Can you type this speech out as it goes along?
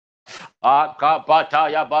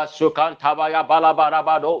Akapataya basukantabaya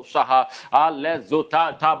balabarabado saha.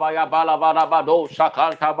 Alezuta tabaya balabarabado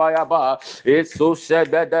sakantabaya ba. Isuse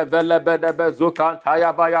bede vele bede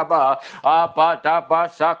bezukantaya baya ba. Apata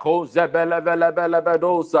basako zebele vele bele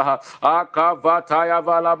bedo saha. Akavataya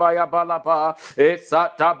balabaya balaba.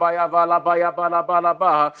 Isatabaya balabaya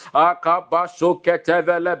balabalaba. Akabasukete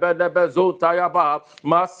vele bede bezutaya ba.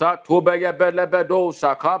 Masatubeye bele bedo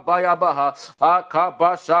sakabaya ba.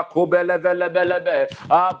 Akabasha kubele vele belebe.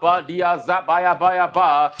 Abadia zabaya baya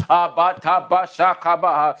ba. Abata basha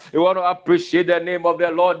kaba. You want to appreciate the name of the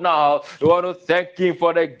Lord now. You want to thank Him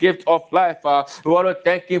for the gift of life. You want to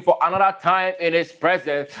thank Him for another time in His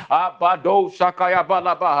presence. Abado shakaya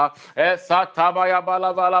balaba. Esatabaya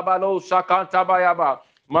balabalabalo shakantabaya ba.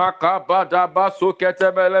 Makabada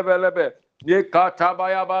basukete belebelebe.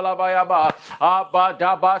 Yikatabaya balabayaba,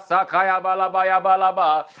 abadaba sakaya balabaya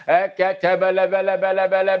balaba, eketebele bele bele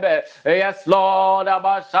bele be. Yes, Lord,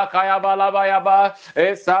 abasakaya balabayaba,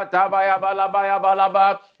 esatabaya balabaya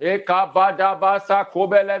balaba, ekabadaba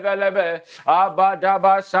sakubele bele be,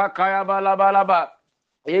 abadaba sakaya balabalaba.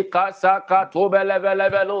 Ikasaka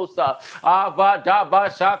tubelebelebelusa avadaba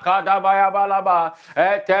shaka dabaya balaba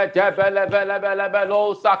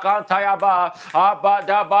etetebelebelebelusa kantayaba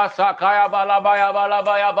abadaba sakaya balabaya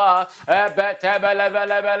balabayaba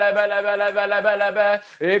ebetebelebelebelebelebelebe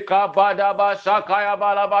ikabadaba shakaya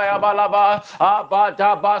balabaya balaba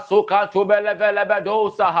abadaba suka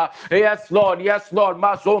tubelebelebelusa. Yes Lord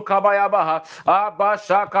masunka bayaba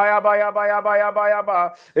abashakaya bayaba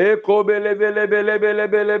bayaba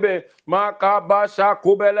ekobelebelebelebele belebe makabasha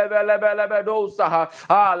kubelebelebelebe dosa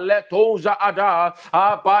aletonja ada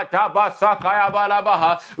abatabasa kaya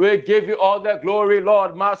balabaha. We give you all the glory,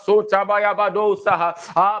 Lord. Masuta bayabadosa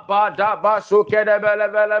abadabasu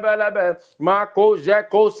kedebelebelebelebe makoje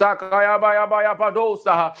kosa kaya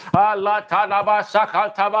bayabadosa alatanaba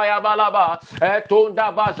shakanta bayabalaba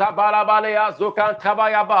etunda bajabalabale azukanta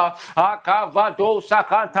bayaba akavadosa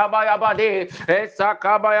kanta bayabade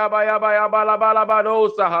esakabaya bayabalabalaba.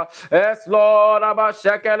 Es Lord,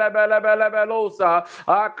 abashekele bele bele belosa,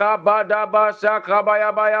 akabada bashaka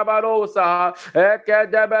baya baya balosa,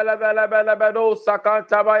 ekede bele bele bele belosa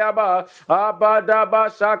kanta baya ba, abada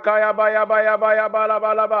bashaka ya baya bala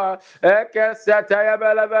balaba, ekesete ya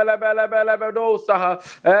bele bele bele bele belosa,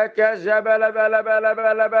 ekeje bele bele bele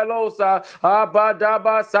bele belosa, abada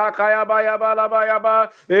basaka ya baya ba,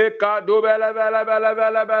 ekadu bele bele bele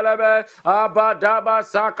bele bele be, abada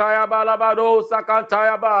basaka ya balabadosa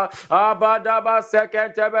kantayaba abadaba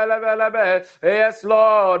sekentebelebelebe. Yes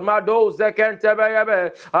Lord, mado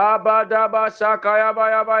sekentebelebe abadaba shakayaba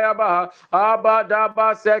yaba yaba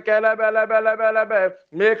abadaba sekelebelebelebe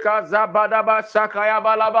mikazabadaba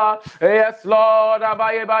shakayaba laba. Yes Lord,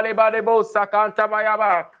 abayebali badebo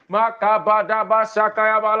sakantabayaba makabadaba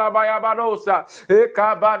shakayaba laba yabadosa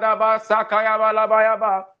ikabadaba sakayaba laba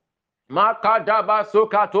yaba makadaba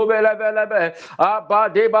sukato belebelebe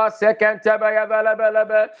abadiba sekentebe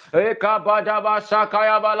belebelebe ekabadaba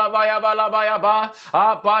shakaya balabaya balabaya ba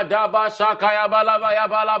abadaba shakaya balabaya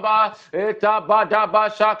balaba etabadaba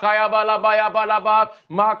shakaya balabaya balaba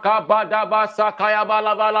makabadaba sakaya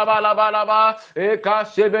balabala balaba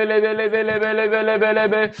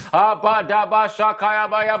ekashebelebelebelebelebelebe abadaba shakaya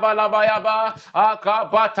baya balabaya ba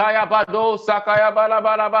akabataya bado sakaya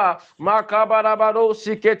balabala makabadabado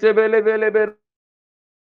sikete bele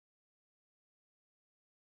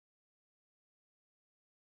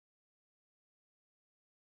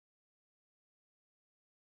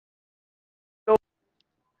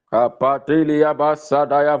Apatilia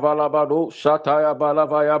basadaya valabadu shataya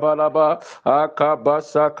balavaya balaba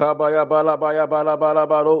akabasa kabaya balabaya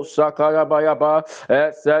balabalabadu sakaya bayaba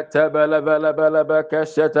esete bele bele bele be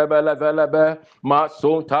kesete bele bele be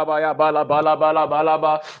masun tabaya balabala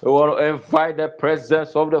balabalaba. We want to invite the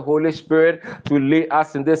presence of the Holy Spirit to lead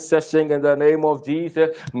us in this session in the name of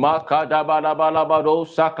Jesus. Makada balabalabadu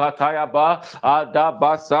sakataya ba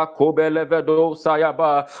adabasa kobelevedo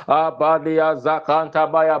sayaba abadia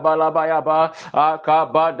zakanta baya balabayaba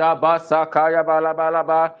akabada basakaya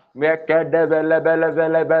balabalaba mekede vele bele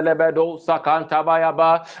vele bele bedo sakanta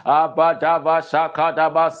bayaba abadava shakada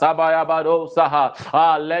basabaya bado saha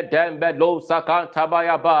aledembe do sakanta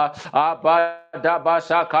bayaba abada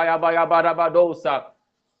bashakaya bayaba badosa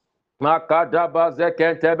Makadaba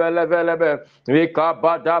zekente belebelebe,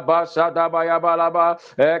 Vikabadaba shadabaya balaba,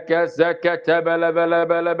 Eke zekete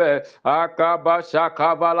belebelebelebe, Akaba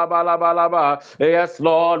shakabalabalabalaba. Yes,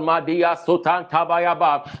 Lord, Madia Sutan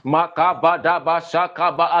Tabayaba, Makabadaba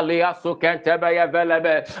shakaba alia sukente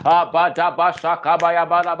belebelebe, Abadaba shakabaya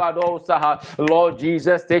balabado saha. Lord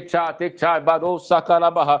Jesus, take charge, Bado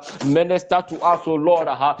Sakalabaha. Minister to us, O Lord.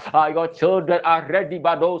 Your children are ready,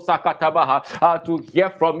 Bado Sakatabaha, to hear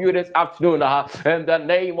from you this afternoon. In the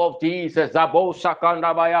name of Jesus, Zabo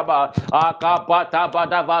Shakandabayaba, Akabata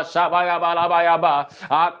Badava Shabayabalabayaba,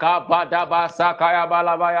 Akabadaba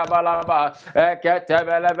Sakayabalabayabalaba,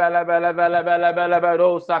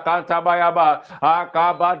 Eketebelebelebelebelebelebelebedo Sakantabayaba,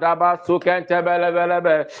 Akabadaba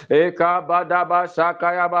Sukentebelebelebe, Ekabadaba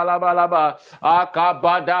Shakayabalabalaba,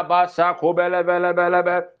 Akabadaba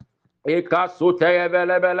Shakubelebelebelebe. Ikasute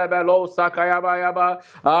bele bele belo sakayaba yaba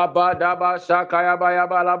abadaba shakayaba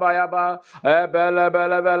yaba laba yaba ebele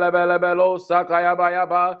bele bele bele belo sakayaba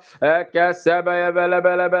yaba ekesebe bele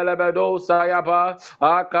bele bele bedo sayaba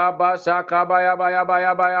akaba shakaba yaba yaba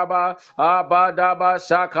yaba yaba abadaba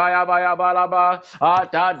shakayaba yaba laba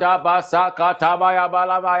atadaba sakataba yaba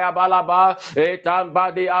laba yaba laba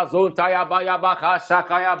etambadi azunta yaba yaba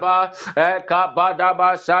shakayaba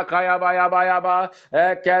ekabadaba shakayaba yaba yaba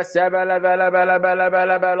ekesebe bele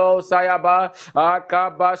sayaba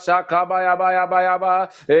akaba shakaba yaba yaba yaba.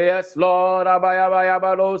 Yes, Lord, abayaba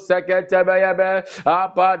yaba lo sekete beyebe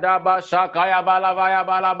apadaba shakaya balaba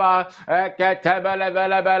yaba laba ekete bele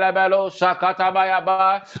shakata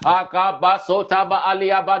bayaba akaba sota ba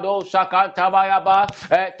aliyabado shakanta bayaba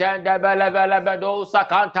etende bele do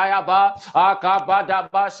sakanta yaba akaba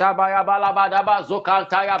daba shabaya balaba daba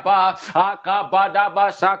zukanta yaba akaba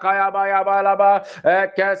daba shakaya bayaba laba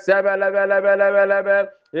ekesebelebelebelebelebe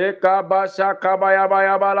ikabasha kabaya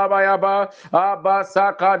baya bala baya ba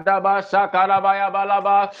abasa kadaba shakala baya bala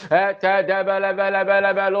ba ete debele bele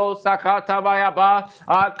bele belo sakata baya ba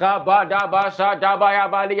akabada basha dabaya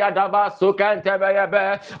balia daba sukente baya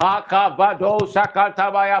be akabado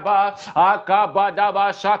shakata baya ba akabada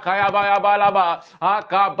basha kaya baya bala ba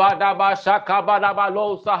akabada basha kabada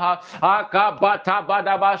balo saha akabata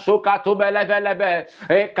bada bashukatu bele bele be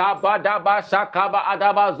ikabada basha kaba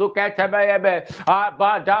adaba zukete baya be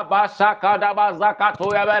abadaba shakadaba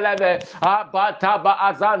zakatu yabelebe abataba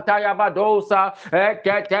azanta yabadosa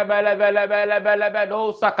eketebelebelebelebelebe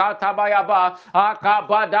dosa katabayaba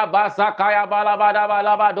akabadaba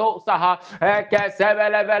sakayabalabalabadosa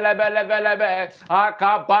ekesebelebelebelebelebe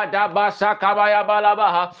akabadaba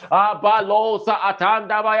shakabayabalaba abalosa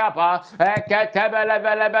atandabayaba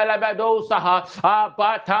eketebelebelebelebe dosa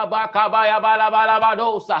abataba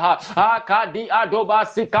kabayabalabadosa akadi adoba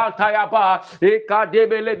sikanta yaba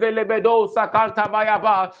ikadebelebelebedo sakanta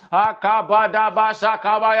bayaba akabada basha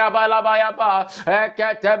kabayaba labayaba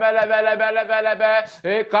eketebelebelebelebe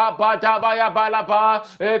ikabada bayaba laba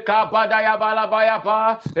ikabada yaba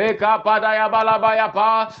labayaba ikabada yaba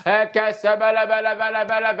labayaba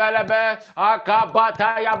ekesebelebelebelebelebe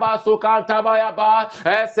akabata yaba sukanta bayaba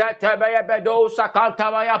esetebeyebedo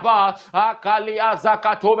sakanta bayaba akali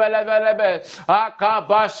azakatu belebelebe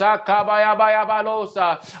akabasha kabayaba yaba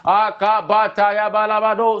losa akabata ya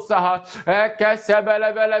balabadosa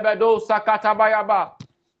ekesebelebelebedosa katabayaba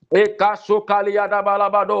Ekashokaliada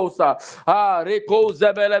balabadosa. Reko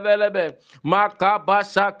zebelebelebe.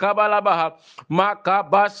 Makabasha kabalabaha.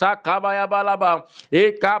 Makabasha kabaya balaba.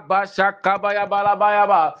 Ekabasha kabaya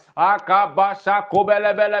balabayaba. Akabasha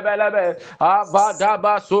kobelebelebelebe.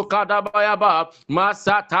 Abadaba sukadabayaba.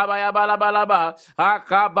 Masatabaya balabalaba.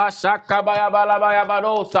 Akabasha kabaya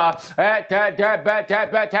balabayabadosa.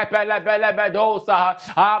 Etedebetebetebelebedosa.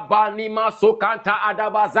 Abanima sukanta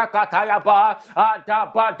adabazakatayaba.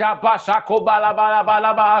 Adaba shako bala bala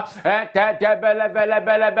bala ba ete de bele bele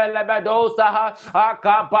bele bele bedosa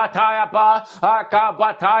akabataya ba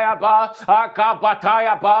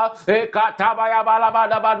ekatabaya bala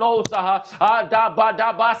bala banosa adaba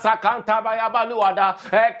daba sakanta baya baluada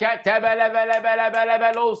ekete bele bele bele bele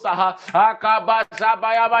belosa akabasa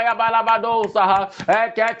baya baya bala badosa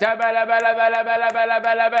ekete bele bele bele bele bele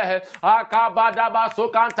bele be akabada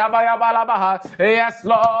basukanta baya bala ba. Yes,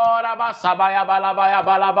 Lord, abasabaya bala baya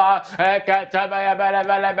balaba eketebeye bele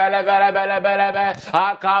bele bele bele bele bele be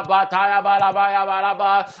akabataya balabaya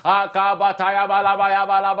balaba akabataya balabaya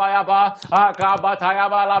balabaya ba akabataya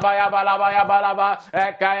balabaya balabaya balaba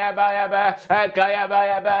ekayebeye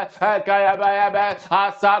be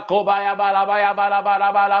asakobaya balabaya balabala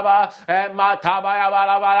balaba matabaya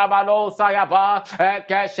balabala balosa yaba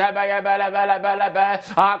ekeshebeye bele bele bele be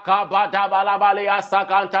akabata balabali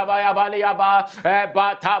asakanta baya baliaba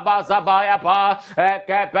bataba zabaya ba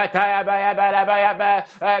Ekepetaya baya bala baya be.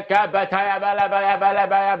 Ekepetaya bala baya bala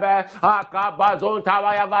baya be. Akabazon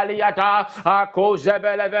tawaya valiyata. Akoze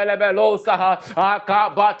bele bele belosa.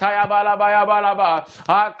 Akabataya bala baya bala ba.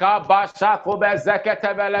 Akabasha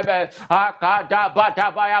kubezekete bele be.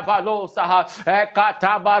 Akadabata baya balosa.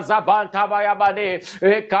 Ekatabaza banta baya bani.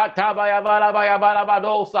 Ekatabaya bala baya bala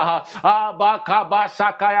badosa.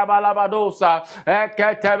 Abakabasha kaya bala badosa.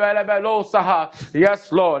 Ekete bele belosa.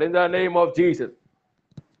 Yes, Lord, in the name of Jesus.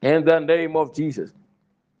 In the name of Jesus.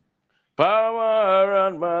 Power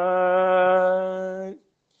and might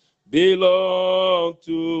belong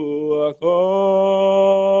to our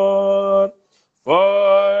God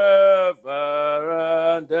forever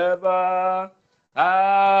and ever.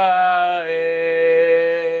 Amen.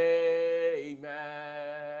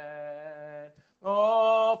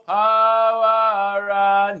 Oh, power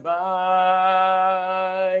and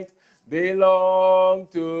might belong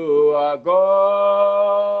to our God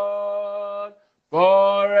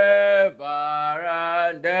forever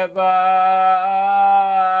and ever.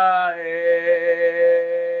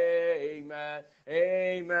 Amen.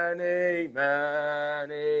 Amen.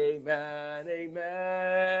 Amen. Amen.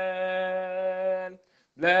 Amen.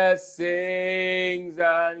 Blessings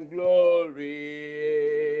and glory,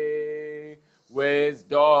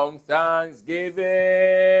 wisdom,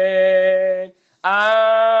 thanksgiving,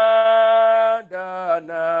 and honor,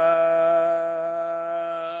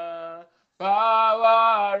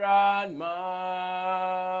 power and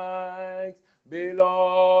might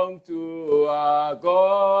belong to our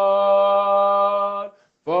God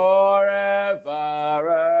forever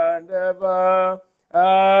and ever.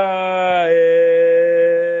 Amen.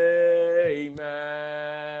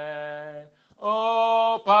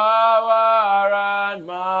 Oh, power and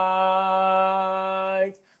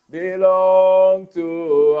might belong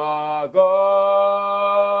to our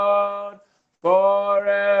God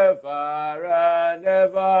forever and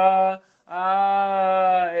ever. Amen.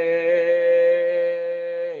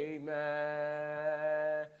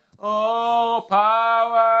 Oh,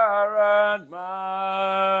 power and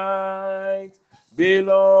might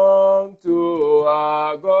belong to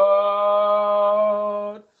our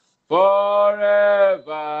God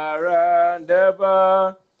forever and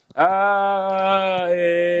ever. Amen.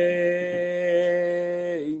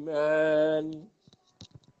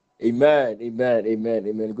 Amen. Amen. Amen.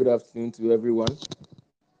 Amen. Good afternoon to everyone.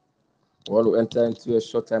 We want to enter into a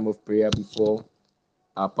short time of prayer before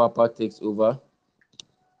our Papa takes over.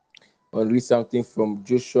 I'll read something from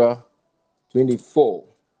Joshua 24.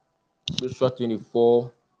 Joshua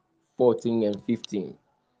 24, 14 and 15.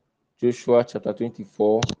 Joshua chapter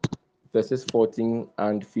 24, verses 14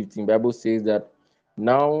 and 15. Bible says that,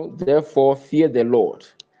 now therefore fear the Lord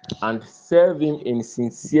and serve him in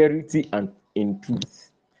sincerity and in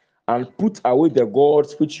truth, and put away the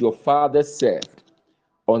gods which your fathers served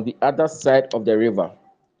on the other side of the river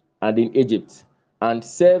and in Egypt, and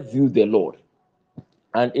serve you the Lord.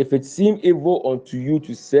 And if it seem evil unto you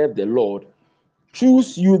to serve the Lord,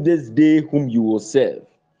 choose you this day whom you will serve,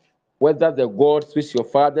 whether the gods which your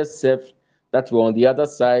fathers served that were on the other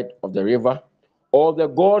side of the river, or the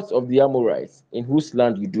gods of the Amorites in whose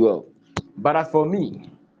land you dwell. But as for me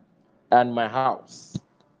and my house,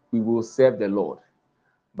 we will serve the Lord.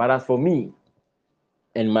 But as for me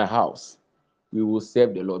and my house, we will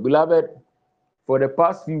serve the Lord. Beloved, for the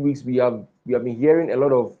past few weeks, we have been hearing a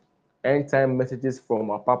lot of end time messages from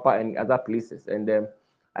our Papa and other places, and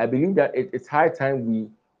I believe that it's high time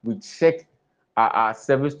we check our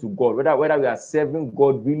service to God, whether we are serving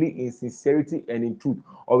God really in sincerity and in truth,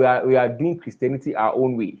 or we are doing Christianity our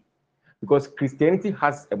own way. Because Christianity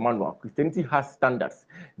has a manual, Christianity has standards.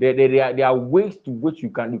 There are ways to which you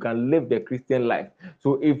can live the Christian life.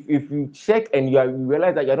 So if you check and you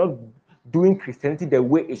realize that you're not doing Christianity the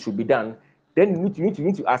way it should be done, then you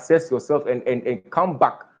need to assess yourself and come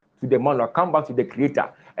back to the manual, come back to the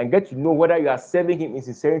Creator, and get to know whether you are serving Him in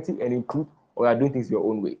sincerity and in truth, or you are doing things your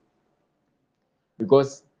own way.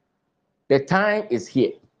 Because the time is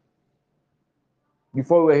here.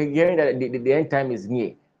 Before we were hearing that the end time is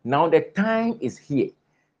near. Now the time is here.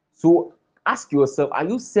 So ask yourself, are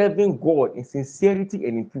you serving God in sincerity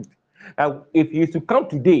and in truth? If He is to come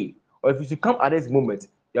today, or if He is to come at this moment,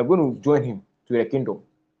 you are going to join Him to the kingdom.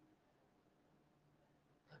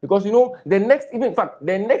 Because the next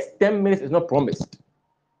 10 minutes is not promised.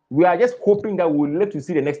 We are just hoping that we'll live to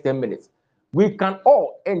see the next 10 minutes. We can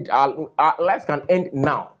all end, our lives can end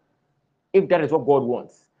now, if that is what God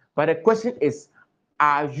wants. But the question is,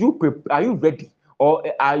 are you ready? Or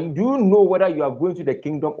do you know whether you are going to the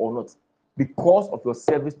kingdom or not because of your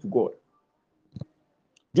service to God?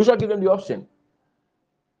 Joshua gave them the option.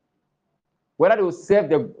 whether they will serve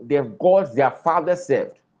the gods their fathers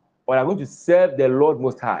served, or they are going to serve the Lord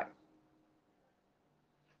Most High.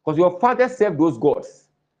 Because your father served those gods,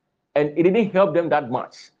 and it didn't help them that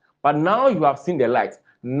much. But now you have seen the light.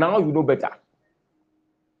 Now you know better.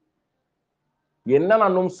 Now you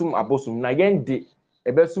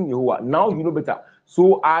know better.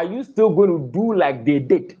 So are you still going to do like they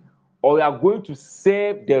did, or you are going to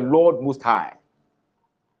serve the Lord Most High?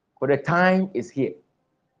 Because the time is here.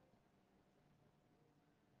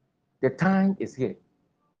 The time is here.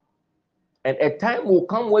 And a time will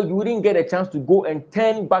come where you didn't get a chance to go and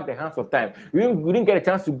turn back the hands of time. You didn't get a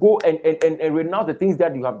chance to go and renounce the things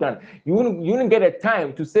that you have done. You didn't get a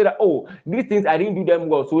time to say that, oh, these things I didn't do them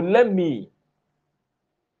well, so let me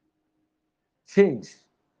change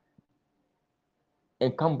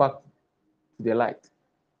and come back to the light.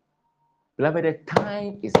 Beloved, the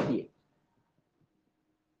time is here.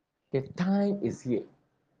 The time is here.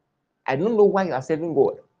 I don't know why you are serving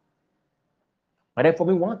God. But then for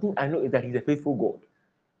me, one thing I know is that He's a faithful God.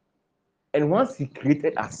 And once He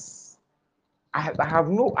created us, I have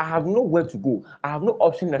nowhere to go. I have no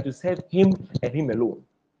option than to serve Him and Him alone,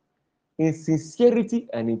 in sincerity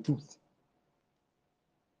and in truth.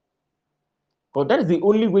 Because that is the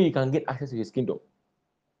only way you can get access to His kingdom.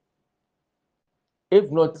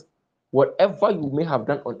 If not, whatever you may have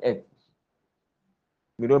done on earth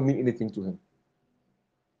may not mean anything to Him.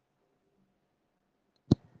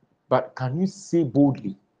 But can you say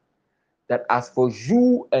boldly that as for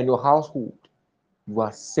you and your household, you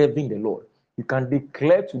are serving the Lord? You can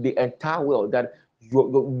declare to the entire world that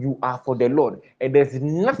you are for the Lord, and there's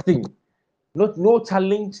nothing, no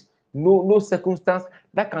challenge, no circumstance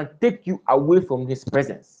that can take you away from His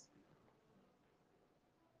presence.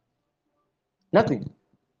 Nothing.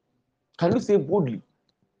 Can you say boldly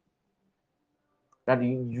that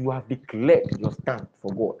you have declared your stand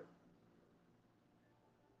for God?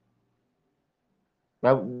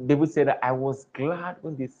 Now, David said that I was glad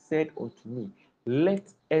when they said unto me, let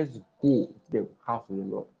us go to the house of the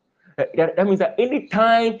Lord. That means that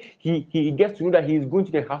anytime he gets to know that he is going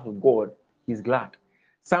to the house of God, he's glad.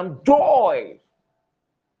 Some joy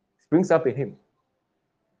springs up in him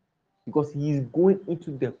because he is going into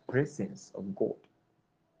the presence of God.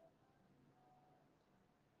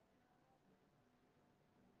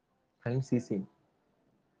 Can you see him?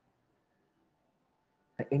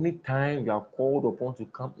 At any time you are called upon to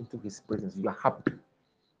come into his presence, you are happy.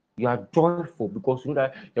 You are joyful because you know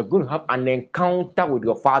that you're going to have an encounter with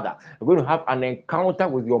your Father. You're going to have an encounter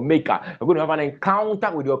with your Maker. You're going to have an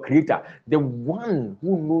encounter with your Creator, the one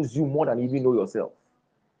who knows you more than you even know yourself.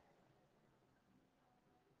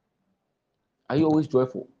 Are you always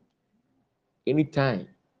joyful? Anytime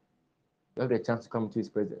you have the chance to come into His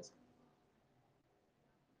presence,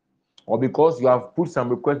 or because you have put some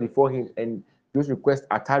requests before Him and those requests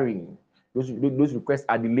are tarrying, those requests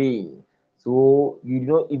are delaying, so you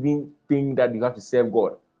don't even think that you have to serve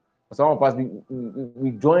God. Some of us,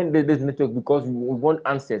 we join this network because we want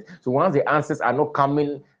answers. So once the answers are not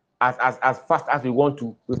coming as fast as we want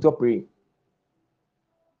to, we stop praying.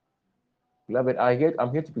 Beloved, I'm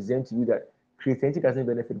here to present to you that Christianity doesn't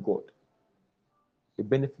benefit God. It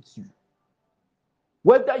benefits you.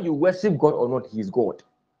 Whether you worship God or not, He is God.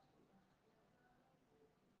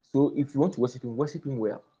 So if you want to worship Him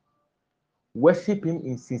well. Worship Him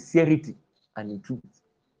in sincerity and in truth.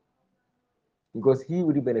 Because He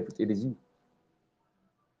will benefit, it is you.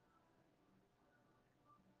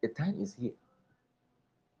 The time is here.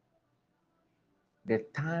 The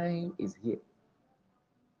time is here.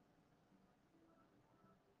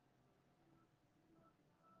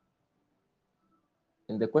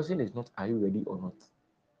 And the question is not, are you ready or not?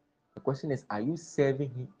 The question is, are you serving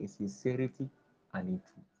Him in sincerity and in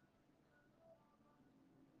truth?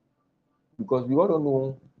 Because we all don't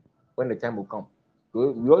know when the time will come. We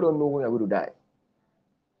all don't know when we're going to die.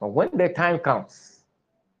 But when the time comes,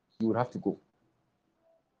 you will have to go.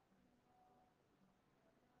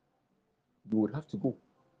 You would have to go.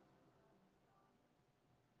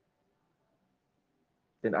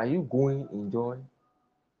 Then are you going in joy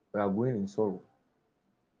or are you going in sorrow?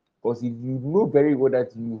 Because if you know very well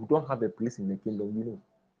that you don't have a place in the kingdom, you know.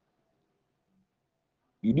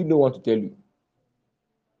 You need no one to tell you.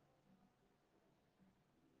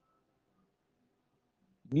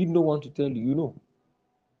 You need no one to tell you, you know.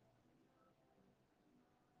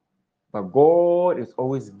 But God is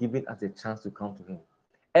always giving us a chance to come to Him.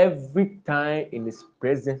 Every time in His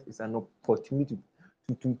presence is an opportunity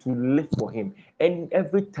to live for Him. And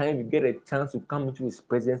every time you get a chance to come into His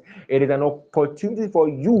presence, it is an opportunity for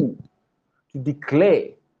you to declare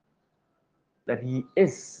that He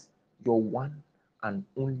is your one and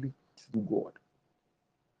only to God.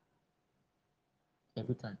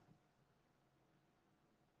 Every time.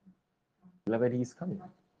 Beloved, He is coming.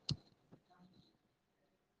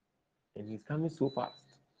 And He's coming so fast.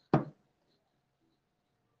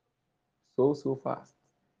 So fast.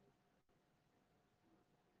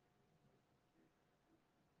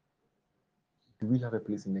 Do we have a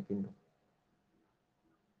place in the kingdom?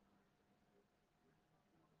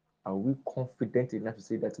 Are we confident enough to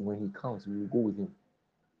say that when He comes, we will go with Him?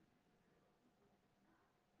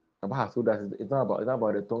 About so that it's not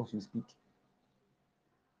about the tongues you speak.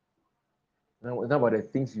 It's not about the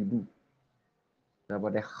things you do. It's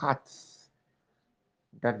about the heart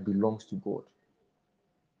that belongs to God.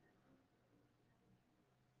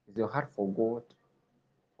 Is your heart for God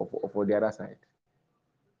or for the other side?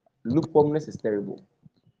 Lukewarmness is terrible.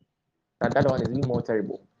 That one is even more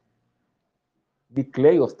terrible.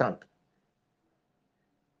 Declare your stand.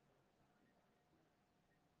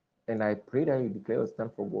 And I pray that you declare your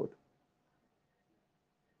stand for God.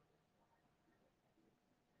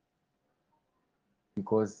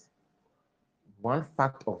 Because one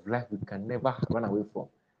fact of life we can never run away from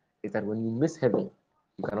is that when you miss heaven,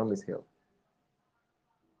 you cannot miss hell.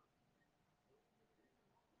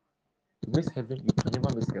 You miss heaven, you can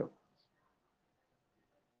never miss hell.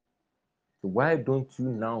 So why don't you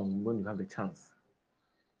now, when you have the chance,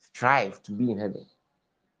 strive to be in heaven?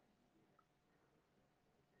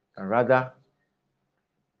 And rather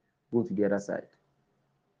go to the other side.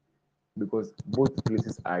 Because both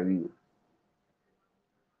places are real.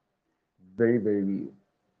 Very, very real.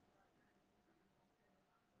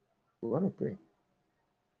 We want to pray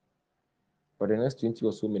for the next 20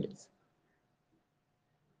 or so minutes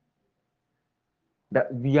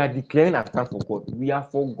that we are declaring our stand for God. We are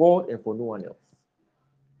for God and for no one else.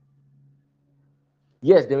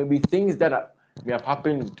 Yes, there may be things that may have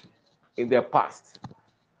happened in the past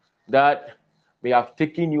that may have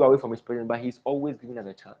taken you away from His presence, but He's always giving us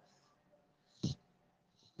a chance.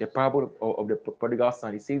 The parable of the prodigal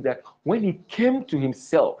son, he says that when he came to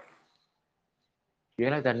himself, he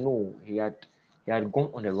realized that no, he had gone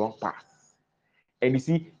on the wrong path. And you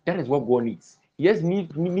see, that is what God needs. He just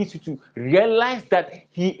needs you to realize that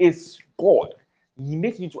He is God. He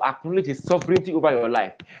needs you to acknowledge His sovereignty over your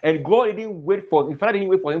life. And God didn't wait for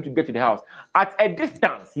him to get to the house. At a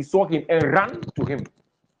distance, He saw him and ran to him.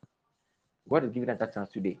 God is giving us that chance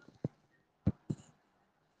today.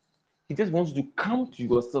 He just wants you to come to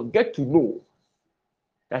yourself, get to know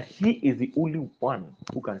that He is the only one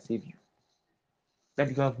who can save you. That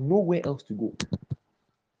you have nowhere else to go.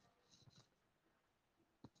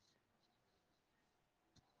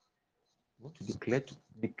 I want to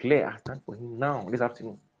declare I stand for Him now, this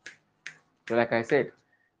afternoon. So like I said,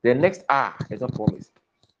 the next hour is not promised.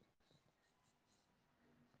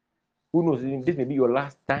 Who knows? This may be your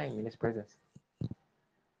last time in His presence.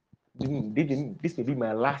 This may be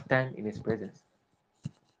my last time in His presence.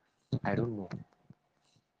 I don't know.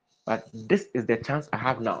 But this is the chance I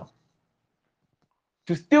have now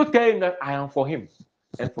to still tell Him that I am for Him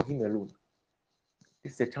and for Him alone.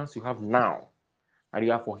 This is the chance you have now, and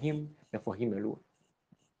you are for Him and for Him alone.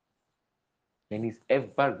 And He's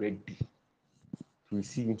ever ready to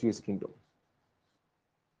receive into His kingdom.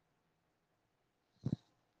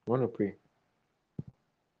 I want to pray.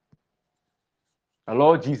 Our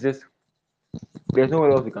Lord Jesus, there's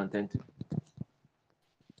nowhere else we can turn to.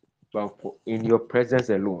 But in your presence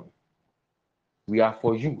alone, we are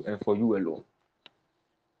for you and for you alone.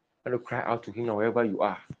 I want to cry out to Him now, wherever you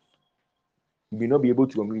are. You may not be able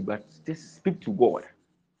to unmute, but just speak to God.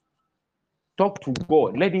 Talk to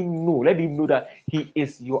God. Let Him know that He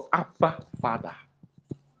is your Abba Father.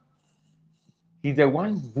 He's the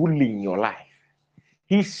one ruling your life.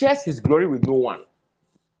 He shares His glory with no one.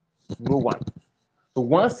 No one. So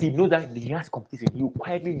once He knows that He has competition, He will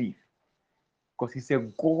quietly leave. Because He's a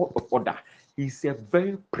God of order. He's a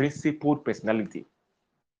very principled personality.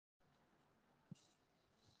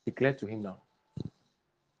 Declare to Him now.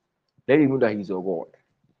 Let Him know that He's your God.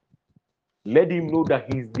 Let Him know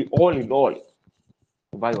that He's the all in all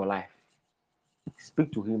over your life.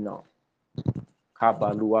 Speak to Him now.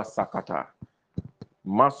 Kabalua Sakata.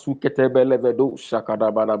 Masuketebelebedo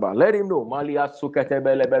Shakadabalaba. Let Him know. Malia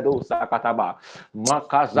Suketebelebedo Sakataba.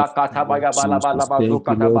 Makazakatabaya Balabalaba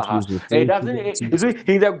Zukatabaha. It doesn't,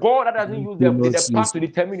 He's a God that doesn't use the past to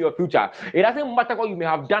determine your future. It doesn't matter what you may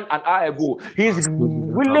have done an hour ago. He's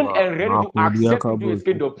willing and ready to accept into His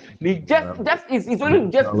kingdom. It's only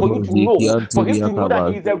just for you to know, for Him to know that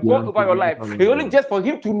He is a God over your life. It's only just for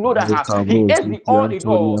Him to know that He is the all in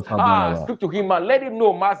all. Speak to Him, man. Let Him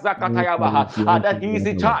know, Mazakatayabaha, that He is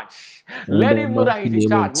in charge. In Let the him know that he's mighty in name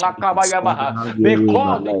charge. of Jesus, Father, have your way in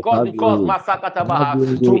my life. Have your way. Have your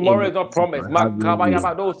way in Tomorrow my is not promised. future. Have your way.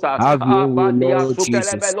 Have your way, Lord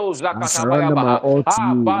Jesus. I surrender my all to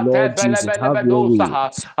you, Lord Jesus. Have your way.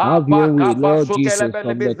 Have your way, Lord Jesus,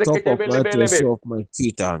 from the top of my head to the sole of my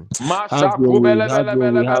feet. Have Masha your way. kubele Have bele your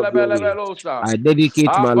way. bele Have bele your bele way. bele osa. I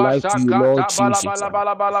dedicate my life to you, Lord Abashakata bala Jesus. bala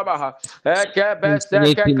bala bala baha. Eke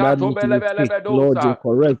beseke Anything that kato needs to bele be bele fixed, bele Lord, you dosa.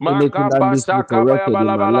 correct. Anything that needs to be Makabashaka baya corrected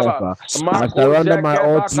in bala my bala life, ba. I surrender my Makozeke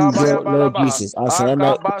all to you, baka baya bala Lord ba. Jesus. I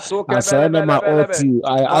Akabasuke bele surrender my bele all bele to be. you.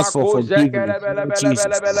 I ask for Makozeke forgiveness, bele Lord bele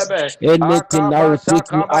bele Jesus. bele be. Anything that will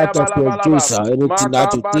take me Akabashaka out baya of bala your bala ba. grace, anything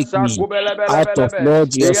that will take me Makabashaku bele bele out bele of, be.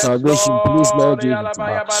 Lord, your Yes, salvation, please, Lord Lord. Jesus, Yala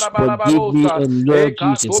baya bala bala forgive me barosa. and Lord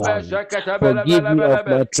Jesus, Ekatube shekete bele forgive bele me bele of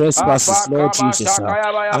be. my trespasses, Lord Jesus, Abakabashaka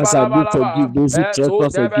ya baya as I bala do bala ba. forgive those who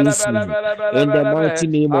trespass Esute bele against bele me. bele bele In the bele be. mighty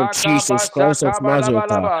name of Jesus Christ of Akabashaka bala Nazareth,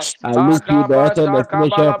 bala ba. I look to you, the author and the Akabashaka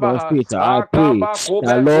finisher bala of my ba. faith. I pray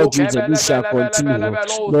that, Akabakube Lord suke Jesus, bele this shall bele bele bele continue.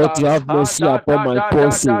 Lord, belosa. you have mercy Da upon da my da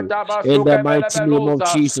poor da da soul. da In the basuke bele mighty name of belosa.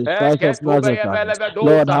 Jesus Christ of Eketube Nazareth, ye bele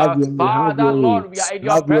Lord, have bedosa. your way, have Father, your way. Lord, we are in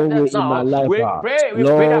your Have your way presence in my now. life. We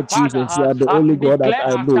pray Lord that Father, Jesus, you are the as only we God that declare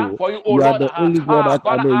I our stand know. for you, O You are Lord, the only God that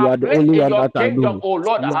I Father, know. You our are the place only in one your that I kingdom, know. O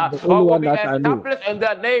Lord, You are the only will one be that I know. established in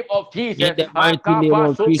the name of In Jesus. the mighty name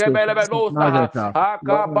of Jesus Christ of Nazareth,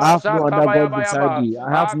 Lord, I have no other God beside thee.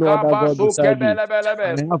 I have no other God beside thee.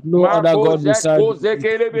 I have no other God beside thee.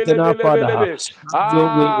 Eternal Father, have your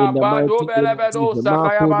way in the mighty name of Jesus.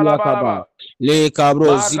 Marco Diakaba, Le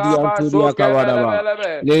Cabro Zidianturia Makabasuke bele Kavaraba, bele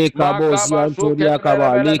be. Le Cabo Makabasuke Zianturia bele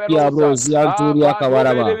Kaba, bele Le Kiabro belosa. Zianturia Abado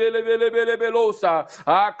bele Kavaraba. bele bele bele belosa.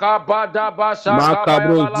 Akabada basha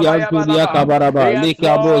kabaya Makabro bala baya bala Zianturia ba. Kabaraba, Le Yes,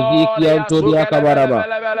 Cabro Lord. Zikianturia Yasuke le bele Kabaraba.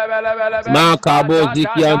 bele bele bele bele be. Makabo Da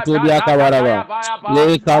da Ziki da da Antoria da da da Kabaraba. ya baya ba.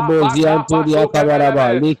 Le Kabo Ziantoria Abakabasuke bele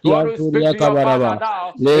Kabaraba. be. Liki Lord, we speak Antoria to your father Kabaraba.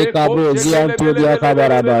 now. Le Eko Kabo sheke le bele Ziantoria bele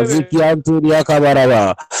bele Kabaraba. bele be. Ziki Antoria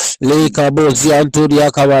Kabaraba. Le Kabo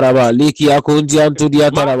Ziantoria Kabaraba. Liki Akundi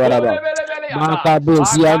Antoria Tarabaraba. Makole bele bele yata. Makabo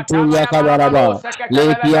Akata Ziantoria baya bala balo Kabaraba. sekete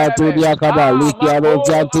bele Leki bele be. Antoria Kaba. Liki Abo Mako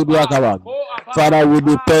Ziantoria aba, Kaba. mako aba. Father, we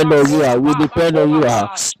depend on you. Mako We aba, depend mako on you.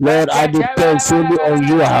 aba. Lord, I Ekete depend bele bele solely bele on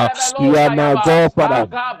you. bele bele You belo are my sayaba. God, Father.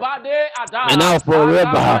 Akabade And ada. now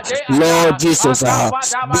forever, Akabade Lord ada. Jesus,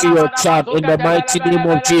 Akabada be bala your bala child in the bazukete bele mighty bele name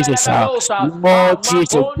of bele bele Jesus. belo sa. Lord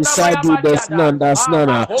Jesus, Makonda beside baya you, bali there's ada. none, there's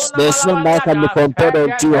none. Makona There's bala none bali that can be ada. compared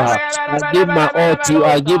unto you. Ekete I bele bele give my bele all bele to you. belo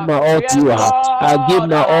I give sa. my all to Yes, you. I give Lord.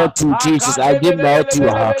 my all to Jesus. I give my all to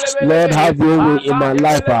you. Lord, have your way in my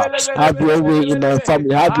life. Have your way in my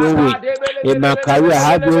family. Have your way in my career.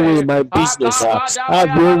 Have your way in my business.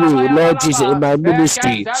 Have your way, Lord Jesus, in my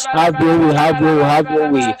ministry. Have your way, have your way, have your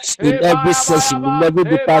way in every session, in every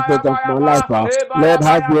department of my life. Lord,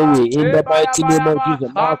 have your way in the mighty name of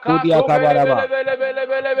Jesus. Makudia Kabaraba.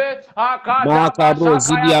 Makabro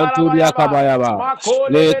Zidi Anturia Kabayaba.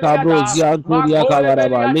 Le Kabro Zianturia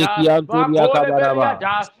Kabaraba. Le Kianturia Kabaraba.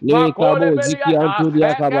 Le Kabo Ziki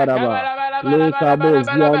Anturia Kabaraba. Le Kabo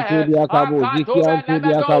Zianturia Kabo Ziki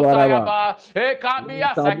Anturia Kabaraba. Le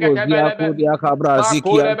Kabo Zianturia Kabra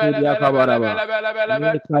Ziki Makule bele Anturia bele bele Kabaraba. bele bele bele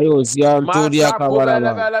Le bele. Kayo Zianturia Mashaku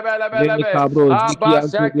bele Kabaraba. bele bele bele Le bele. Kabro Ziki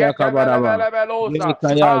Anturia Abashekete bele Kabaraba. bele Le belosa.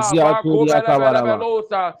 Kaya Abaku Zianturia bele bele Kabaraba.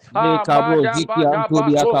 belosa. Le Kabo Abada Ziki bada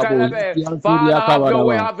Anturia Kabo basukelebe. Ziki Father, Anturia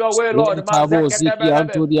Kabaraba. have your way, Lord. Le Kabo Mazekete Ziki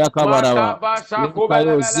belebe. Anturia Kabaraba. Le Makabashaku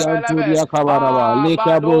bele Kayo bele bele be. Zianturia Kabaraba. Le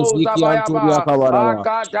Kabo Abado Ziki Anturia zabayaba. Kabaraba.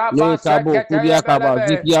 Akada Le Kabo basekete Kuria Kaba yebelebe.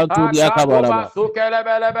 Ziki Anturia Akado Kabaraba. basukele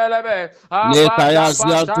bele bele be. Le kaya Abada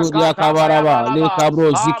zianturia bashakata kabaraba. Le bayabalaba.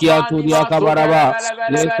 kabro ziki Abani anturia masukele kabaraba. bele bele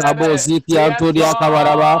Le bele kabo be. ziki Yes, anturia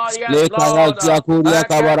kabaraba. Lord. Yes, Le kaya Lord. ziakuria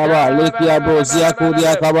kabaraba. Le kiabro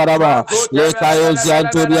ziakuria kabaraba. Le kayo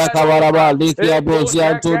zianturia kabaraba. Le kiabro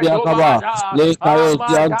zianturia kaba. Le kayo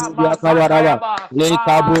zianturia kabaraba. Le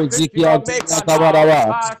kabro Speak to ziki your anturia maker now.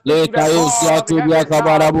 kabaraba. Speak Le to the kayo God of zianturia heavens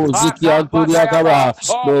now. kabarabo. Ziki anturia kaba.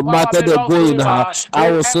 All No power matter the belongs to going, him. I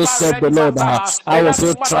He's will so ever serve the ready, Lord. Master. I It will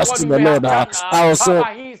so doesn't matter trust what in you the may Lord. have done. I will so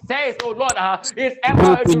Papa, he says, oh Lord, he's ever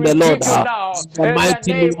hope ready to in the Lord, receive you now. in the In the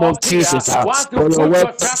mighty name name of of Jesus. Jesus. Once you For your put word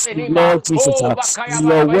your trust tells in me, him, Lord Jesus, oh, in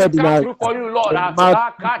your he word in come through for you, Lord. Mark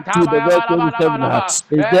 22, the verse 27,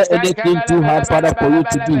 is there anything too hard, Father, for you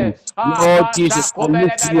to do? Lord Jesus, I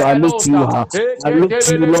look to you, I look to you, I look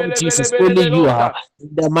to you, Lord Jesus, only you,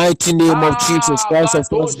 in the mighty name of Jesus Christ of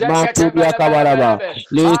Bato Nazareth, zekete Maturia bele bele bele Kabaraba, be.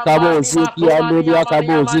 Le Kabo, Amani Ziki, masumani Anuria yamani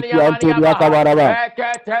Kabo, yamani Ziki, yamani Anturia yamaha. Kabaraba,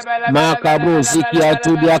 Ekete bele bele bele Makabro, bele Ziki, bele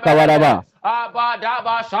bele Anturia bele bele be. Kabaraba.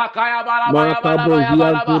 Abadaba Shakaya Balabaya Balabaya Makabrozi Anturia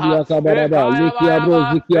Balabaha, Kabaraba, Ekaya Liki Bayaba,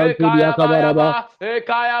 Abroziki Anturia Ekaya Kabaraba, Bayaba,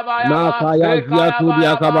 Ekaya Bayaba, Makaya Ekaya Ziaturia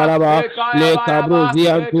Bayaba, Kabaraba, Ekaya Le Bayaba, Cabrozi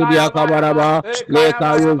Anturia Ekaya Bayaba, Kabaraba, Le Ekaya Kayozi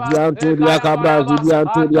Bayaba, Anturia Ekaya Cabrazi Bayaba,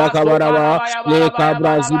 Anturia Akaso Kabaraba, Balabaya Le Balabaya Cabrazi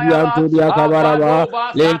Balabayaba, Anturia Kabaraba, Abadoba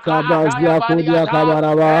Le Cabrazi Sakaya Anturia Badiata,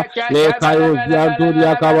 Kabaraba, Le Ekete Bele Kayozi Bele Bele Anturia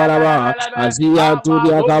Bele Bele Bele Kabaraba, Bele Bele, Azia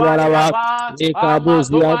Anturia Kabaraba, Amazubaliapa, Le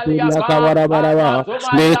Cabrozi Anturia Amazubaliapa, Kabarabaraba,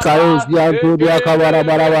 Le Amazubaliapa, Kayozi Anturia Ekebelebe,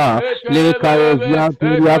 Kabarabaraba, Le Kayozi Ekebelebe,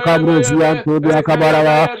 Anturia Cabrozi Ekebelebe, Anturia Kabaraba,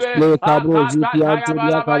 Ekebelebe, Le Cabrozi Akasataya Anturia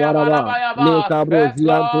Balabaya Kabaraba, Le Balabayaba, Cabrozi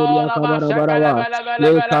Anturia Eslola Kabarabaraba,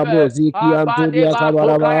 Le Bashekebelebelebelebe, Cabrozi Anturia Abadeba Kabaraba,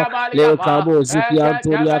 Sukaya Le Baliapa, Cabrozi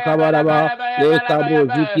Anturia Kabaraba, Le Cabrozi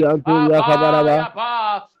Eketebelebelebelebelebe, Anturia Kabaraba,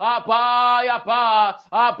 Apayapa, Apayapa,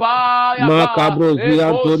 Apayapa, Makabrozi Eko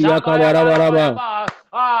Anturia Shabaya Kabarabaraba, Balabayaba.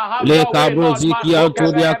 Have Le your way, cabro Lord. ziki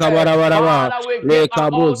anturia kabaraba. Father, we give Le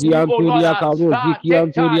cabro all to zi you, oh Lord. anturia cabro ziki Take charge,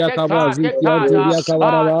 anturia take cabra charge, take ziki charge. anturia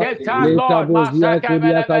kabaraba. Take charge, Le Lord. cabro zi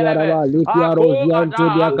anturia kabaraba. Le kiaro zi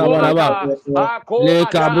anturia kabaraba. Le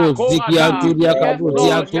cabro ziki anturia Yes, cabro zi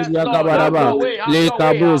Lord. Yes, anturia Lord. Have kabaraba. your way. Have Le your way.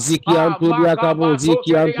 cabro ziki anturia cabro Makaba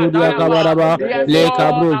ziki anturia Sokeriatayaba. kabaraba. Yes, Le Lord.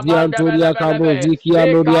 cabro zi Abande anturia cabro belebelebe. ziki anturia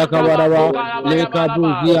Ekandaba kabaraba. Le Sokayabaya cabro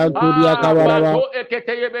balaba. zi anturia kabaraba. Mazo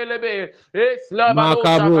eketeyebelebe. Eslabado Makabro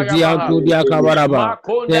Shakayabaha. zianturia kabaraba.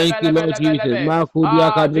 Makonde Thank you, bele Lord bele bele Jesus. be. Makudia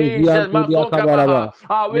Ah, kabro Jesus, zianturia Mazoka Baha. kabaraba.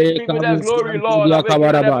 Ah, we Le give you the kabro glory, Lord. Ah, zianturia we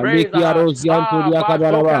give you the kabaraba. Le praise. Ah, kiaro zianturia Basoka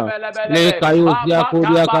kabaraba. bele bele Le be. kayo Ah, ziakuria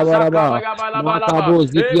Pataba Shaka kabaraba. Baya bala bala ba. Makabo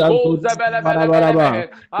Eko zikianturia zebele bele bele kabarabaraba. be.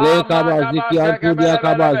 Le Ah, kaba Madaba Shaka zikianturia bele bele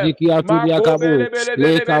kaba be. zikiaturia Mako kabo. bele bele Le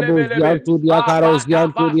bele bele kabo bele be. zianturia Ah, karo Badaba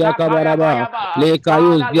zianturia Shaka ya kabaraba. baya ba. Le kayo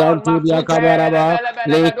Father, Lord, zianturia Masunte bele kabaraba. bele bele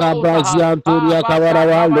Le be do kabra saha. Ah, zianturia kabaraba.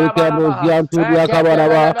 Bashaka Le baya bala kabro ba. zianturia Ekete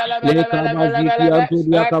bele kabaraba. bele Le bele bele bele kabaziki bele be.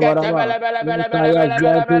 anturia Ekete kabaraba. bele bele Le bele bele kaya bele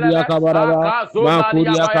bele bele zianturia be. kabaraba. Akazo balia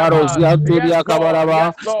Makuria baya karozi ba. Yes, anturia Lord. kabaraba.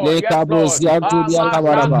 Yes, Lord. Le Yes, Lord. kabrozi anturia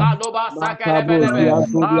kabaraba. Amashaka doba sakele bele Makabrozi be.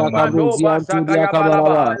 anturia kabrozi Amadoba anturia sakaya bala kabaraba.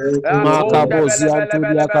 ba. Akonde Makabozi bele bele bele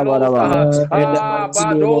anturia bele kabaraba. saha. In the mighty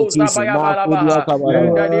name of Abadoza Jesus. baya bala Makuria ba. In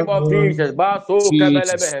kabaraba. the name of Jesus. Baso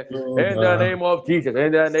kebele Jesus. be. In the name of Jesus.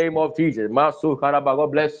 In the name of Jesus. Maso karaba.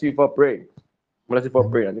 God bless you for praying. Bless you for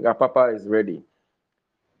praying. I think our Papa is ready.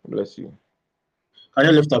 Bless you. Can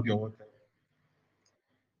you lift up your water?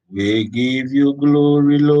 We give you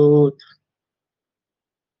glory, Lord,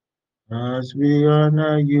 as we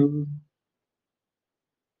honor you.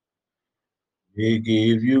 We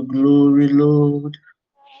give you glory, Lord,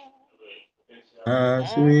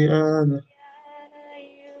 as we honor.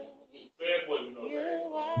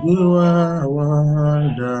 You are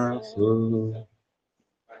wonderful.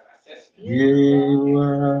 You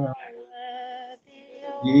are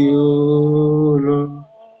you, Lord.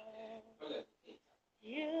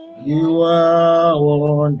 You are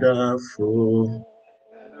wonderful.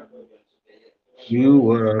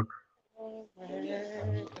 You are.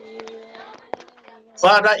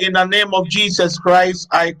 Father, in the name of Jesus Christ,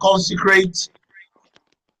 I consecrate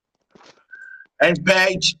and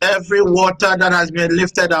purge every water that has been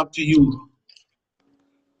lifted up to you.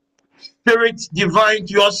 Spirit divine,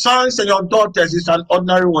 to your sons and your daughters is an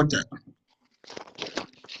ordinary water.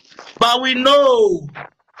 But we know,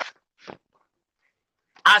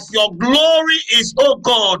 as your glory is, O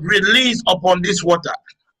God, released upon this water,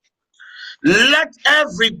 let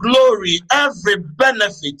every glory, every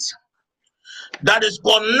benefit that is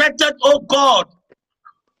connected, O God,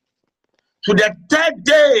 to the third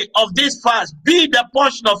day of this fast be the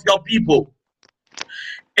portion of your people.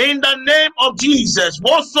 In the name of Jesus,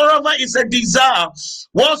 whatsoever is a desire,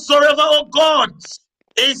 whatsoever, oh God,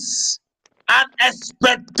 is an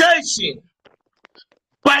expectation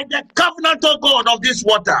by the covenant, oh God, of this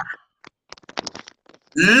water,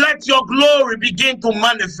 let your glory begin to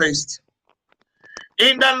manifest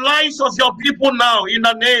in the lives of your people now, in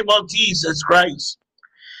the name of Jesus Christ.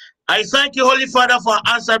 I thank you, Holy Father, for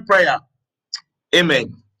answered prayer.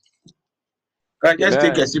 Amen. Can I just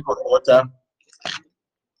take a Amen. sip of water?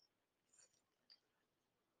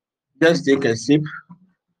 Just take a sip.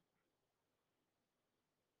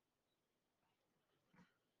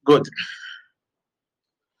 Good.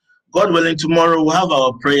 God willing, tomorrow we'll have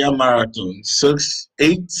our prayer marathon.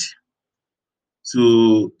 8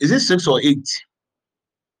 to, is it 6 or 8?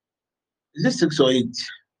 Is it 6 or 8?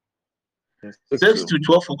 6 to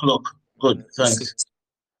 12 o'clock. Good, thanks.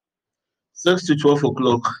 6 to 12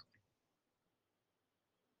 o'clock.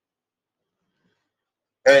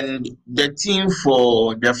 And the theme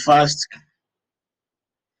for the fast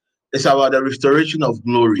is about the restoration of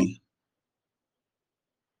glory.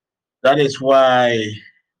 That is why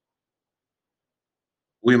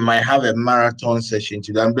we might have a marathon session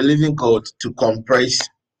today. I'm believing God to compress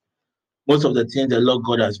most of the things the Lord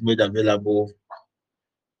God has made available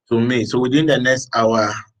to me. So within the next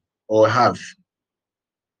hour or half,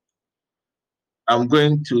 I'm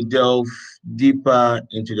going to delve deeper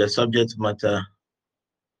into the subject matter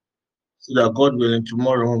so that God willing,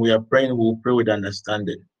 tomorrow when we are praying, we'll pray with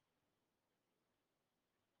understanding.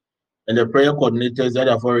 And the prayer coordinators that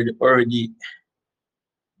have already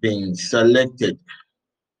been selected,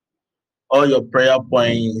 all your prayer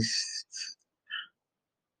points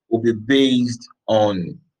will be based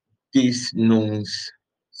on this noon's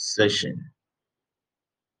session.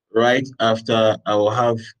 Right after, I will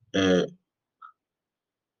have a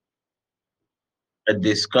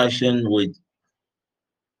discussion with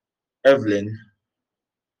Evelyn.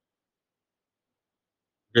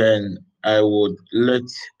 Then I would let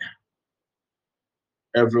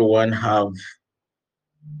everyone have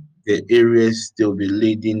the areas they'll be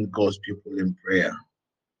leading God's people in prayer.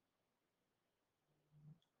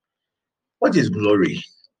 What is glory?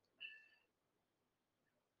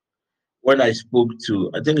 When I spoke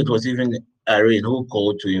to, I think it was even Irene who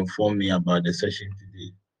called to inform me about the session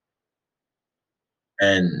today.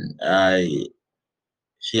 And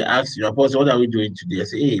she asked me, Apostle, what are we doing today? I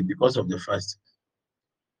said, hey, because of the fast,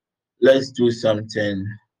 let's do something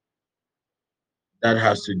that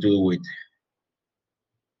has to do with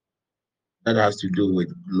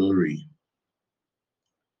glory.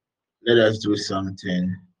 Let us do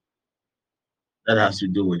something that has to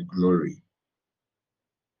do with glory.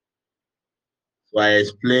 So I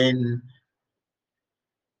explained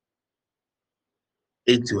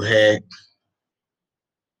it to her,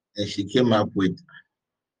 and she came up with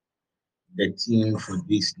the theme for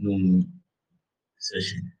this noon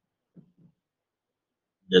session: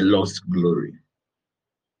 the lost glory.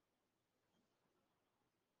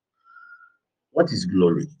 What is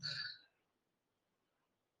glory?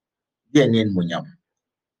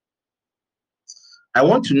 I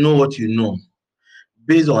want to know what you know.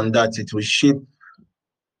 Based on that, it will shape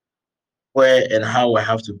where and how I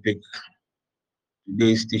have to pick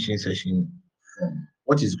today's teaching session from.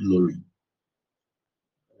 What is glory?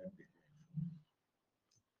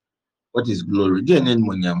 What is glory?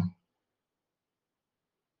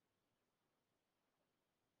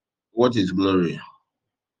 What is glory?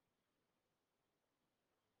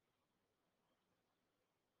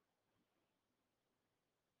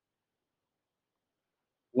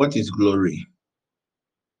 What is glory?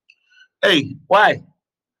 Hey, why?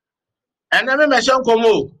 And I mention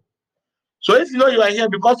Komo. So if you know you are here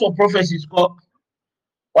because of prophecies,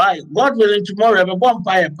 why? God willing, tomorrow, I'm going to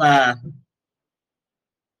buy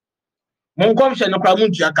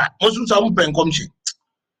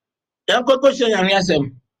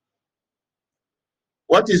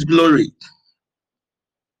what is glory?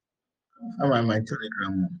 How am I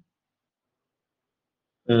telegram?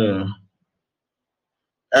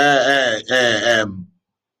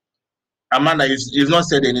 Amanda, you've not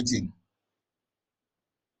said anything.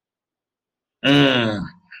 You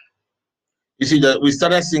see that we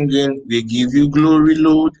started singing, we give you glory,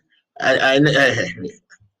 Lord.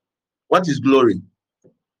 What is glory?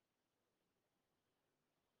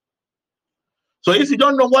 So if you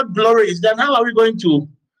don't know what glory is, then how are we going to,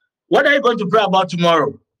 what are you going to pray about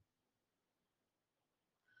tomorrow?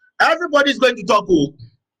 Everybody's going to talk.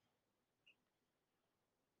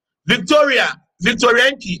 Victoria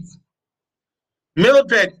Enki,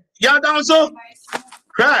 Mildred, yeah, down so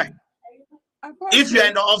cry. If you're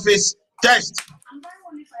in the office, test.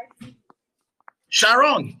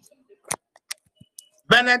 Sharon,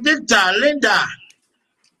 Benedicta, Linda.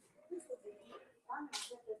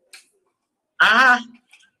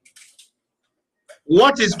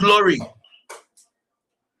 What is glory?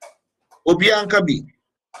 Obiankabi.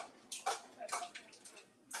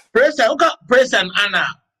 Praise and Anna.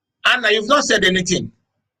 Anna, you've not said anything.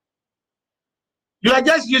 You are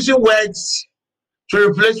just using words to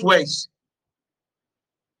replace words.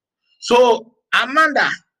 So, Amanda,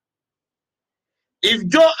 if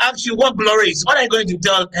Joe asks you what glory is, what are you going to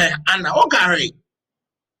tell her, Anna? Okay.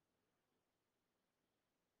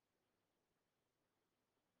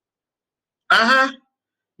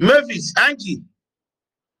 Mavis, Angie.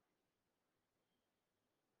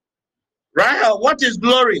 Rahel, what is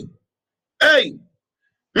glory? Hey,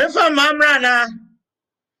 Mefa Mamrana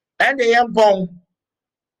and the Yampong.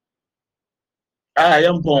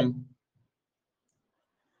 Yampong.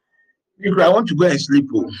 I want to go and sleep.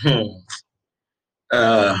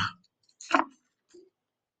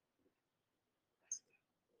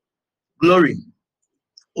 Glory.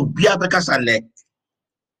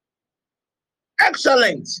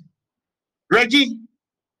 Excellent. Reggie,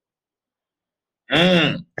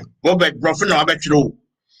 Robert Brofino Abetro.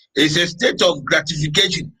 It's a state of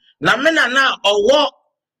gratification. Na mena na owo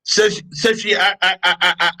sefi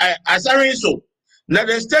asarin so. Na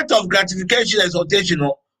the state of gratification exaltation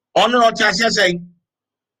no. Ono no tiase say.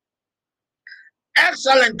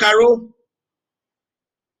 Excellent, Carol.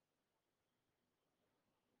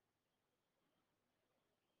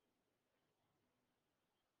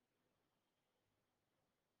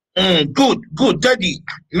 Good, Teddy.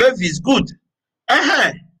 Mavis, good.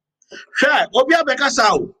 Sure. Obia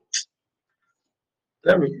Bekasao.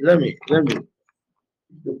 Let me.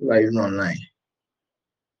 People are even online.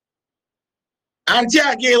 Auntie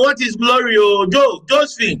again, what is glory? Oh,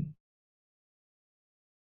 Josephine.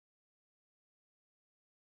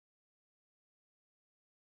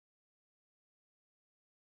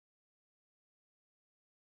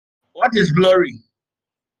 What is glory?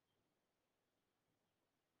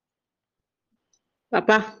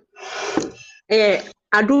 Papa.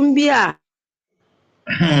 Adumbia.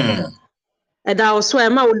 And I was swear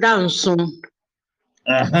my down soon.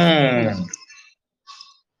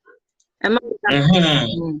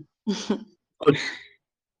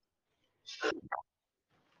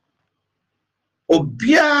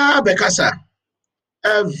 Obia Bekasa.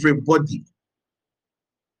 Everybody.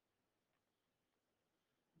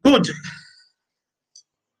 Good.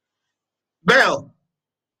 Bell.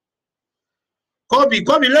 Kobe,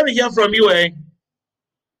 let me hear from you, eh?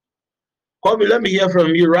 Kobe, let me hear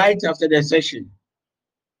from you right after the session.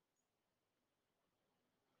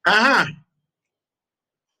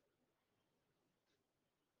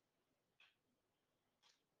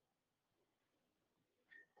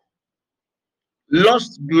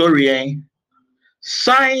 Lost glory, eh?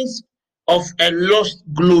 Signs of a lost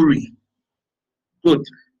glory. Good.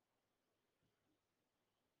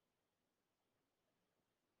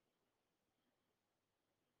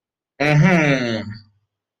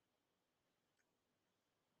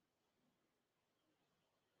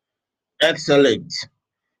 Excellent.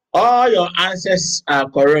 All your answers are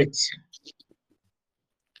correct.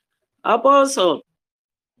 Apostle.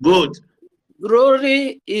 Good.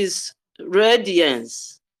 Glory is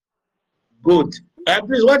radiance. Good.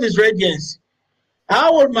 Please, what is radiance?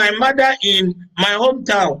 How would my mother in my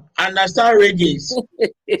hometown understand radiance?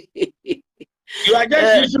 You are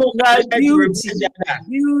just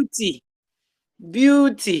beauty.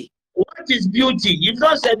 Beauty. What is beauty? You've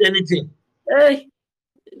not said anything. Hey,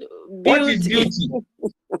 what is beauty?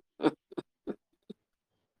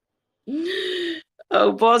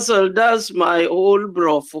 Apostle, that's my whole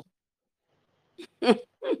brother.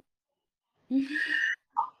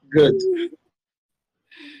 Good.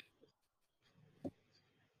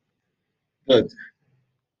 Good.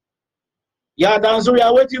 Yeah, Danzo, we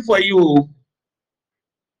are waiting for you.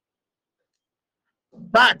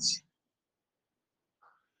 But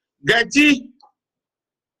Getty,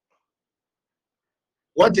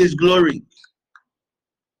 what is glory?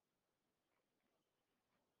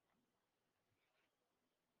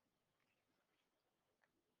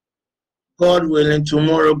 God willing,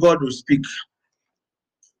 tomorrow God will speak.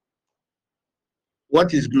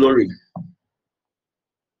 What is glory?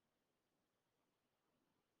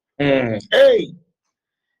 Hey,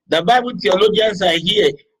 the Bible theologians are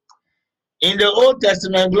here. In the Old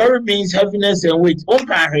Testament, glory means heaviness and weight.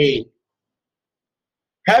 Okay,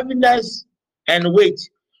 heaviness and weight.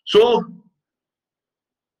 So,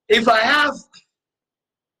 if I have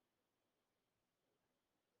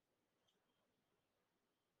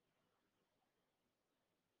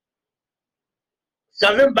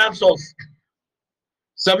seven bags of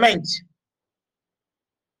cement,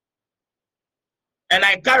 and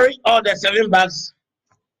I carry all the 7 bags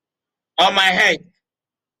on my head,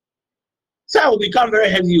 so I will become very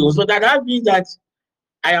heavy. So that means that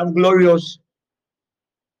I am glorious.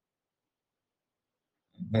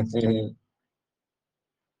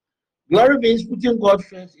 Glory means putting God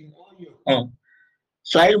first in all your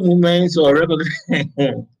side movements or regular.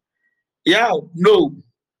 Yeah, no.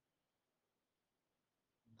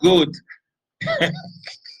 Good.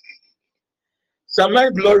 Some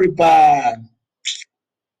glory pa.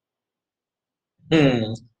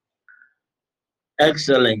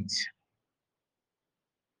 Excellent.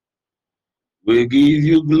 We give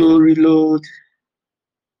you glory, Lord,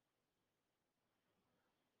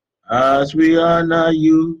 as we honor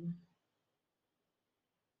you.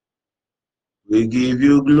 We give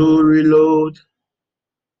you glory, Lord,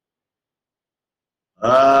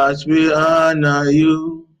 as we honor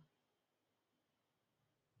you.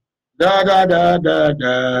 Da da da da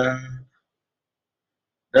da.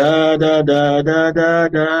 Da da da da da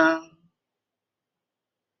da.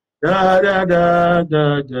 Da da da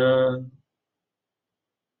da da.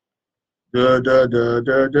 Da, da, da,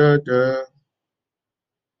 da, da, da.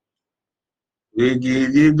 We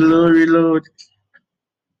give you glory, Lord.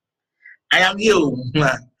 I am you.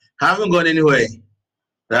 Haven't gone anywhere.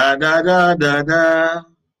 Da, da, da, da, da.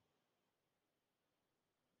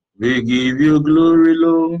 We give you glory,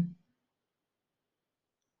 Lord.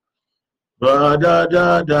 Da, da,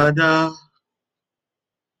 da, da, da.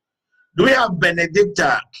 Do we have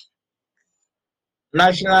Benedicta?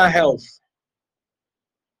 National Health.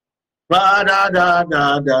 Da, da, da,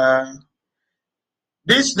 da, da.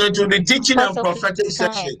 This is to be teaching and prophetic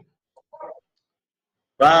session.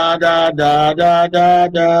 Da, da, da, da, da,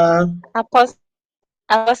 da.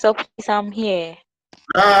 Apostle, please, I'm here.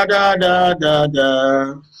 Da, da, da, da,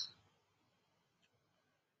 da.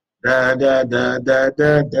 Da, da, da, da,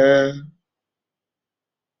 da, da.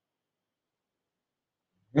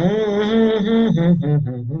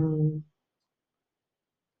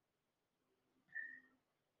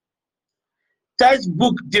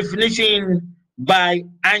 Textbook definition by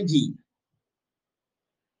Angie.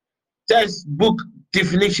 Textbook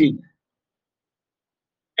definition.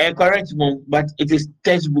 A correct one, but it is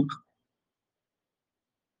textbook.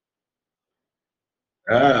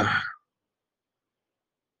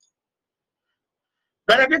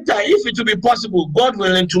 Benedicta, if it will be possible, God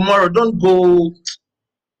willing, tomorrow, don't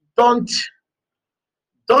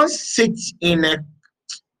sit in a,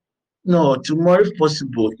 no, tomorrow if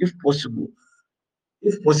possible,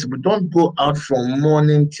 don't go out from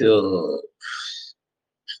morning till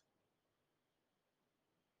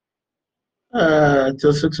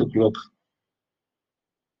 6 o'clock.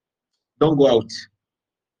 Don't go out.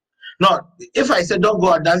 No, if I say don't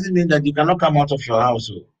go out, doesn't mean that you cannot come out of your house.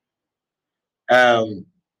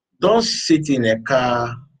 Don't sit in a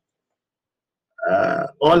car.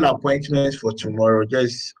 All appointments for tomorrow,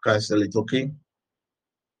 just cancel it, okay?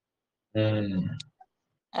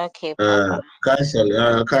 Okay,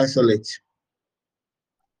 cancel it.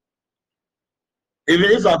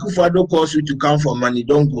 Even if Akufo-Addo calls you to come for money,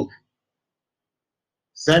 don't go.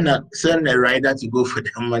 Send a rider to go for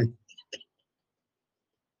the money.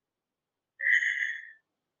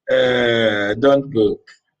 Don't go.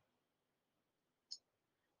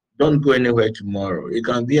 Don't go anywhere tomorrow. You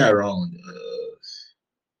can be around.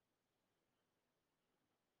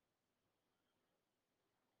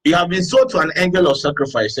 You have been sold to an angel of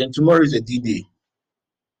sacrifice, and tomorrow is a D-Day.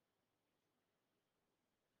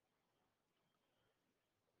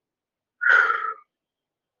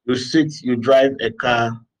 You sit, you drive a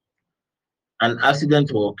car, an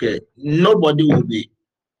accident will occur. Nobody will be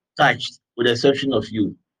touched, with the exception of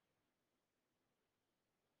you.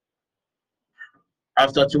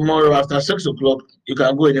 After tomorrow, after 6 o'clock, you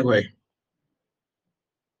can go anywhere.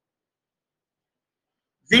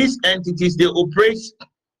 These entities, they operate.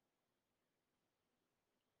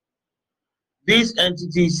 These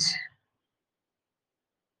entities,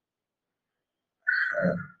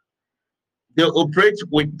 they operate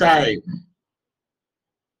with time.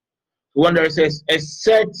 When there is a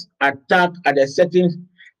set attack at a certain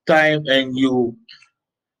time and you,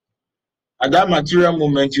 at that material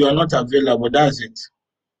moment, you are not available, that's it.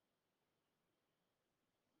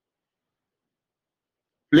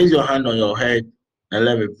 Place your hand on your head and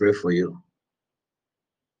let me pray for you.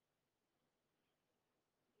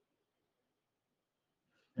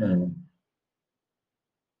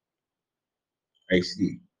 I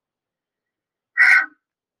see.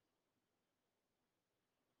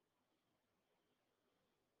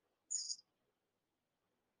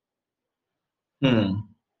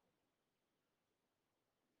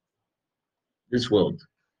 This world.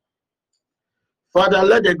 Father,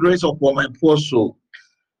 let the grace upon my poor soul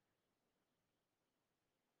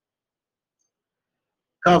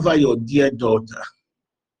cover your dear daughter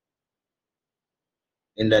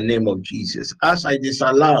in the name of Jesus. As I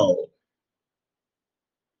disallow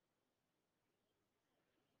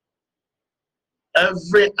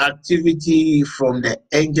every activity from the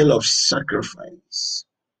angel of sacrifice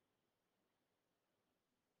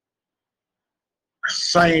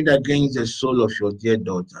signed against the soul of your dear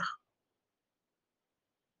daughter.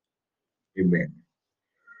 Amen.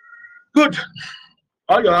 Good.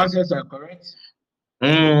 All your answers are correct.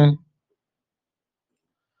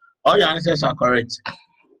 All your answers are correct.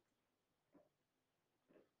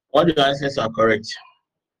 All your answers are correct.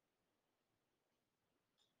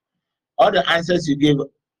 All the answers you give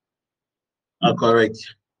are correct.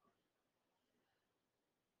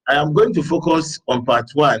 I am going to focus on part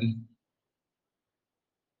 1.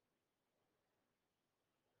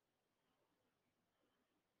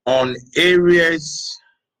 On areas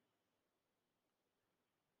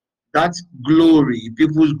that glory,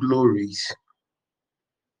 people's glories,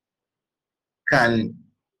 can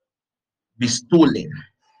be stolen.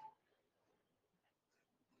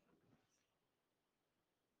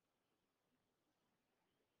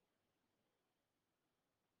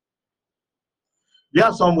 You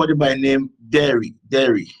have somebody by name Derry,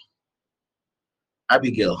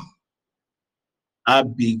 Abigail.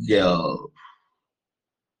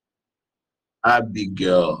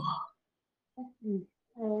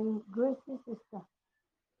 Grace's sister.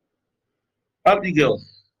 Abigail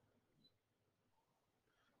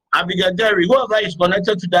Derry, whoever is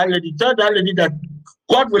connected to that lady, tell that lady that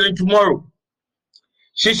God willing tomorrow,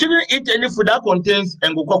 she shouldn't eat any food that contains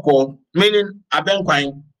ngukoko, meaning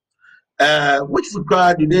abenquine. Which food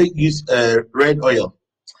color do they use red oil?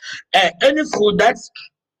 Any food that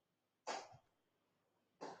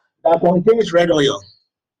contains red oil.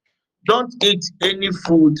 Don't eat any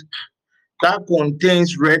food that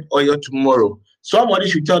contains red oil tomorrow. Somebody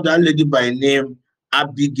should tell that lady by name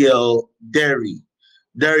Abigail Derry.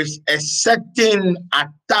 There is a certain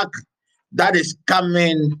attack that is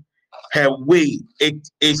coming her way. It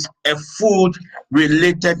is a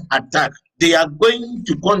food-related attack. They are going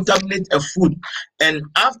to contaminate a food. And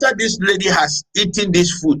after this lady has eaten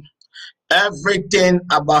this food, everything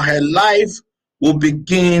about her life will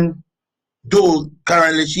begin, though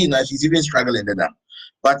currently she's even struggling with that.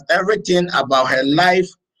 But everything about her life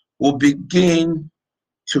will begin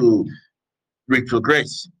to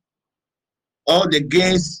retrogress. All the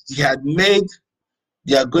gains she had made,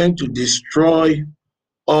 they are going to destroy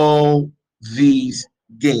all these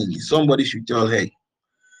gains. Somebody should tell her.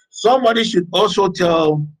 Somebody should also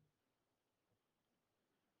tell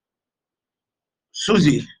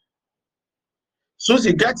Susie.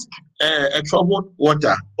 Susie, get a troubled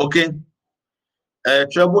water, okay?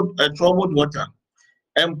 Troubled water,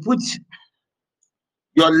 and put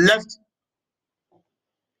your left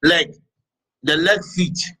leg, the left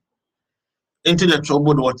feet, into the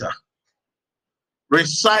troubled water.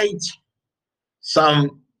 Recite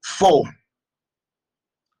Psalm 4,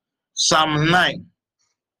 Psalm 9,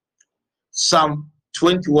 Psalm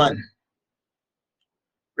 21.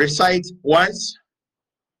 Recite once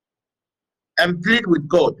and plead with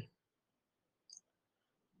God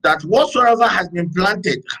that whatsoever has been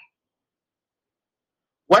planted,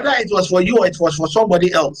 whether it was for you or it was for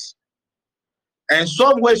somebody else, and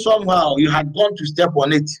some way, somehow, you had gone to step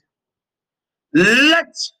on it, let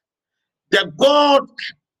the God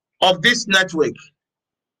of this network,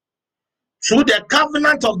 through the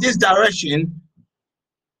covenant of this direction,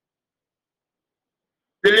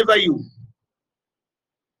 deliver you.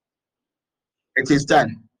 It is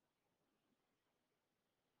done.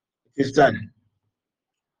 It is done.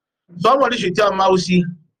 Somebody should tell Mausi,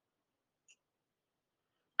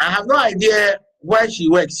 I have no idea where she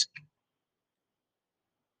works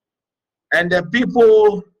and the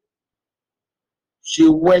people she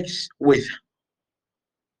works with.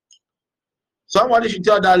 Somebody should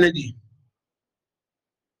tell that lady.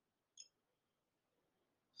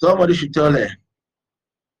 Somebody should tell her.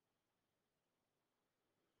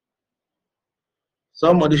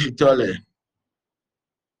 Somebody should tell her.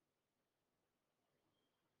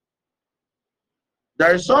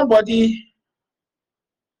 There is somebody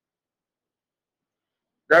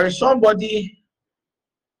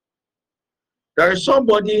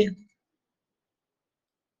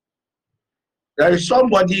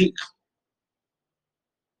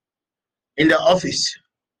in the office,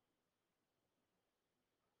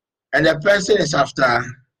 and the person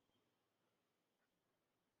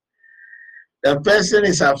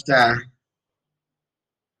is after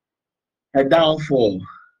a downfall.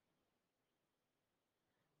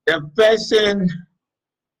 The person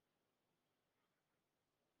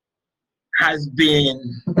has been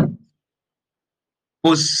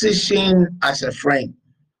positioned as a friend.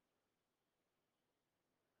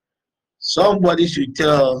 Somebody should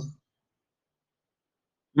tell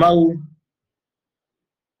Mau.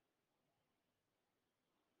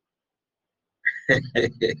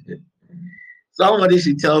 Somebody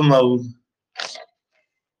should tell Mau.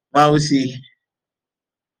 Mausi.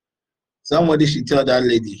 Somebody should tell that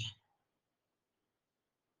lady.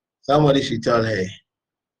 Somebody should tell her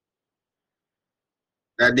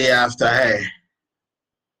that they are after her.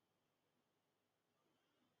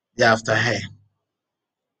 They are after her.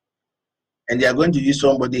 And they are going to use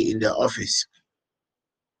somebody in their office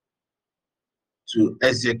to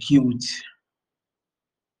execute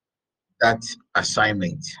that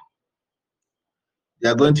assignment. They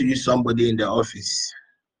are going to use somebody in the office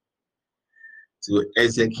to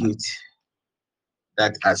execute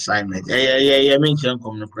that assignment. Yeah. Mention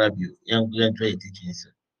come no grab you. Young try teaching.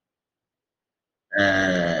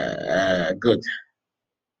 Good.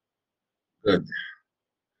 Good.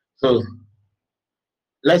 So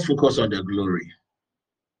let's focus on the glory.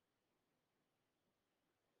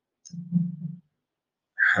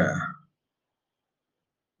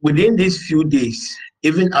 Within these few days,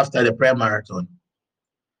 even after the prayer marathon,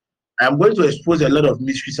 I'm going to expose a lot of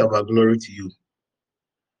mysteries of our glory to you.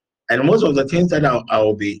 And most of the things that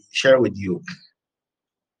I'll be sharing with you,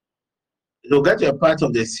 you'll get to a part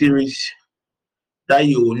of the series that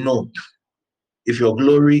you will know if your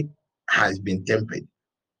glory has been tempered.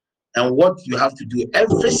 And what you have to do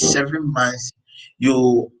every 7 months,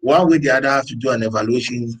 you one way or the other have to do an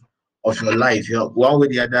evaluation of your life. One way or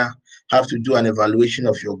the other have to do an evaluation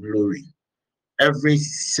of your glory. Every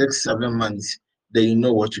 6-7 months, then you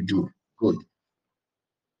know what to do. Good.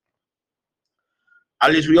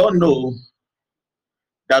 At least we all know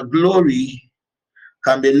that glory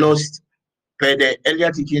can be lost per the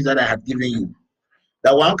earlier teachings that I had given you.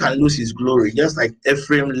 That one can lose his glory, just like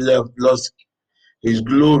Ephraim lost his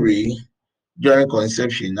glory during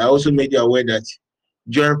conception. I also made you aware that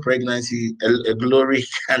during pregnancy, a glory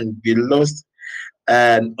can be lost,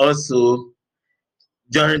 and also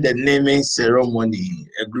during the naming ceremony,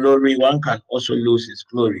 a glory, one can also lose his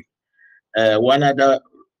glory. One other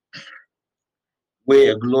way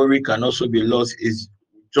a glory can also be lost is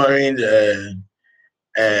during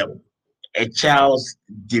a child's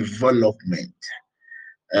development.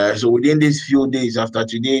 So within these few days after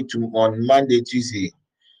today to on Monday, Tuesday,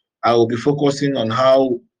 I will be focusing on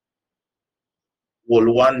how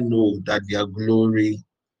will one know that their glory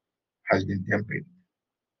has been tempered.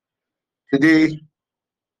 Today,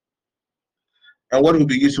 and what will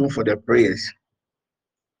be useful for the prayers,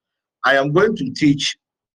 I am going to teach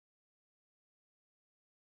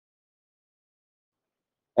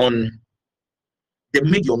on the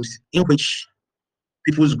mediums in which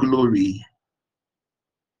people's glory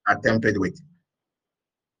are tempered with.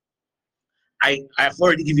 I've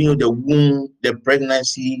already given you the womb, the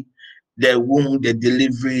pregnancy, the womb, the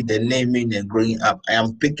delivery, the naming, and growing up. I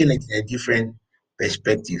am picking it in a different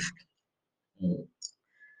perspective.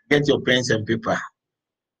 Get your pens and paper.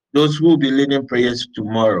 Those who will be leading prayers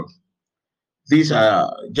tomorrow, these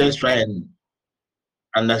are just try and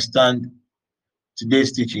understand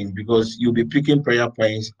today's teaching, because you'll be picking prayer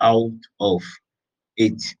points out of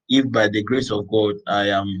it. If by the grace of God I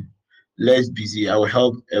am less busy, I will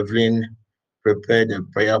help Evelyn prepare the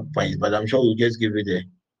prayer points, but I'm sure we'll just give you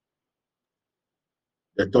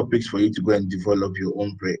the topics for you to go and develop your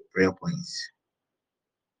own prayer points.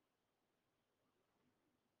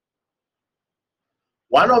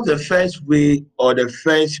 One of the first way or the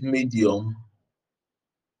first medium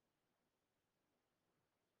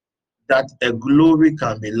that a glory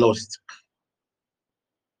can be lost.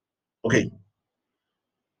 Okay.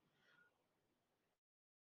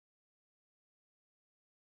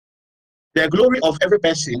 The glory of every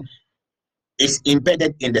person is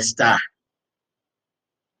embedded in the star.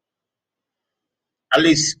 At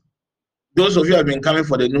least those of you who have been coming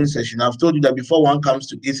for the noon session, I've told you that before one comes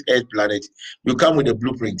to this Earth planet, you come with a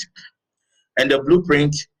blueprint. And the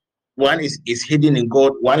blueprint, one is hidden in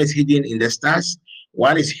God, one is hidden in the stars,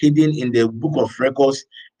 one is hidden in the book of records,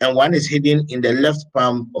 and one is hidden in the left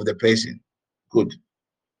palm of the person. Good.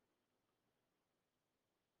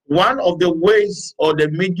 One of the ways or the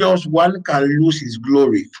mediums one can lose his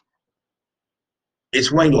glory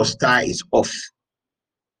is when your star is off.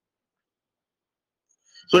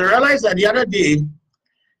 So I realized that the other day,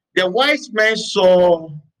 the wise men saw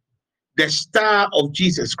the star of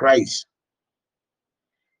Jesus Christ.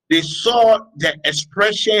 They saw the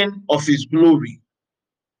expression of his glory,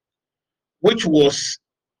 which was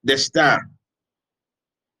the star.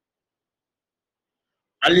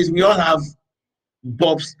 At least we all have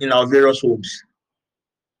bulbs in our various homes.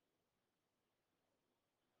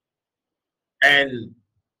 And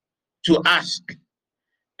to ask,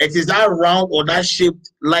 it is that round or that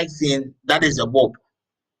shaped light thing that is a bulb.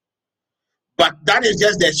 But that is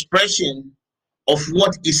just the expression of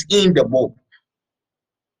what is in the bulb.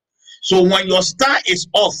 So when your star is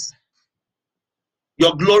off,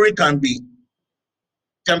 your glory can be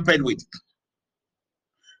tempered with.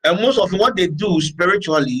 And most of what they do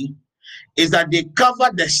spiritually is that they cover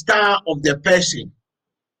the star of the person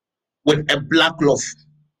with a black cloth.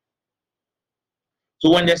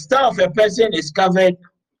 So when the star of a person is covered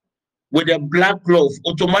with a black cloth,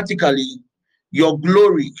 automatically your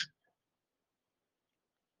glory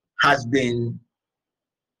has been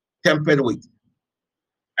tempered with.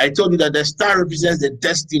 I told you that the star represents the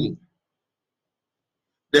destiny.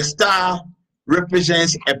 The star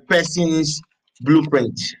represents a person's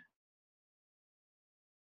blueprint.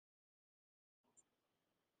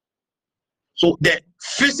 So the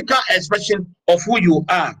physical expression of who you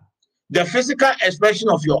are, the physical expression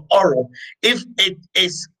of your aura, if it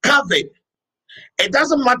is covered, it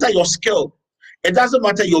doesn't matter your skill, it doesn't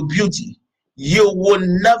matter your beauty, you will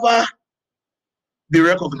never be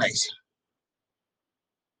recognized.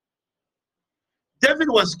 David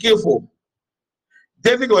was skillful.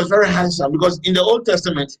 David was very handsome, because in the Old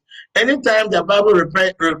Testament, anytime the Bible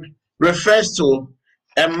refers to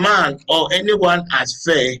a man or anyone as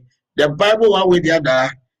fair, the Bible, one way or the other,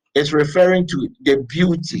 is referring to the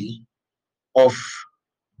beauty of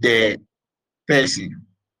the person.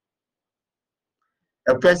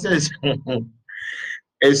 A person is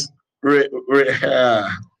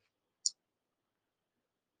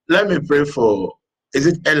let me pray for, is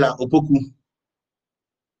it Ella Opoku?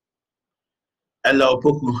 Ella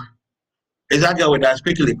Opoku. Is that girl with us?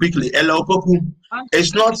 Quickly. Ella Opoku.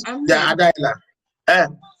 It's not the other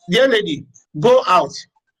Ella. Dear lady, go out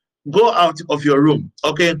of your room.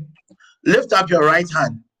 Okay, lift up your right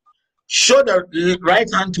hand. Show the right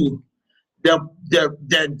hand to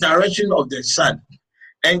the direction of the sun,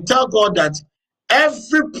 and tell God that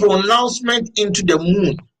every pronouncement into the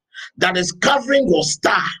moon that is covering your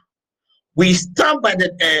star, we stand by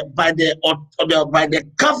the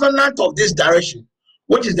covenant of this direction,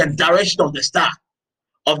 which is the direction of the star,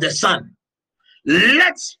 of the sun.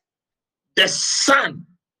 Let the sun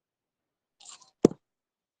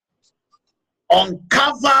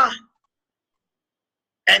uncover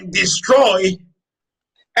and destroy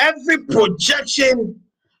every projection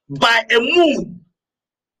by a moon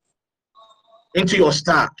into your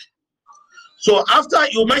star. So after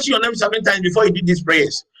you mention your name 7 times before you do these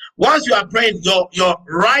prayers, once you are praying, your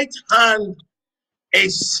right hand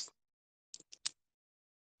is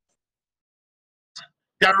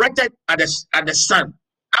directed at the sun.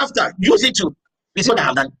 After, use it to, this is what I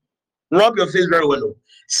have done. Rub your face very well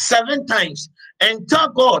 7 times and tell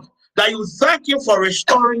God that you thank Him for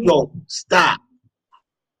restoring your star.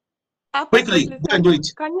 Quickly, go and do it.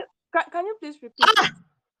 Can you please repeat?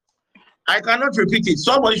 I cannot repeat it.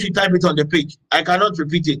 Somebody should type it on the page. I cannot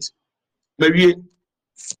repeat it. Maybe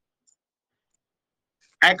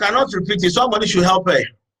I cannot repeat it. Somebody should help her.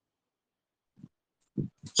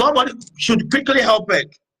 Somebody should quickly help her.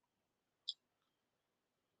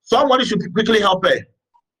 Somebody should quickly help her.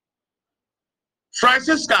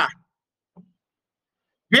 Francisca.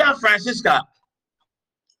 Dear Francisca.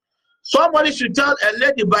 Somebody should tell a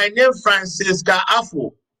lady by name Francisca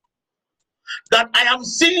Afo that I am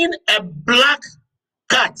seeing a black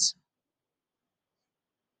cat.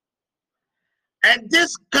 And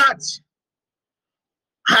this cat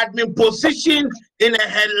had been positioned in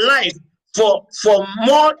her life for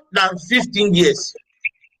more than 15 years.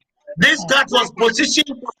 This cat was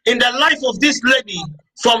positioned in the life of this lady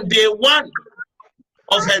from day one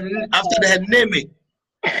of her, after her naming.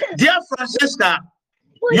 Dear Francisca,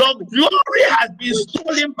 your glory has been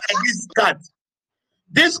stolen by this cat.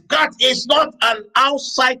 This cat is not an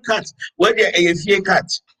outside cat, where there is a cat.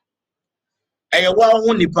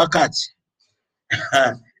 Cat.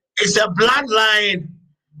 It's a bloodline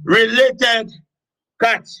related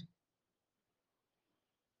cat.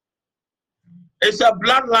 It's a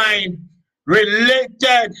bloodline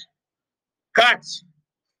related cat.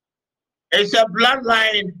 It's a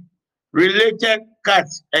bloodline related cat.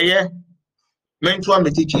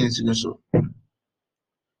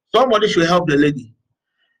 Somebody should help the lady.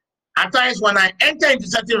 At times when I enter into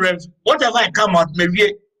certain realms, whatever I come out,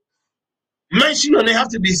 maybe mention and they have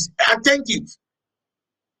to be attentive.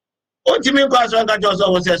 What do you mean? Can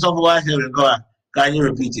you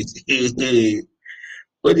repeat it?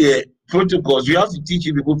 What the protocols? You have to teach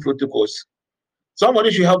people protocols.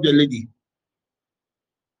 Somebody should help the lady.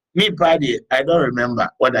 Me, Paddy, I don't remember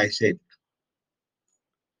what I said.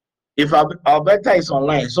 If Alberta is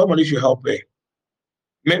online, somebody should help her.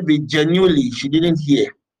 Maybe genuinely she didn't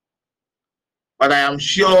hear. But I am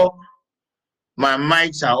sure my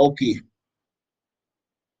mics are okay.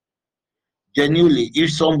 Genuinely,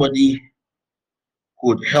 if somebody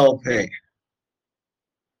could help her,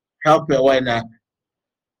 why not?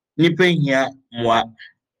 Nipen here, moi.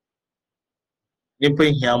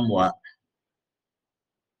 Nipen here, moi.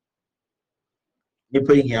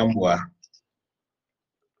 Nipen here, moi.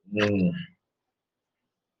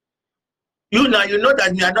 You now, you know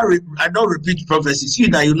that me, I don't repeat prophecies. You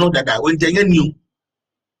now, you know that I went to you.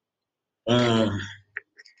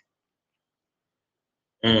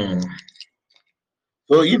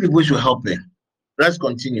 So you people should help me. Let's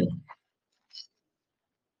continue.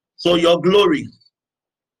 So your glory,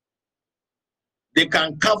 they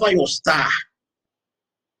can cover your star.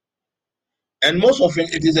 And most often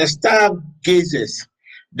it is the stargazers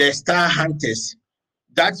the star hunters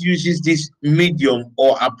that uses this medium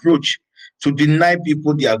or approach to deny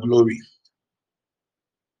people their glory.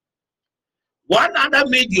 One other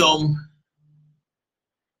medium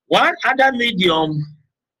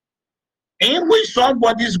in which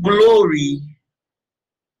somebody's glory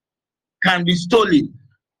can be stolen,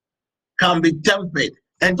 can be tempered.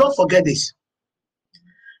 And don't forget this.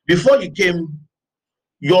 Before you came,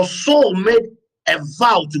 your soul made a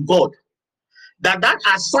vow to God that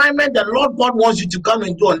assignment the Lord God wants you to come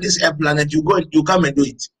and do on this earth planet, you come and do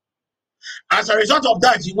it. As a result of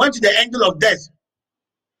that, you went to the angel of death,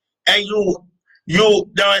 and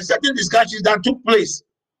there were certain discussions that took place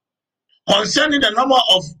concerning the number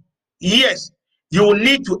of years you will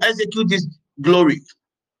need to execute this glory.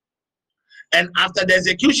 And after the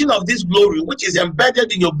execution of this glory, which is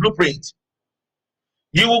embedded in your blueprint,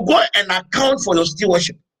 you will go and account for your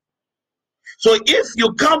stewardship. So if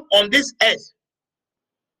you come on this earth,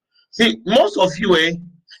 see, most of you,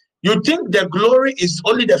 you think the glory is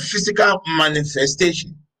only the physical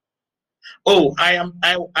manifestation. Oh, I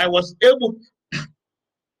was able.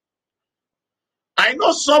 I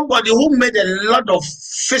know somebody who made a lot of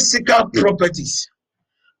physical properties,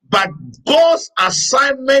 but God's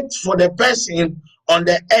assignment for the person on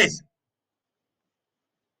the earth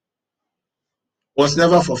was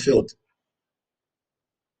never fulfilled.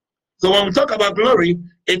 So when we talk about glory,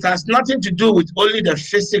 it has nothing to do with only the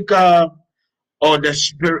physical or the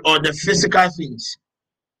spirit or the physical things.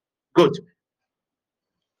 Good.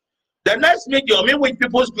 The next medium in which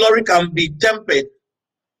people's glory can be tempered,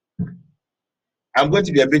 I'm going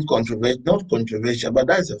to be a bit controversial, not controversial, but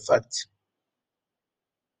that's a fact.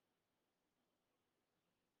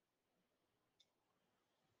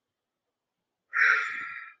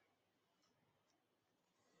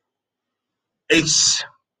 It's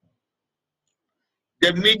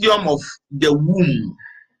the medium of the womb.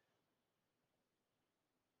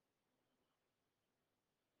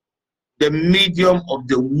 The medium of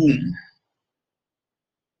the womb.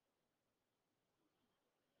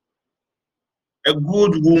 A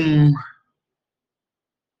good womb,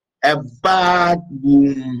 a bad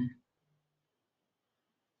womb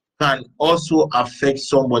can also affect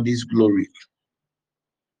somebody's glory.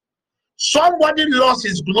 Somebody lost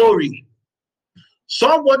his glory.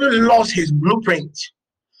 Somebody lost his blueprint.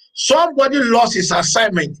 Somebody lost his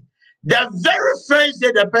assignment. The very first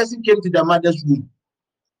day the person came to the mother's womb.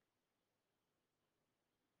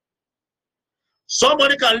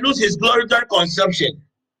 Somebody can lose his glory during conception.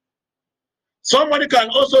 Somebody can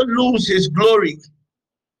also lose his glory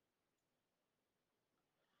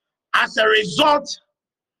as a result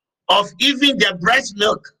of even the breast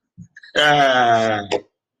milk.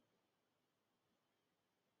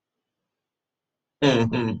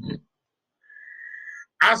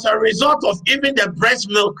 As a result of even the breast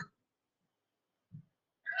milk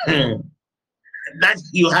that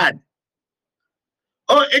you had.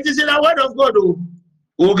 Oh, it is in the word of God.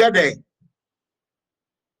 We'll get there.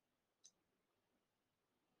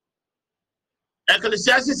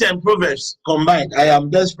 Ecclesiastes and Proverbs combined. I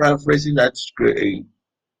am just paraphrasing that scripture.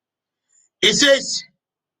 It says,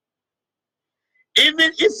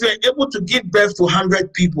 even if you're able to give birth to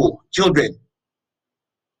 100 people, children,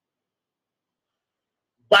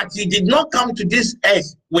 but you did not come to this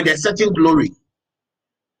earth with a certain glory,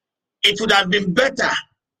 it would have been better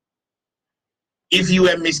if you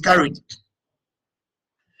were miscarried.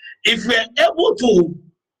 If you were able to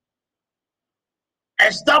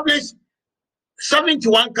establish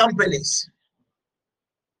 71 companies,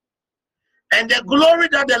 and the glory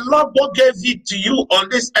that the Lord God gave it to you on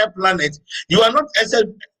this earth planet, you are not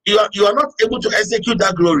able to execute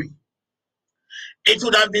that glory. It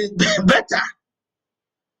would have been better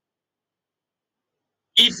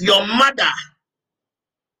if your mother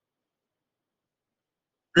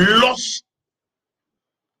lost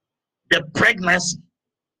the pregnancy.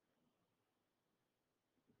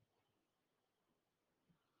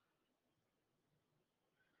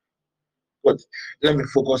 But let me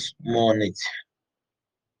focus more on it.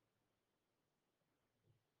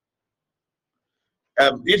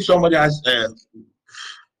 If somebody has,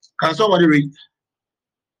 can somebody read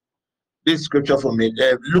this scripture for me?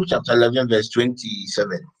 Luke chapter 11, verse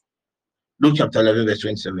 27. Luke chapter 11, verse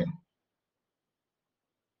 27.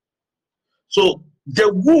 So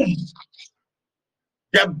the womb,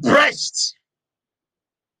 the breast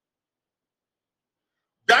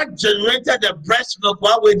that generated the breast milk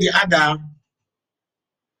one way or the other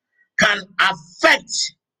can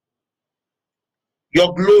affect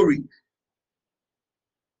your glory.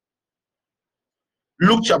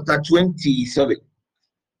 Luke chapter 27,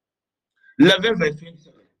 11 verse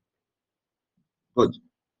 27. Good.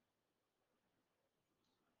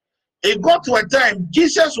 it got to a time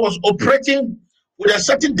Jesus was operating with a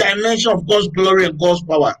certain dimension of God's glory and God's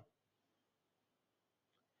power.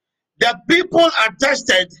 The people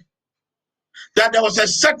attested that there was a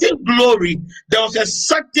certain glory, there was a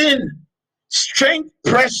certain strange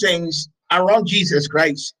presence around Jesus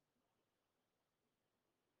Christ.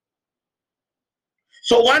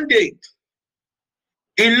 So one day,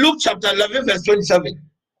 in Luke chapter 11, verse 27,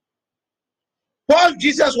 while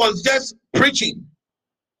Jesus was just preaching,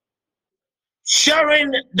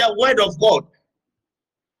 sharing the word of God,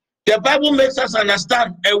 the Bible makes us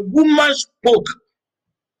understand a woman spoke.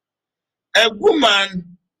 A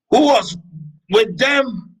woman who was with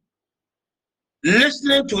them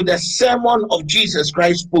listening to the sermon of Jesus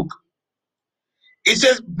Christ spoke. It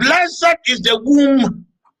says, "Blessed is the womb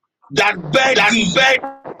that bare thee,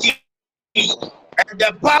 and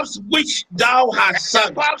the paths which thou hast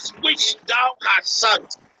sucked."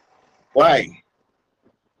 Why?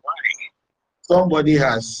 Somebody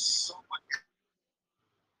has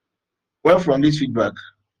went from this feedback.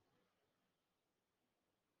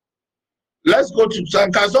 Let's go to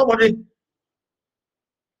can somebody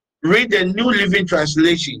read the New Living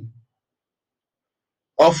Translation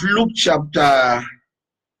of Luke chapter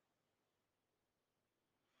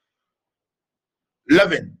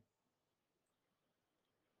 11.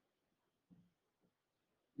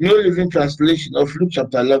 New Living Translation of Luke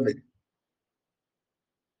chapter 11,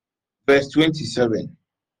 verse 27.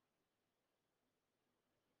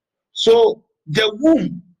 So the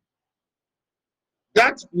womb,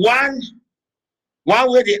 that one way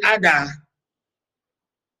or the other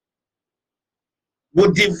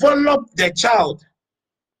would develop the child,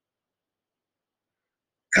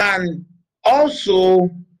 can also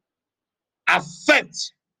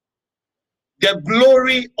affect the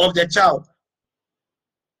glory of the child.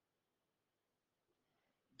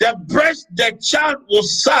 The breast the child will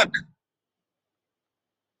suck,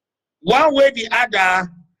 one way or the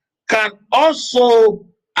other, can also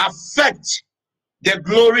affect the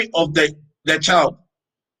glory of the child.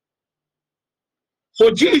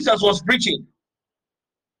 So Jesus was preaching,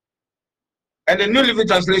 and the New Living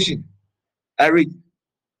Translation, I read,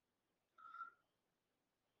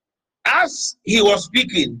 as he was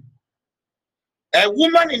speaking, a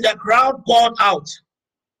woman in the crowd called out,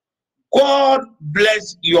 "God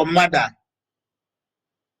bless your mother.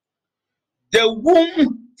 The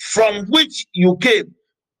womb from which you came."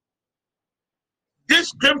 This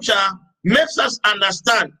scripture makes us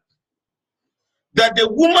understand that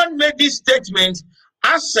the woman made this statement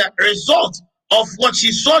as a result of what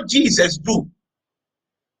she saw Jesus do.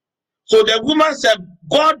 So the woman said,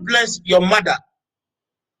 "God bless your mother.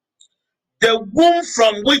 The womb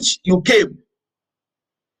from which you came,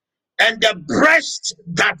 and the breast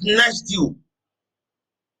that nursed you."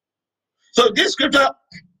 So this scripture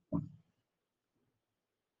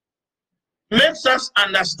makes us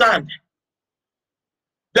understand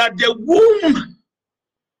that the womb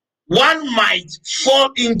one might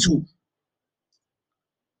fall into,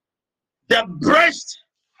 the breast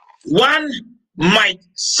one might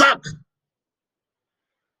suck,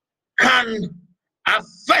 can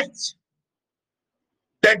affect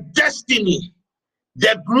the destiny,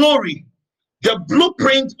 the glory, the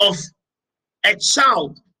blueprint of a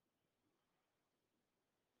child.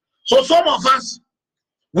 So some of us,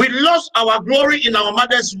 we lost our glory in our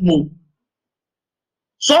mother's womb.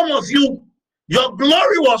 Some of you, your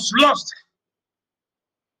glory was lost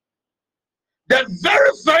the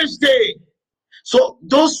very first day. So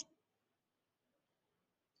those,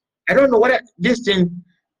 I don't know what this thing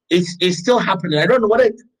is still happening. I don't know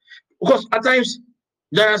what because at times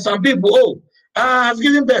there are some people, I've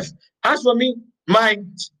given birth. As for me, my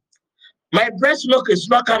breast milk is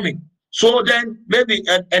not coming. So then maybe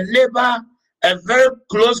a neighbor, a very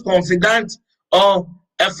close confidant, or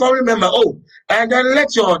a family member, and then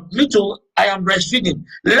me too, I am breastfeeding.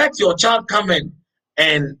 Let your child come in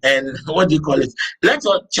and what do you call it? Let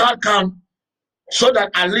your child come so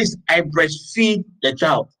that at least I breastfeed the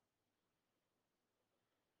child.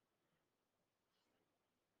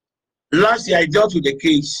 Last year I dealt with the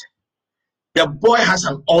case. The boy has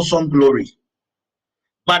an awesome glory,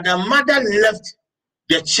 but the mother left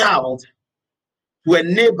the child to a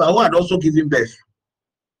neighbor who had also given birth.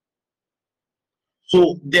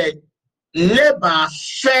 So the neighbor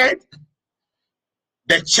fed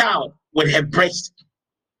the child with her breast,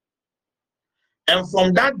 and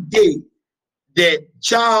from that day the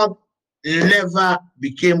child never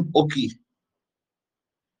became okay.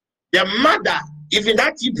 The mother, even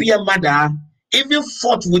that EPM mother, even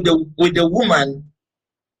fought with the woman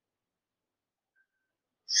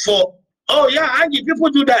for, Angie, people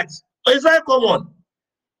do that. It's very common.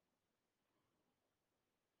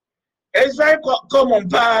 It's very common,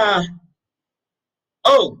 pa.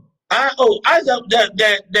 Oh, as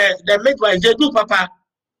the midwives, they do, papa.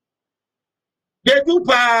 They do,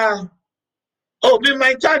 pa. Oh, but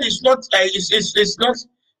my child is not, it's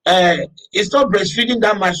not breastfeeding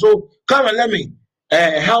that much. So come and let me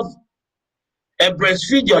help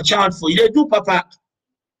breastfeed your child for you. They do, papa.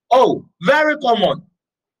 Oh, very common.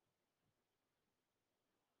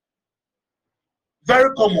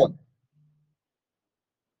 Very common.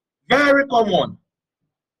 Very common.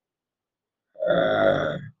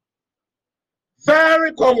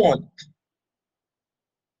 Very common.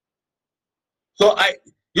 So I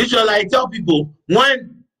usually tell people,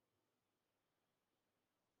 when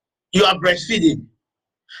you are breastfeeding,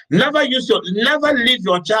 never leave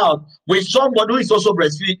your child with somebody who is also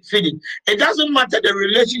breastfeeding. It doesn't matter the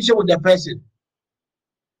relationship with the person.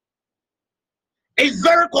 It's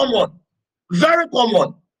very common. Very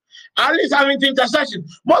common. At least having intercession.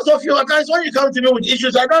 Most of you guys, when you come to me with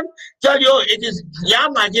issues, I don't tell you it is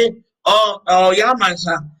Yamaje or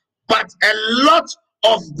Yamansa, but a lot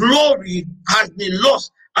of glory has been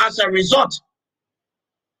lost as a result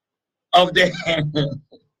of the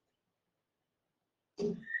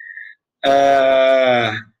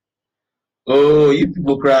oh, you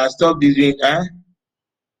people cry, stop this week, huh?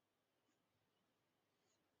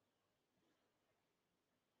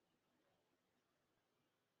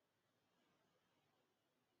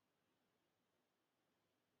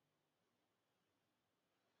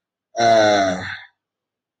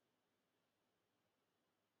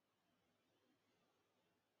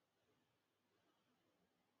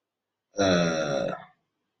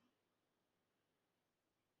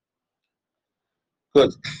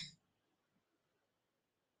 Good.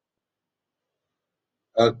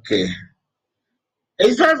 Okay.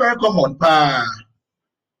 It's very, very common.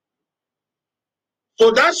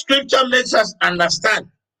 So that scripture makes us understand,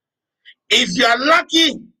 if you are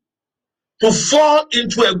lucky to fall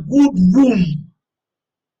into a good womb,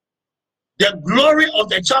 the glory of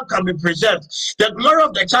the child can be preserved. The glory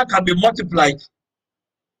of the child can be multiplied.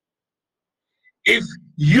 If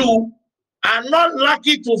you are not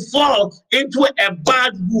lucky to fall into a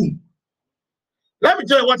bad womb, let me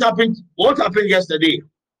tell you what happened. What happened yesterday?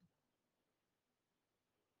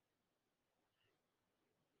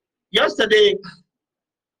 Yesterday,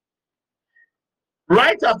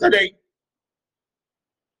 right after the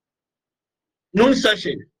noon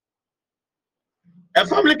session, a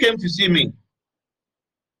family came to see me.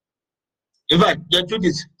 In fact, the truth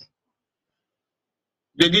is,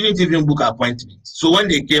 they didn't even book an appointment. So when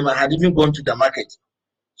they came, I had even gone to the market.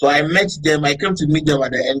 So I met them. I came to meet them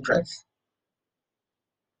at the entrance.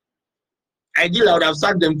 Ideally, I would have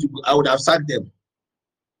sacked them.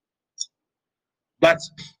 But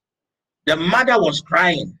the mother was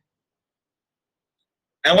crying.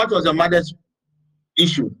 And what was the mother's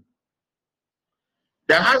issue?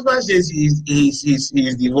 The husband says he's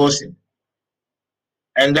divorcing.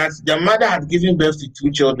 And that the mother had given birth to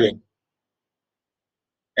 2 children.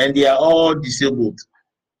 And they are all disabled.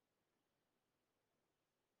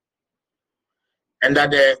 And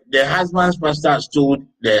that the husband's pastor has told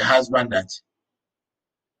the husband that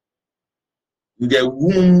the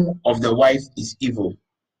womb of the wife is evil.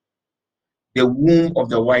 The womb of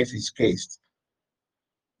the wife is cursed.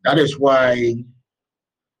 That is why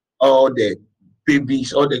all the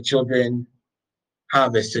babies, all the children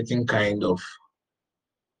have a certain kind of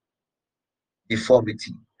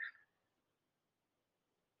deformity.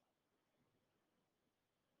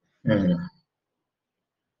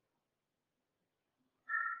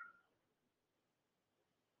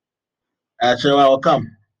 So I will come.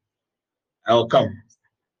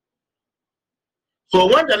 So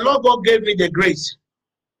when the Lord God gave me the grace,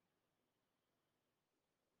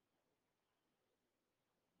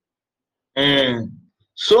 I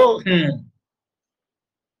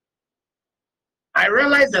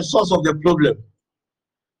realized the source of the problem.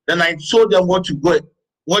 Then I showed them what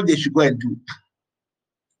they should go and do.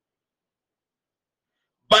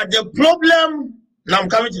 But the problem, now I'm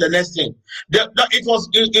coming to the next thing. It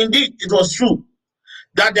was true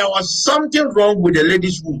that there was something wrong with the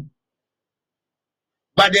lady's womb.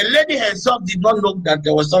 But the lady herself did not know that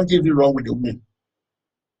there was something wrong with the womb.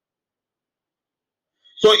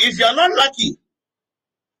 So if you are not lucky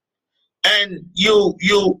and you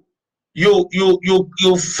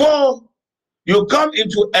fall, you come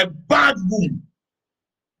into a bad womb,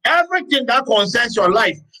 everything that concerns your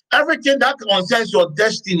life, everything that concerns your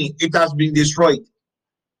destiny, it has been destroyed.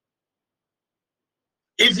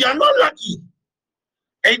 If you are not lucky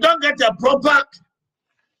and you don't get a proper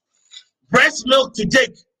breast milk to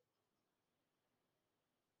take,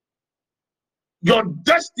 your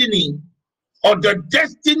destiny or the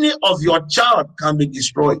destiny of your child can be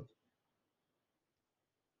destroyed.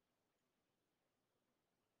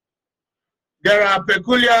 There are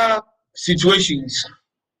peculiar situations.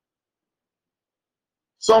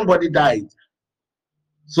 Somebody died.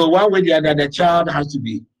 So one way or the other, the child has to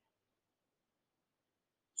be.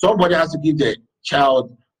 Somebody has to give the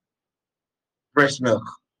child breast milk.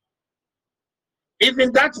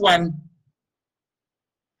 Even that one,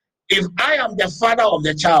 if I am the father of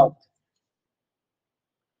the child,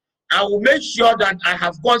 I will make sure that I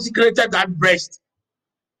have consecrated that breast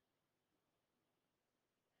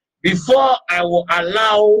before I will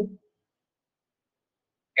allow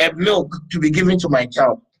a milk to be given to my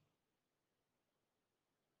child.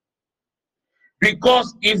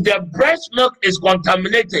 Because if the breast milk is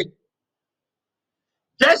contaminated,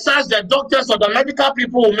 just as the doctors or the medical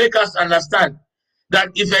people will make us understand that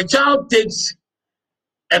if a child takes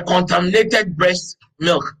a contaminated breast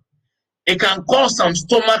milk, it can cause some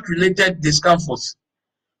stomach-related discomforts.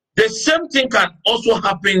 The same thing can also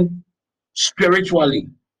happen spiritually.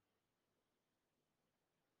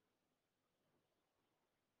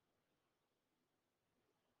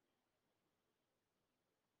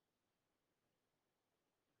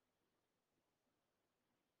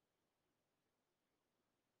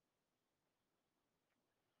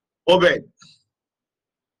 Obed.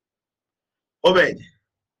 Obed.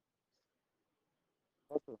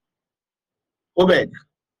 Obed.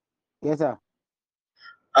 Yes, sir.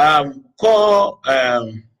 Call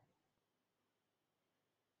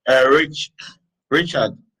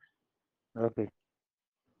Richard. Okay.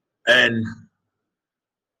 And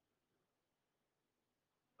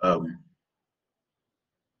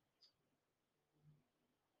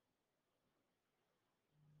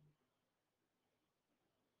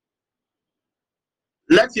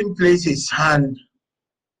let him place his hand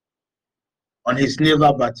on his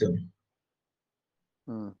navel button,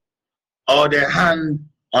 or the hand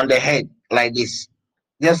on the head like this,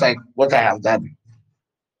 just like what I have done,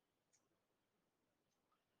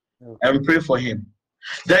 and pray for him.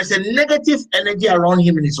 There's a negative energy around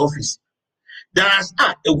him in his office. There is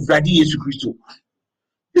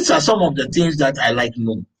These are some of the things that I like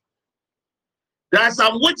knowing. There are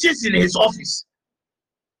some witches in his office.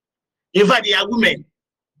 In fact, they are women,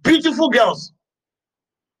 beautiful girls.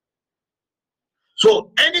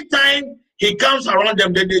 So anytime he comes around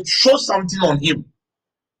them, then they show something on him.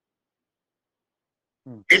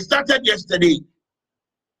 It started yesterday.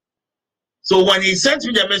 So when he sent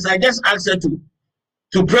me the message, I just asked her to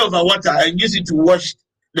pray over water and use it to wash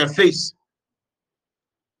the face.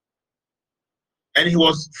 And he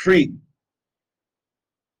was free.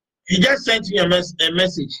 He just sent me a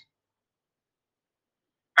message.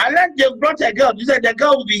 I like they brought a girl. He said the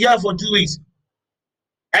girl will be here for 2 weeks.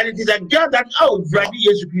 And it is a girl that, oh, Brady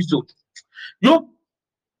Jesus Christ. You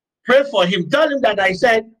pray for him. Tell him that I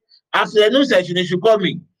said after the news session, he should call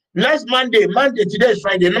me. Next Monday, today is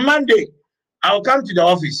Friday. On Monday, I will come to the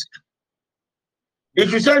office.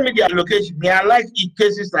 If you send me the location, may I like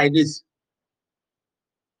cases like this.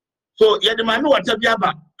 So, yeah, the man who and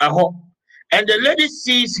the lady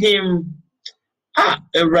sees him,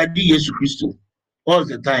 Brady Jesus Christ. What's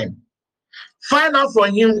the time? Find out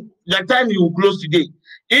from him the time he will close today.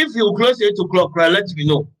 If he will close 8 o'clock, let me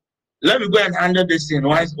know. Let me go and handle this thing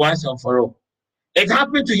once and for all. It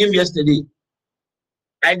happened to him yesterday.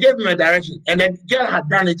 I gave him a direction, and the girl had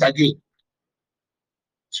done it again.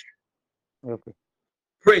 Okay.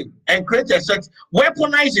 Pray and create a sex.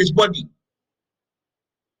 Weaponize his body.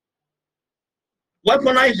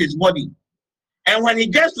 Weaponize his body. And when he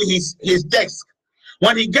gets to his desk,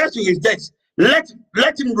 let him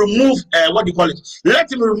remove what do you call it?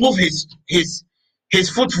 Let him remove his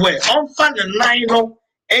footwear. On fan and nine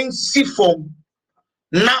and see from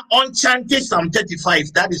now on chanting Psalm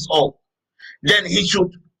 35. That is all. Then he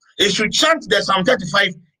should chant the Psalm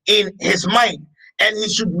 35 in his mind, and he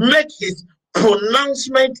should make his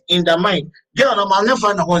pronouncement in the mind.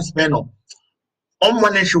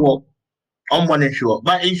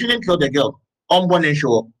 But he shouldn't kill the girl. Go and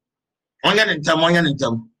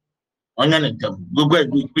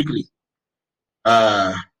do it quickly.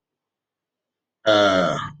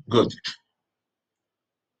 Good.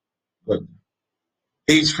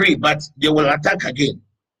 He's free, but they will attack again.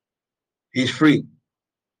 He's free.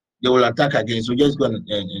 They will attack again. So just go and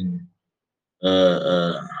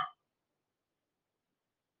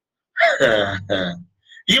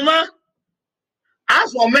Yima,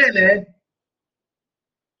 as for men,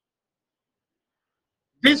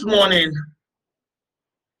 this morning,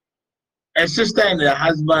 a sister and her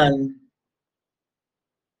husband,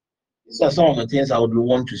 these are some of the things I would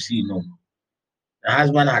want to see, The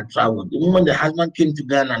husband had traveled. The moment the husband came to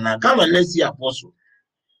Ghana, now come and let's see Apostle.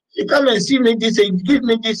 You come and see me this, and give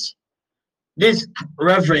me this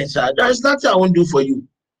reference. There's nothing I won't do for you.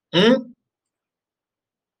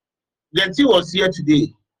 Getty was here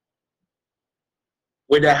today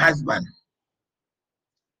with her husband.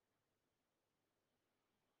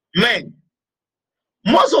 Men,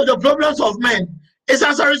 most of the problems of men is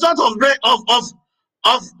as a result of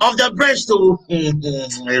the breast to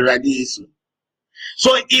radiation.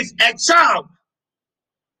 So if a child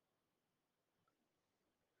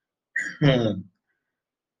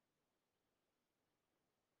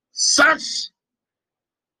such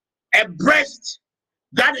a breast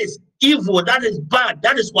that is evil, that is bad,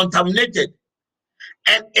 that is contaminated,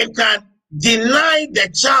 and it can deny the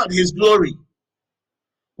child his glory,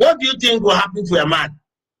 what do you think will happen to a man?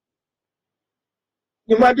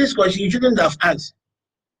 In my discussion, you shouldn't have asked.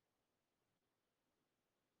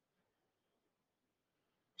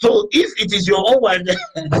 So if it is your own wife,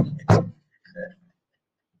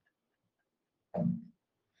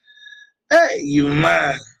 hey, you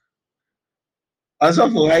man. Also,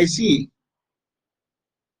 for I see.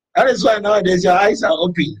 That is why nowadays your eyes are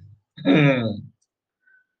open.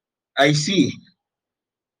 I see.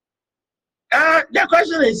 The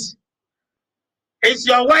question is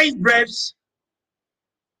your wife's breast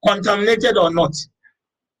contaminated or not?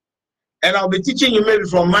 And I'll be teaching you maybe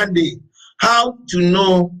from Monday how to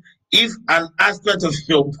know if an aspect of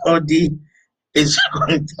your body is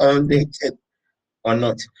contaminated or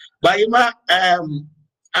not. But you might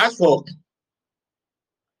as for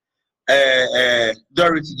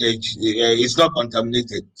Dorothy, it's not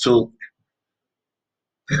contaminated. So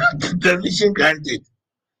permission granted.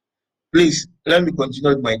 Please let me continue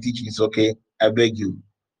with my teachings, okay? I beg you.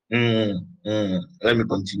 Let me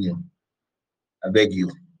continue. I beg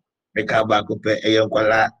you.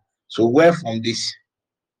 So where from this?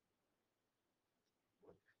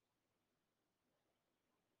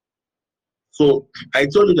 So I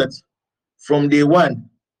told you that from day one,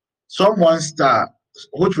 someone's star,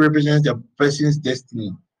 which represents the person's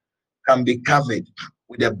destiny, can be covered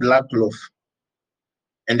with a black cloth,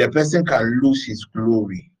 and the person can lose his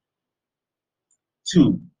glory.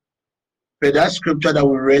 2, but that scripture that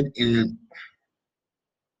we read in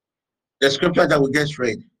the scripture that we just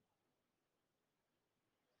read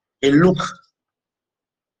in Luke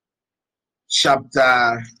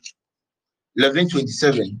chapter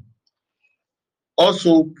 11:27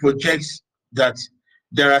 also projects that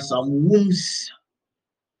there are some wombs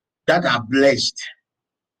that are blessed,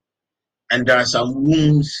 and there are some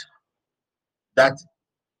wombs that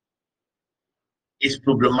is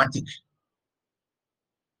problematic.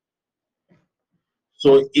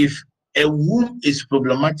 So if a womb is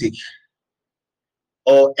problematic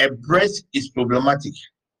or a breast is problematic,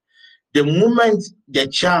 the moment the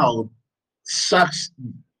child sucks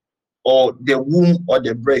or the womb or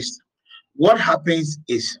the breast, what happens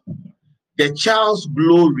is the child's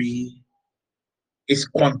glory is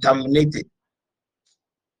contaminated.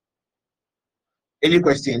 Any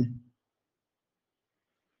question?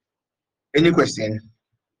 Any question?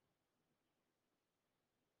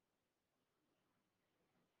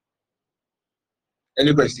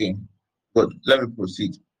 Any question? Good. Let me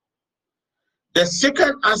proceed. The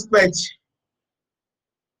second aspect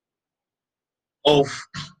of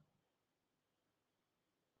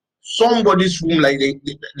somebody's womb, like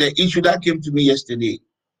the issue that came to me yesterday,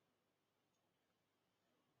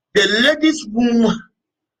 the lady's womb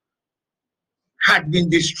had been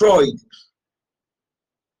destroyed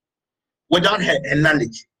without her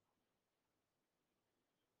knowledge.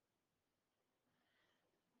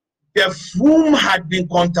 The womb had been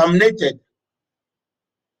contaminated,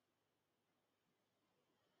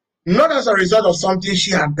 not as a result of something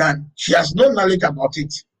she had done. She has no knowledge about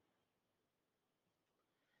it.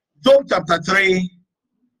 Job chapter 3,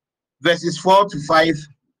 verses 4 to 5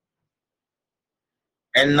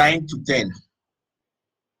 and 9 to 10.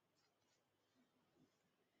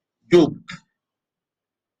 Job,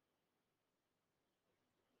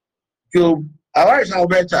 where is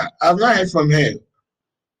Alberta? I've not heard from her.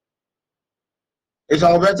 Is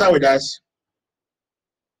Alberta with us?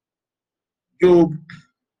 Job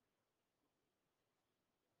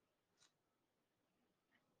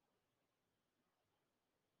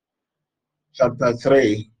chapter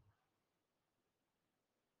 3.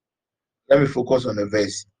 Let me focus on the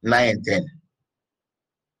verse 9 and 10.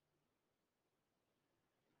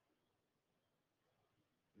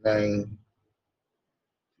 9,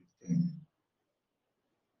 10.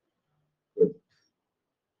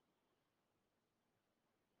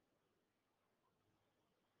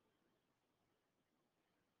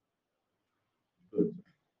 Good.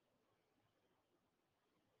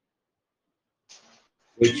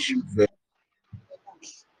 Which verse?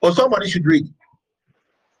 Or somebody should read.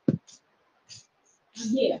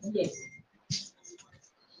 Yes.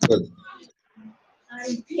 Good.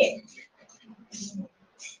 I'm here.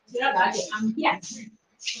 I'm here.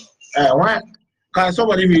 Why? Can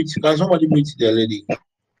somebody meet? Can somebody meet the lady?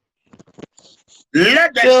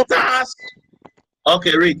 Let the stars.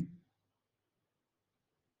 Okay, read.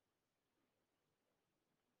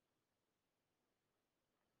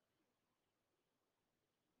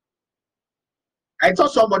 I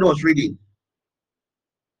thought somebody was reading.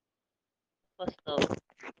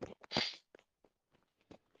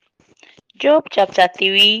 Job chapter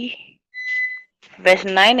 3, verse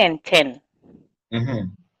 9 and 10.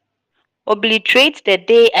 Obliterate the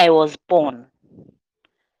day I was born.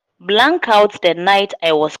 Blank out the night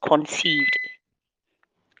I was conceived.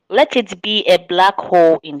 Let it be a black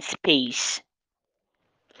hole in space.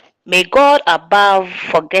 May God above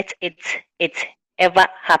forget it ever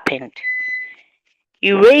happened.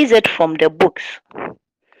 Erase it from the books.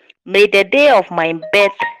 May the day of my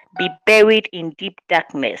birth be buried in deep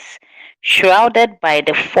darkness, shrouded by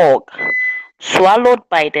the fog, swallowed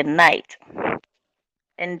by the night.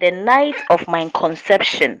 And the night of my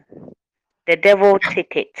conception, the devil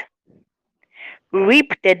take it.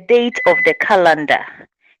 Reap the date of the calendar.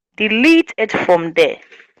 Delete it from the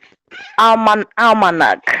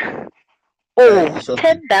almanac. Oh, Okay.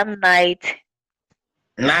 take that night.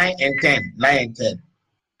 9 and 10. 9 and 10.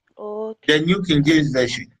 Okay. The New King James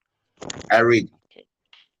Version. I read. Okay.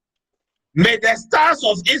 May the stars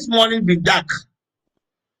of this morning be dark.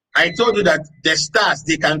 I told you that the stars,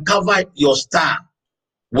 they can cover your star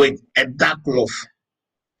with a dark cloth.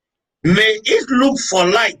 May it look for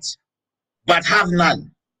light, but have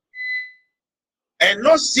none, and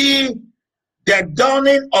not see the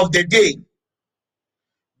dawning of the day,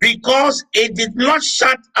 because it did not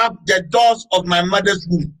shut up the doors of my mother's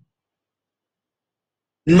womb,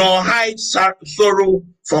 nor hide sorrow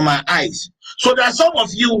from my eyes. So there are some of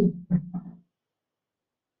you,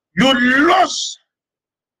 you lost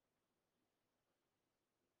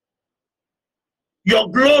your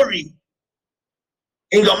glory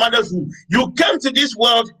in your mother's womb. You came to this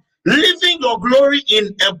world living your glory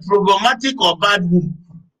in a problematic or bad womb.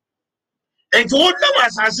 And to hold them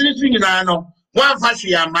as assassination in ano, one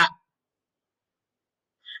fashion.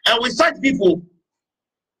 And with such people,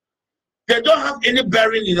 they don't have any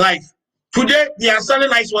bearing in life. Today they are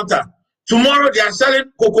selling ice water. Tomorrow they are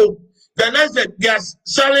selling cocoa. The next day they are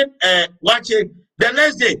selling watching. The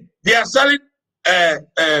next day they are selling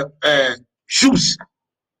shoes.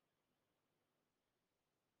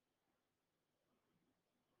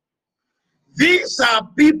 These are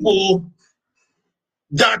people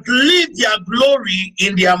that leave their glory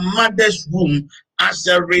in their mother's womb as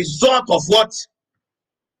a result of what?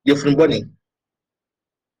 You're from burning.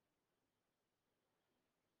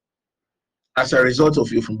 As a result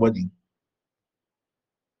of your from burning.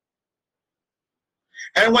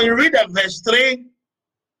 And when you read the verse 3,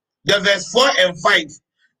 the verse 4 and 5,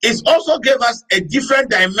 it also gave us a different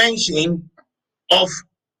dimension of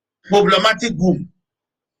problematic womb.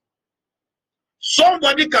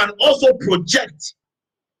 Somebody can also project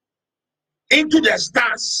into the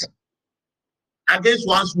stars against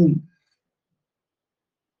one's womb.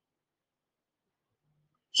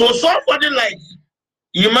 So somebody like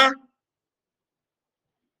Yuma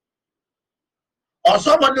or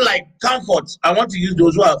somebody like Comfort, I want to use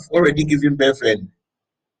those who have already given birth.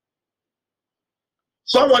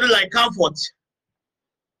 Somebody like Comfort,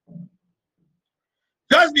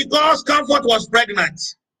 just because Comfort was pregnant,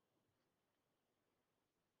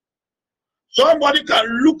 somebody can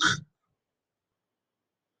look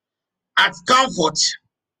at Comfort,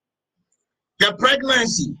 the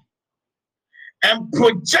pregnancy, and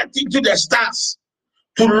project into the stars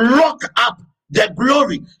to lock up the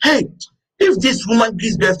glory. Hey, if this woman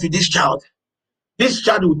gives birth to this child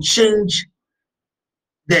will change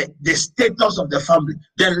the status of the family.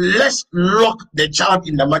 Then let's lock the child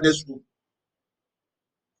in the mother's womb.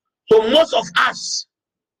 So most of us,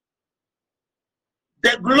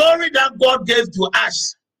 the glory that God gave to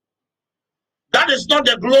us, that is not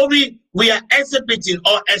the glory we are exhibiting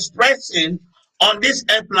or expressing on this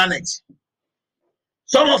earth planet.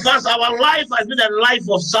 Some of us, our life has been a life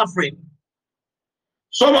of suffering.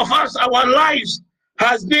 Some of us, our lives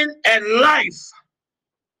has been a life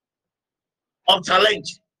of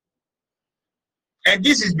challenge. And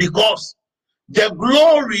this is because the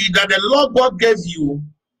glory that the Lord God gave you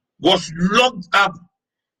was locked up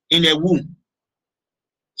in a womb.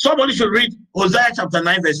 Somebody should read Hosea chapter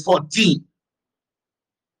 9 verse 14.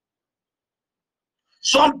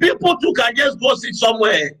 Some people too can just go sit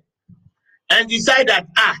somewhere and decide that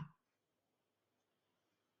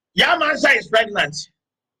Yamansa is pregnant,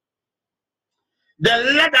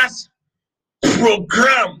 then let us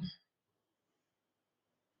program,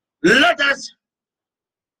 let us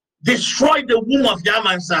destroy the womb of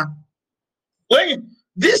Yamansa. When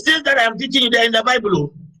these things that I am teaching you there in the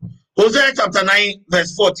Bible, Hosea chapter 9,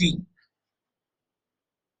 verse 14.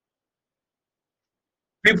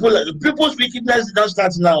 People's wickedness does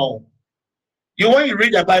start now. When you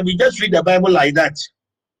read the Bible, you just read the Bible like that.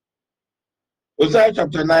 Hosea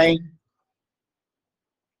chapter 9,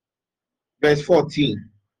 verse 14.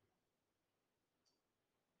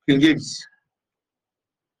 King James.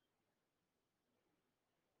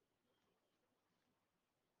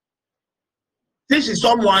 This is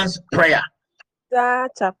someone's prayer.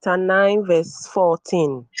 Chapter 9, verse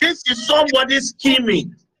 14. This is somebody's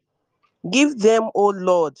scheming. Give them, O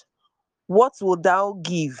Lord, what wilt thou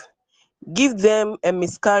give? Give them a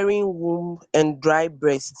miscarrying womb and dry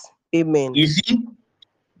breasts. Amen. You see?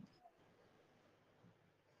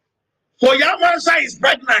 For Yamansa is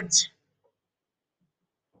pregnant.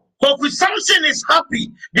 But with Samson is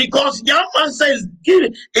happy because Yamansa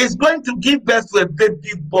is going to give birth to a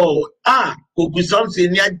baby boy.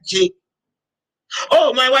 Samson.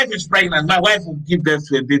 Oh, my wife is pregnant. My wife will give birth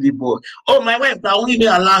to a baby boy. Oh, my wife, I won't even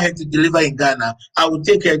allow her to deliver in Ghana. I will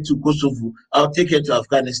take her to Kosovo. I'll take her to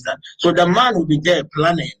Afghanistan. So the man will be there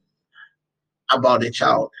planning about the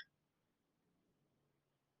child.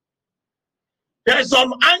 There's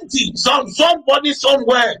some auntie, somebody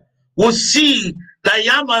somewhere will see that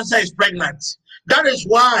Yamansa is pregnant. That is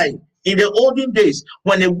why in the olden days,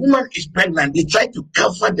 when a woman is pregnant, they try to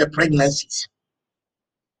cover the pregnancies.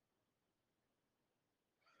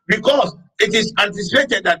 Because it is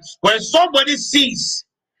anticipated that when somebody sees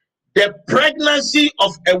the pregnancy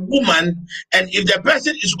of a woman, and if the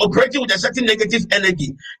person is operating with a certain negative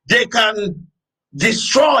energy, they can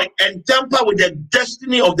destroy and tamper with the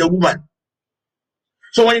destiny of the woman.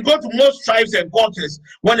 So when you go to most tribes and cultures,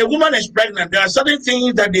 when a woman is pregnant, there are certain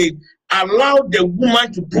things that they allow the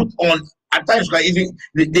woman to put on. At times, like even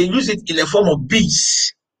they use it in the form of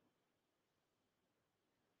beads.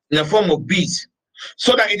 In the form of beads.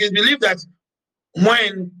 So that it is believed that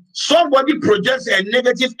when somebody projects a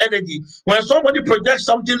negative energy, when somebody projects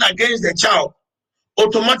something against the child,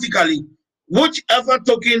 automatically, whichever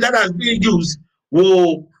token that has been used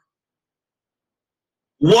will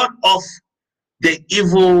ward off the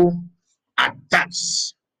evil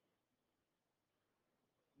attacks.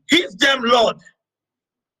 Give them, Lord.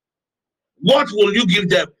 What will you give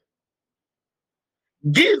them?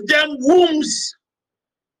 Give them wombs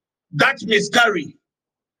that miscarry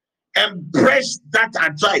and breasts that are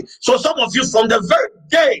dry. So some of you, from the very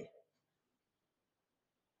day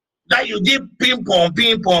that you did ping pong,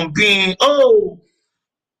 oh,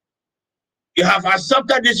 you have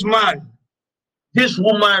accepted this man, this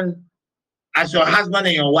woman as your husband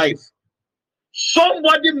and your wife.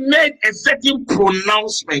 Somebody made a certain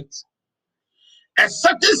pronouncement. A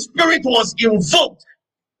certain spirit was invoked,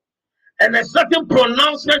 and a certain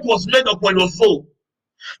pronouncement was made upon your soul.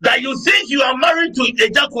 That you think you are married to a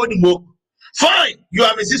Jack Odimo. Fine, you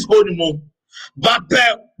are Mrs. Odimo. But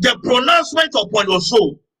the pronouncement upon your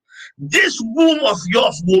soul, this womb of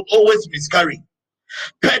yours will always miscarry.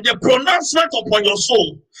 Per the pronouncement upon your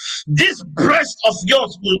soul, this breast of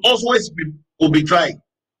yours will always be dry.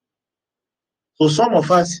 So some of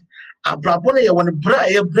us, the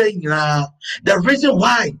reason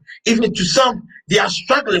why, even to some, they are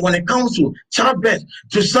struggling when it comes to childbirth.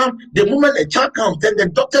 To some, the moment a child comes, then the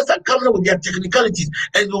doctors are coming with their technicalities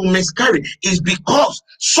and you will miscarry, is because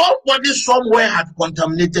somebody somewhere had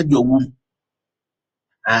contaminated your womb.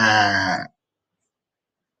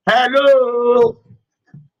 Hello.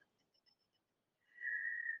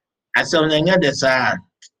 I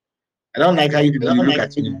don't like how you look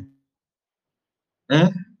at me.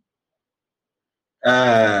 I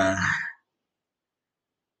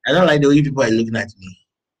don't like the way people are looking at me.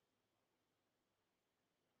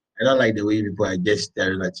 I don't like the way people are just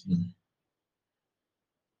staring at me.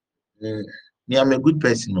 Me, I'm a good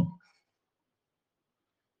person. No?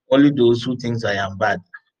 Only those who think I am bad.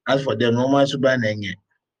 As for them, no man should ban any.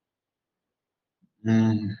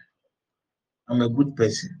 I'm a good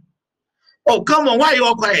person. Oh, come on, why are you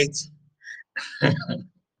all quiet?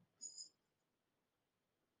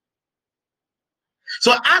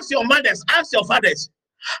 So ask your mothers, ask your fathers,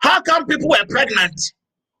 how come people were pregnant?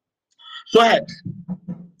 Go ahead.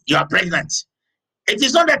 You are pregnant. It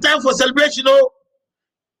is not the time for celebration. No.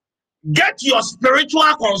 Get your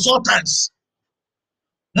spiritual consultants.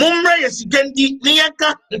 Mumra yesikendi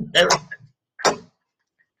niyaka.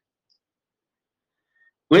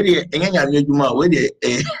 Where the where the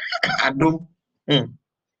Adam.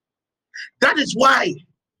 That is why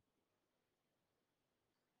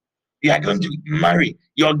you are going to marry.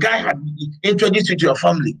 Your guy had introduced you to your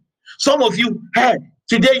family. Some of you heard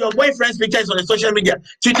today your boyfriend's picture is on the social media.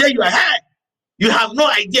 Today you are here. You have no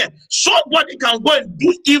idea. Somebody can go and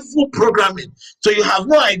do evil programming. So you have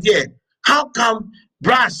no idea. How come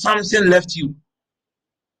Brad Samson left you?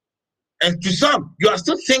 And to some, you are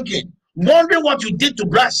still thinking, wondering what you did to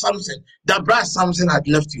Brad Samson, that Brad Samson had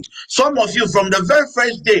left you. Some of you, from the very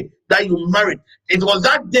first day that you married, it was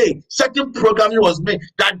that day certain programming was made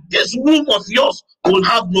that this womb of yours will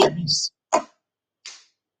have no peace.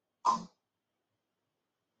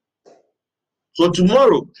 So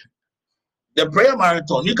tomorrow, the prayer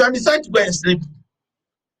marathon, you can decide to go and sleep.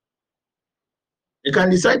 You can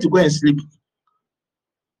decide to go and sleep.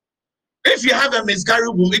 If you have a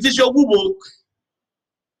miscarried womb, it is your womb.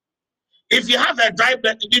 If you have a dry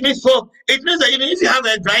breast, it means that even if you have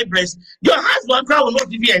a dry breast, your husband will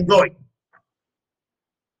not even enjoy.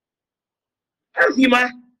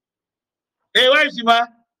 Hey, where is Sima?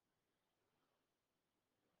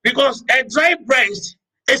 Because a dry breast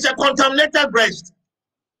is a contaminated breast.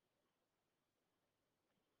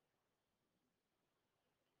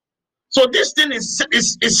 So this thing is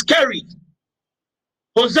scary.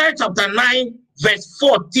 Hosea chapter 9, verse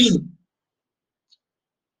 14.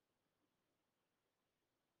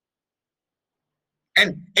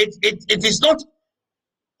 And it is not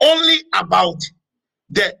only about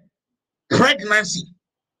the pregnancy.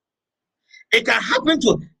 It can happen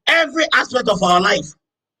to every aspect of our life.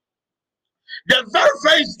 The very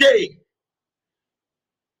first day,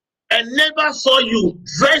 a neighbor saw you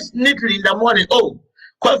dressed neatly in the morning. Oh,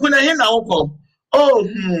 what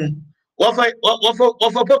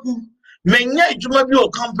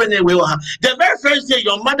company we were. The very first day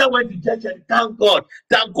your mother went to church and thank God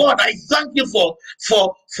that God, I thank you for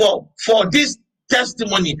this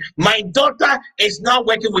testimony. My daughter is now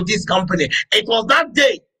working with this company. It was that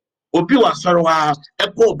day. Obi was sorry,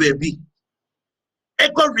 echo baby.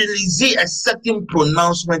 Echo release a certain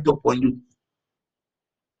pronouncement upon you.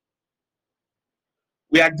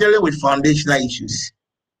 We are dealing with foundational issues.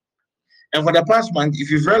 And for the past month, if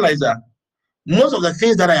you've realized that most of the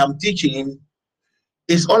things that I am teaching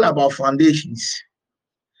is all about foundations.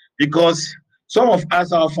 Because some of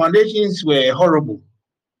us, our foundations were horrible.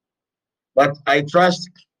 But I trust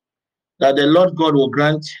that the Lord God will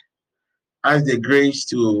grant us the grace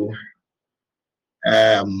to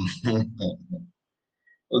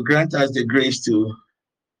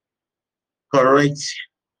correct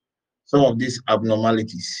some of these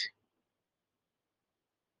abnormalities.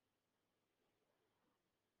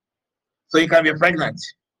 So you can be pregnant.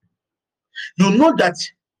 You know that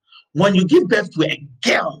when you give birth to a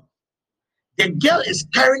girl, the girl is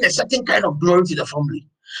carrying a certain kind of glory to the family.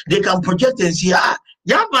 They can project and say,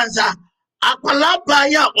 Yamanza,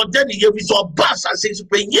 Akwalabaya, or then you be so bass and say,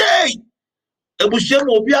 yay! And we shall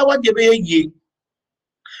be our ye.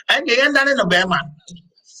 And you end in a bear.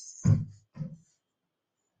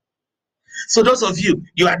 So those of you,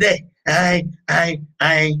 you are there.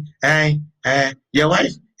 Your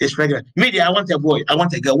wife is pregnant. Media, I want a boy. I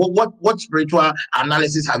want a girl. What spiritual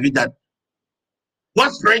analysis have you done?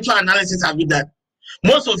 What spiritual analysis have you done?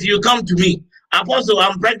 Most of you come to me, Apostle,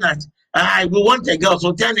 I'm pregnant. We want a girl,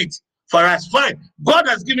 so turn it for us. Fine. God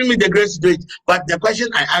has given me the grace to do it. But the question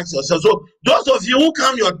I ask yourself, so those of you who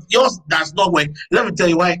come, yours does not work. Let me tell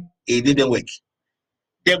you why it didn't work.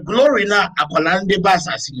 The glory now, Akwalande Bass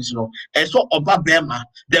Assassin, so Oba Bema,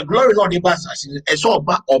 the glory not the Bass Assassin, so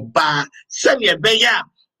Oba, send a beya.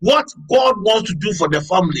 What God wants to do for the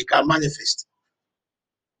family can manifest.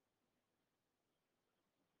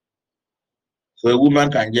 So a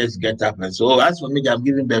woman can just get up and say, oh, as for me, I'm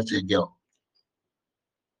giving birth to a girl.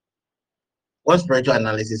 What spiritual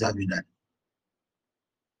analysis have you done?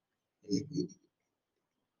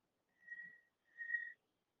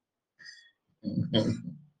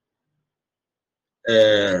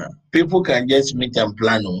 People can just meet and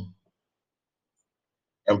plan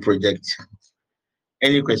and project.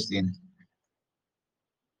 Any question?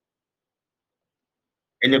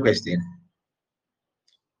 Any question?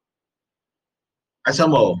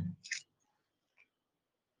 Asamo.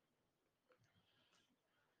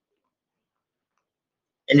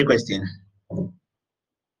 Any question? Can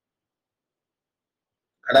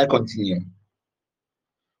I continue?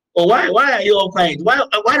 Oh, why are you all quiet? Why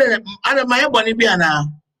did my bunny be now?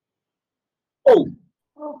 Oh,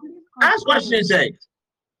 ask questions.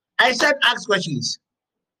 I said ask questions.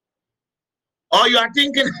 Or you are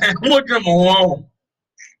thinking,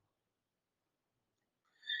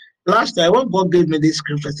 Last time when God gave me this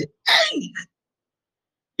scripture, I said, hey,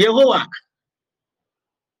 Yehovah.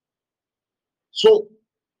 So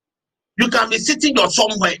you can be sitting or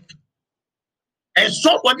somewhere, and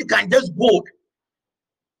somebody can just go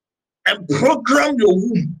and program your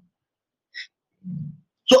womb.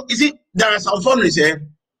 So you see, there are some families here.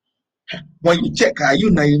 When you check,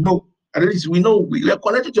 you know, at least we know we are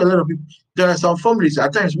connected to a lot of people. There are some families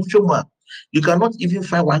at times, you cannot even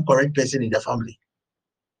find one correct person in the family.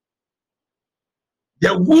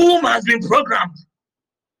 The womb has been programmed.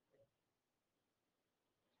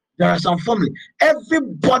 There are some family.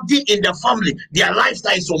 Everybody in the family, their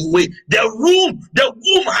lifestyle is some way. The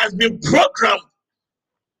womb has been programmed.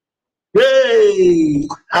 Hey,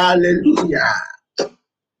 hallelujah.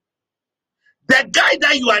 The guy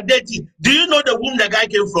that you are dating, do you know the womb the guy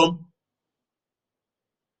came from?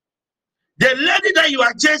 The lady that you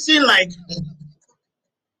are chasing, like,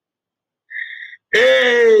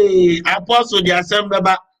 hey, Apostle, the assembly.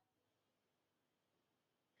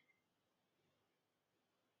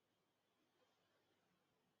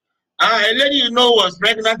 A lady you know was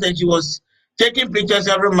pregnant and she was taking pictures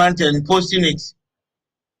every month and posting it.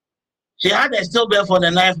 She had a stillbirth for the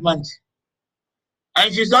 9th month.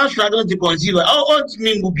 And she's not struggling to conceive. Oh, it's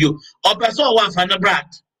me, Mubio. Or person one for the brat.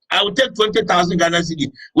 I will take 20,000 Ghana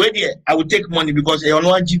cedi. Wait there, I will take money because I don't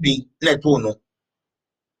want GB. Let no.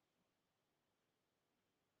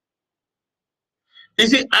 You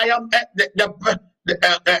see, I am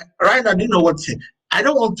right now. Do you know what? I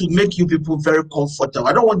don't want to make you people very comfortable.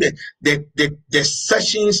 I don't want the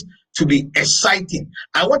sessions to be exciting.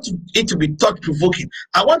 I want it to be thought-provoking.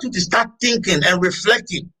 I want you to start thinking and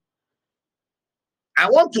reflecting. I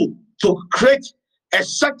want to create a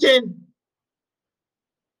certain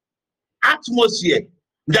atmosphere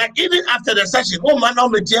that even after the session, oh man,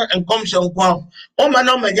 and come oh man,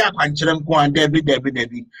 Debbie,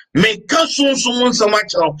 make so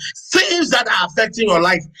much of things that are affecting your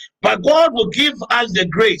life. But God will give us the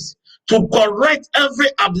grace to correct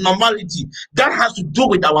every abnormality that has to do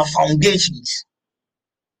with our foundations.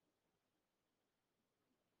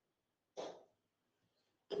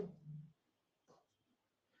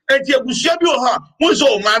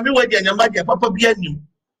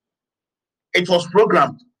 It was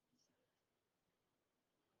programmed.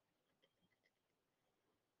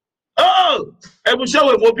 Oh, it was so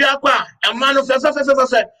a man of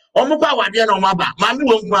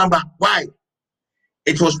why?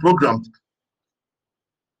 It was programmed.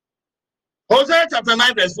 Hosea chapter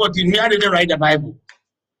 9, verse 14. Me, I didn't write the Bible.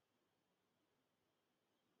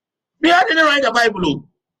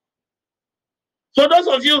 So those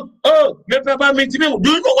of you, do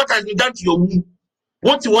you know what has been done to your womb?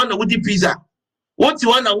 What you want with the pizza? What you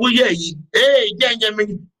want with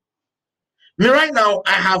me right now,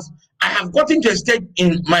 I have gotten to a stage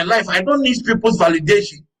in my life. I don't need people's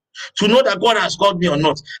validation to know that God has called me or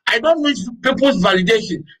not. I don't need people's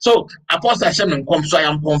validation. So Apostle Hashem come, so I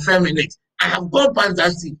am confirming it. I have gone past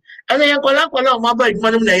that seat. And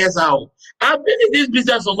I've been in this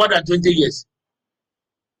business for more than 20 years.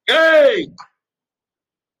 Hey!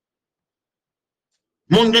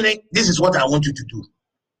 Mungene, this is what I want you to do.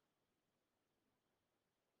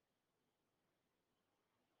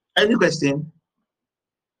 Any question?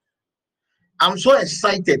 I'm so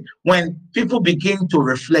excited when people begin to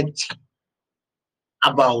reflect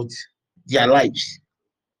about their lives.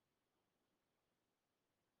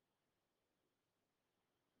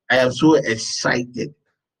 I am so excited.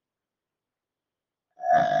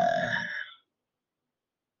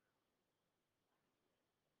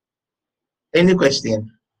 Any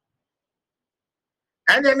question?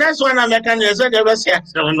 And the next one I'm making is never say I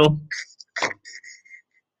don't know.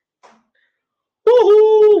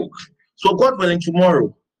 So God willing,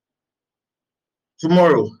 tomorrow,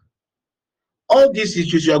 all these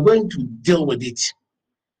issues, you are going to deal with it.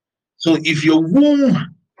 So if your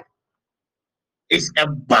womb is a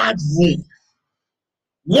bad womb,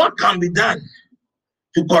 what can be done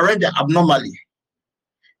to correct the abnormality?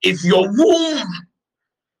 If your womb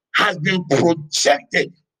has been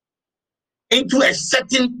projected into a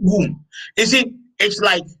certain womb, you see, it's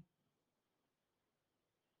like,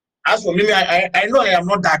 as for me, I know I am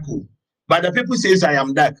not dark, but the people say I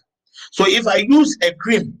am dark. So if I use a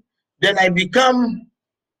cream, then I become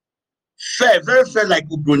fair, very fair like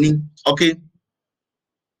Ubroni. Okay.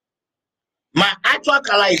 My actual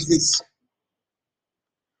color is this,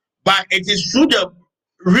 but it is through the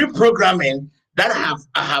reprogramming that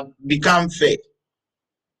I have become fair.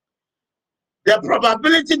 The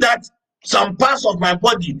probability that some parts of my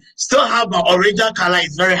body still have my original color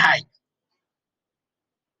is very high.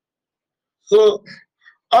 So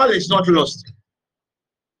all is not lost.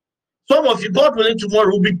 Some of you, God willing, tomorrow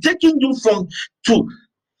will be taking you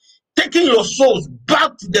taking your souls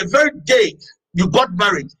back to the very day you got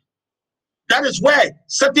married. That is where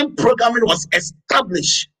certain programming was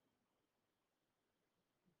established.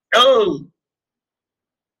 Oh,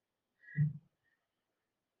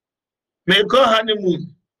 may go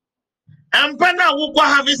honeymoon. And Panda will go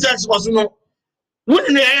having sex was no.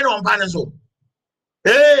 Wouldn't the air on Panaso?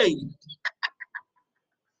 Hey.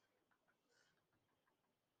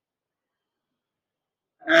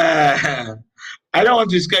 I don't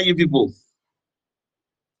want to scare you people.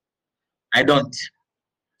 I don't.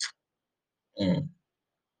 You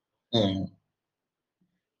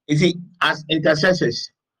see, as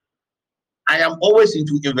intercessors, I am always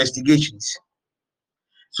into investigations.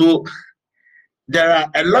 So there are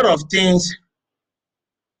a lot of things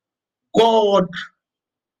God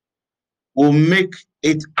will make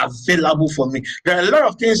it available for me. There are a lot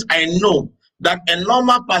of things I know that a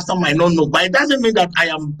normal pastor might not know, but it doesn't mean that I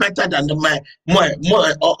am better than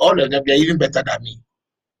all of them. They are even better than me.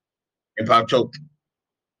 If I talk,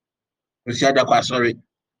 we see that sorry.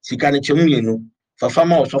 Sikani chemu for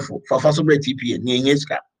farmer or for fasobre TPA ni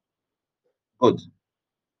enyeska. Good.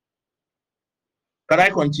 Can I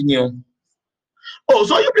continue? Oh,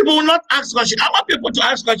 so you people will not ask questions. I want people to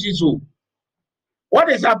ask questions. So, what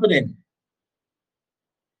is happening?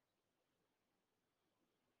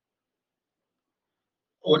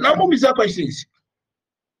 Oh, now more bizarre questions.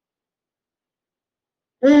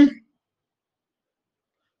 Okay,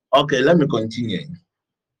 let me continue.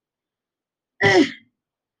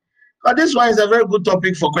 But this one is a very good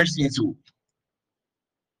topic for questions too.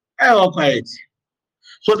 Quiet.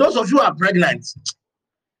 So those of you who are pregnant,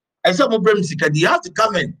 you have to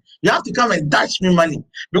come and dash me money,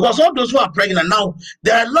 because all those who are pregnant now,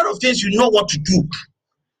 there are a lot of things you know what to do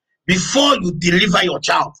before you deliver your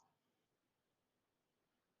child.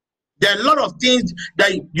 There are a lot of things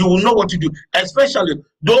that you will know what to do, especially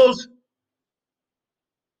those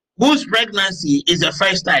whose pregnancy is the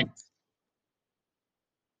first time.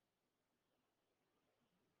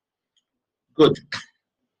 Good.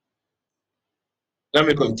 Let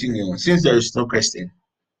me continue. Since there is no question,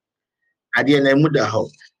 at the end I would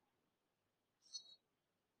hope.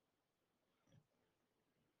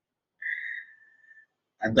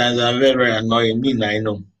 At times I'm very, very annoying. Me, I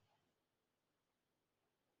know.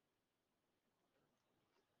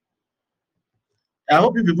 I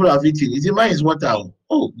hope you people have eaten. Is it mine is water?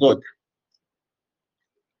 Oh God.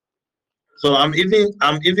 So I'm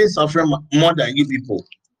even suffering more than you people.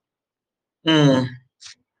 Good.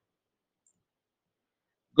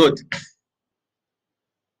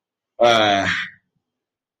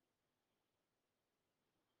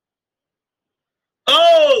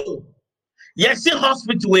 Oh, yes, the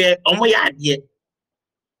hospital where my idea.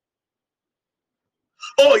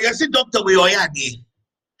 Oh, yes, the doctor where your idea.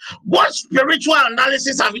 What spiritual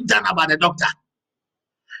analysis have you done about the doctor?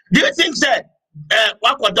 Do you think that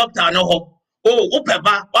what doctor no? Oh,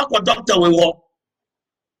 upeba, what doctor we work?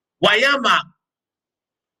 Wayama,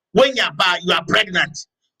 when you are pregnant,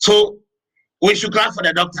 so we should cry for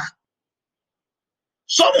the doctor.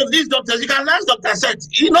 Some of these doctors, you can ask Dr. Seth,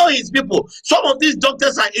 you know his people. Some of these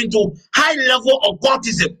doctors are into high level of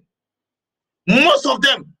cultism. Most of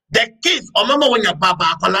them, the kids, or mama when your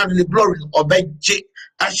papa are the glory, or bed J,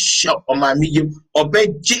 a shop or my medium, or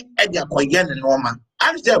bed J, and your koyan and normal.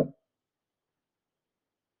 Ask them.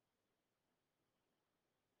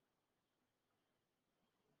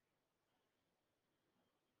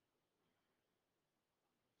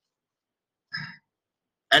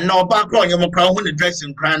 And no background, you're crown when the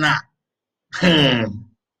dressing crown.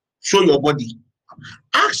 Show your body.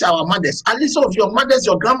 Ask our mothers, at least some of your mothers,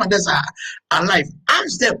 your grandmothers are alive.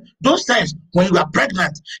 Ask them, those times when you were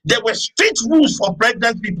pregnant, there were strict rules for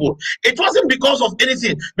pregnant people. It wasn't because of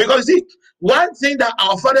anything. Because see, one thing that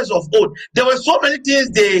our fathers of old, there were so many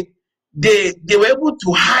things they were able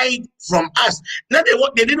to hide from us. Now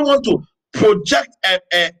they didn't want to project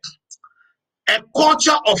a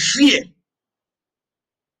culture of fear.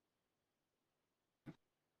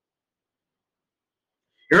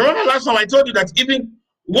 Remember last time I told you that even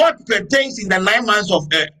what pertains in the 9 months of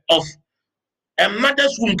a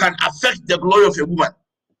mother's womb can affect the glory of a woman.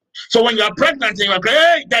 So when you are pregnant and you are crying,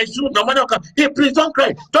 hey, guys, no matter what, hey, please don't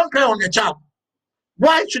cry on the child.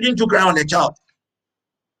 Why shouldn't you cry on the child?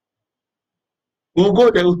 We'll go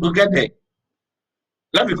there, we'll get there.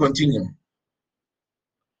 Let me continue.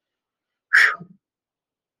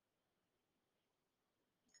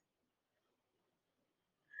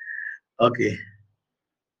 Okay.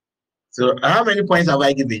 So how many points have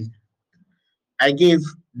I given? I gave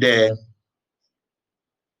the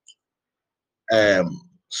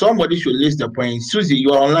Somebody should list the point. Susie,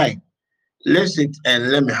 you are online. List it and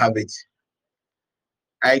let me have it.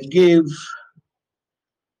 I gave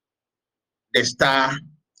the star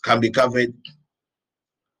can be covered.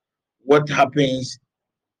 What happens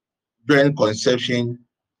during conception,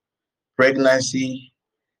 pregnancy,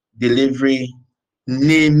 delivery,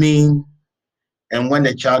 naming, and when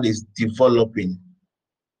the child is developing.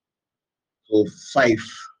 So 5.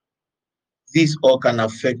 These all can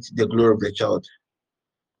affect the glory of the child.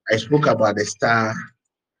 I spoke about the star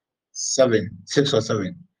 6 or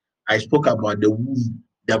 7. I spoke about the womb,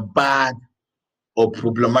 the bad or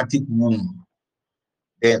problematic womb.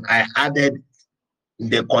 Then I added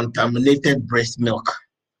the contaminated breast milk.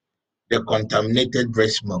 The contaminated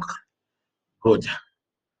breast milk. Good.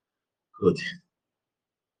 Good.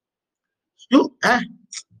 You,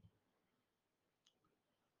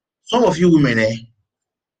 some of you women,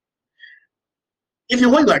 if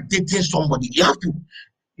you are dating somebody, you have to,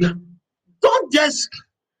 don't just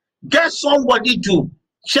get somebody to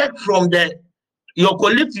check from your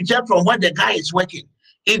colleague to check from where the guy is working.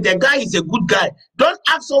 If the guy is a good guy, don't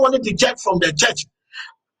ask somebody to check from the church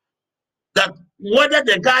that whether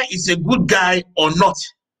the guy is a good guy or not.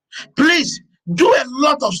 Please do a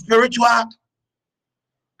lot of spiritual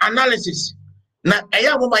analysis. Now, I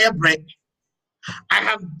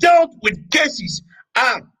have dealt with cases.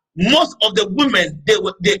 Most of the women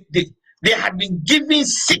they had been given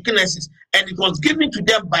sicknesses, and it was given to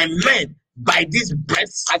them by men by this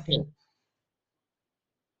breast sucking.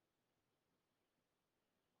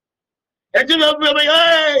 Something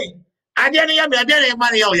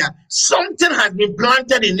has been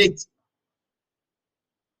planted in it.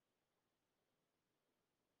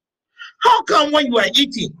 How come when you are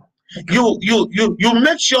eating, you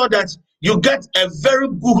make sure that you get a very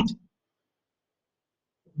good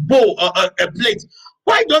bowl or a plate?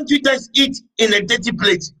 Why don't you just eat in a dirty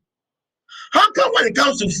plate? How come when it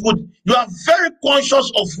comes to food, you are very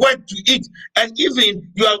conscious of where to eat, and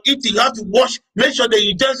even you are eating, you have to wash, make sure the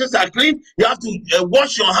utensils are clean, you have to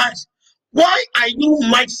wash your hands. Why are you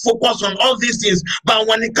might focus on all these things, but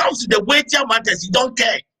when it comes to the weightier matters, you don't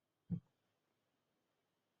care?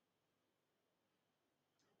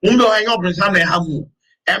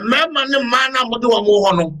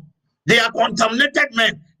 They are contaminated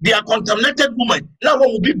men, they are contaminated women. Now what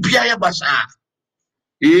will be Basa?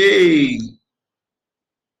 Hey.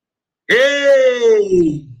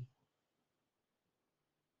 Hey.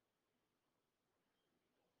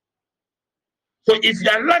 So if you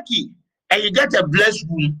are lucky and you get a blessed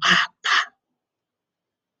womb,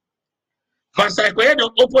 but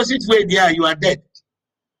the opposite way there, you are dead.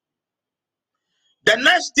 The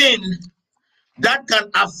next thing that can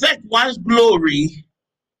affect one's glory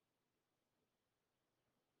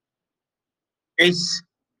is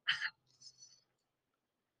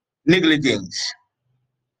negligence.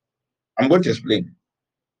 I'm going to explain.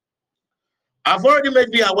 I've already made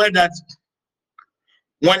me aware that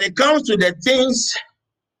when it comes to the things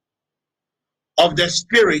of the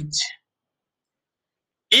spirit,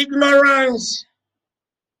 ignorance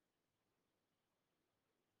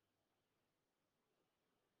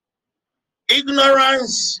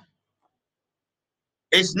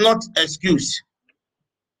is not excuse.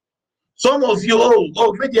 Some of you,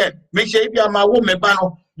 make sure you are my woman.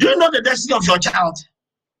 Do you know the destiny of your child?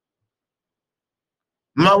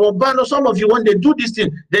 Some of you, when they do this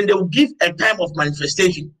thing, then they will give a time of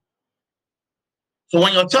manifestation. So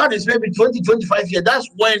when your child is maybe 20, 25 years, that's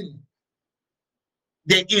when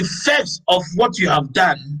the effects of what you have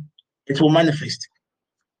done, it will manifest.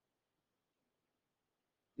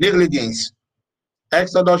 Negligence.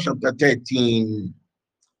 Exodus chapter 13,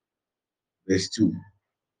 verse 2.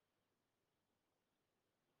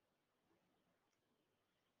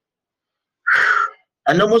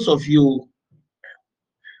 I know most of you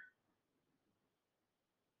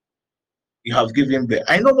have given birth.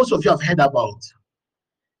 I know most of you have heard about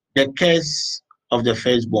the curse of the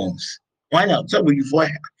firstborns. Why not? Tell me before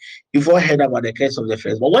heard about the curse of the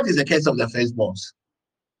firstborn. What is the curse of the firstborns?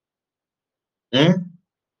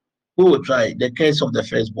 Who will try the curse of the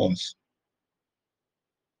firstborns?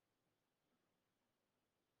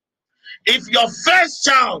 If your first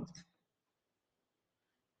child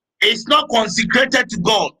is not consecrated to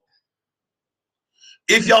God,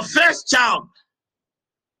 if your first child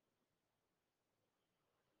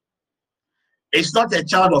is not a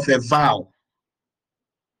child of a vow,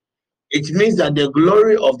 it means that the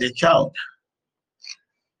glory of the child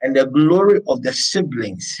and the glory of the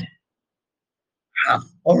siblings have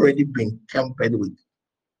already been tampered with.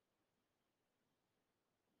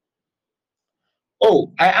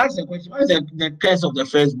 Oh, I asked a question. What is the curse of the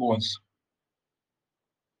firstborns?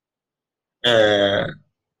 Now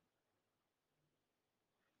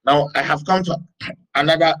I have come to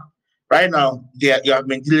another. Right now, you have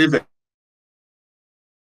been delivered.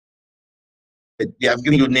 They have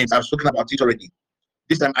given you names. I've spoken about it already.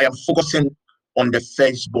 This time I am focusing on the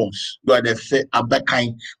firstborns. You are the other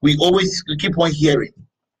kind. We always keep on hearing.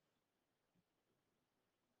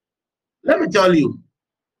 Let me tell you,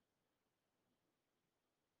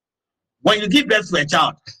 when you give birth to a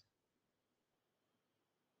child,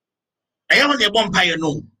 I am on a vampire,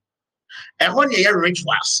 no. I want a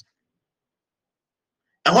rituals.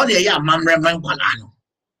 I want a young man,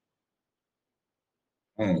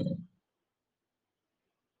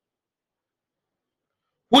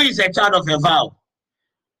 Who is a child of a vow?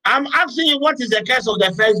 I'm asking you, what is the case of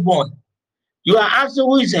the firstborn? You are asking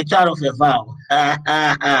who is a child of a vow.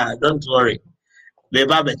 Don't worry.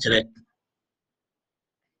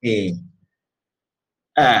 Hey.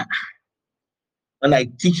 When I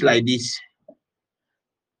teach like this,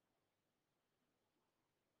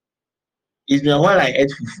 it's been a while I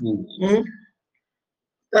ate fufu.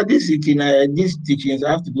 That this teachings,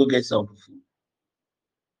 I have to go get some fufu.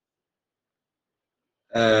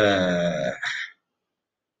 It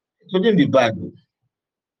wouldn't be bad though.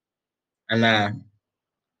 And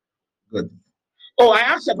good. Oh, I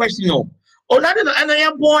asked a question. No. Oh, that is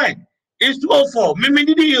an boy. It's 204.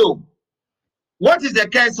 Mimi, what is the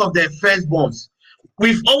case of the firstborns?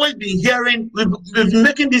 We've always been hearing, we've been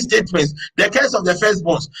making these statements, the case of the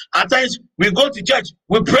firstborns. At times we go to church,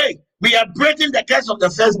 we pray, we are breaking the case of the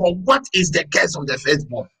firstborn. What is the case of the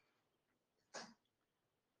firstborn?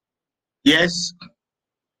 Yes.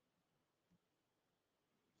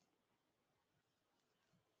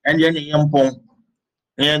 And then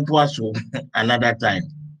another time.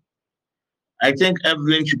 I think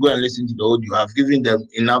everyone should go and listen to the audio. You have given them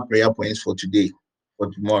enough prayer points for today, for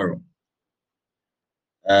tomorrow.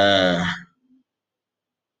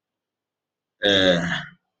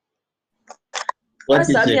 What is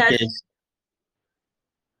the case?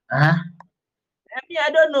 I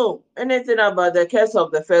don't know anything about the case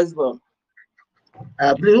of the firstborn.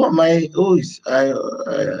 Please, what my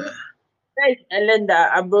And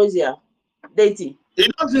Linda Ambrosia, Daisy. You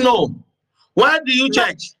don't know. Why do you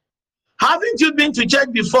church? Haven't you been to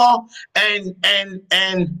church before? And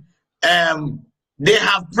they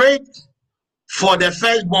have prayed for the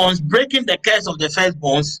firstborns, breaking the curse of the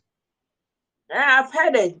firstborns. I've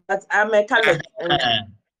heard it, but I'm a Catholic.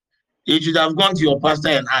 You should have gone to your pastor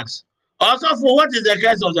and asked. Also, for what is the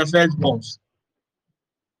curse of the firstborns?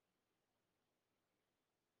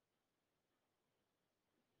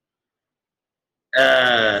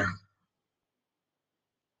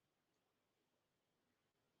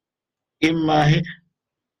 In my head.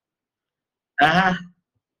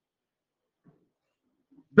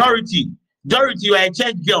 Dorothy, you are a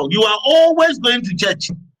church girl. You are always going to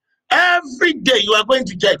church. Every day you are going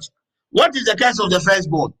to church. What is the curse of the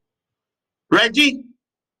firstborn? Reggie?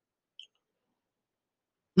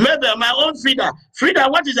 Maybe my own Frida. Frida,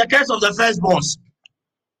 what is the curse of the firstborns?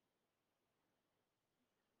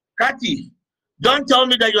 Kathy, don't tell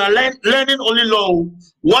me that you are learning only law.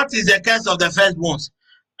 What is the curse of the firstborns?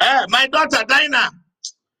 My daughter, Dinah.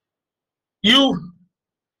 You,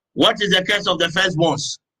 what is the curse of the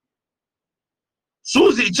firstborns?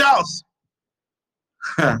 Susie Charles.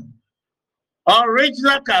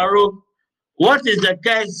 Original Carol. What is the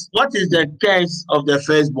curse? What is the curse of the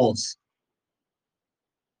firstborns?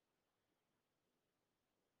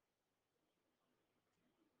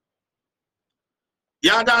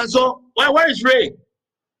 Yeah, that's so. Where is Ray?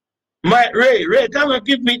 Ray, come and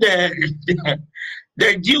give me the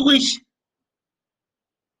the Jewish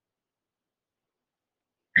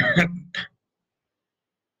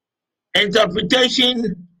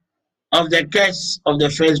interpretation of the curse of the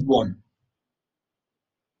firstborn.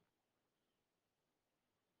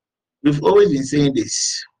 We've always been saying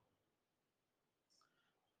this.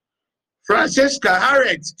 Francesca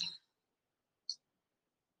Harriet.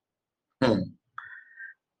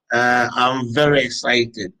 I'm very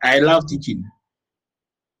excited. I love teaching.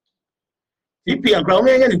 People are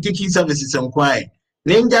growing and teaching services and quiet.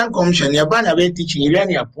 Ninja commission, you're going to be teaching you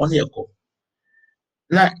any upon your call.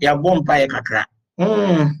 Now, you're born by a kakra.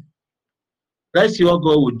 Let's see what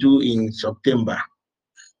God will do in September.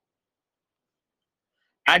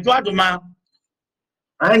 I told him, I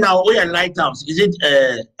know we are lighthouse. Is it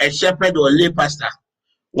a shepherd or a lay pastor?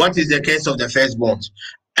 What is the case of the firstborns?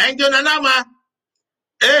 Angel Nanama,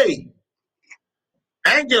 hey,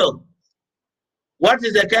 Angel, what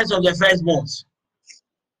is the case of the firstborns?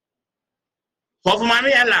 For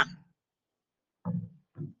Mami Ella,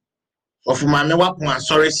 for Mami Wapuma,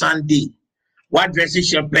 sorry, Sunday. What dress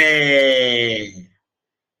is your pay?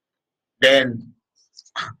 Then,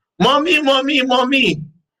 mommy,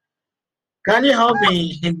 can you help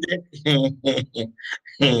me?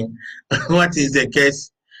 What is the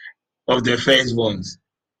case of the firstborns?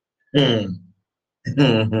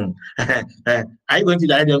 Are you going to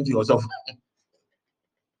lie them to yourself?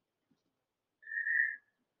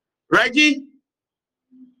 Reggie,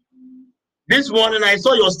 this morning I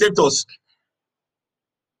saw your status.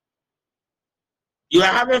 You are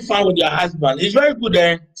having fun with your husband. It's very good.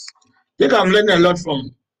 I think I'm learning a lot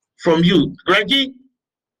from you. Reggie,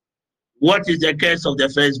 what is the case of the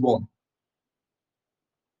firstborn?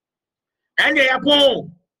 And the Apple,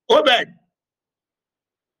 Obed.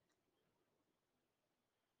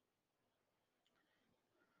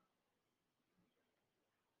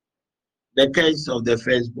 The case of the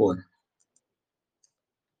firstborn.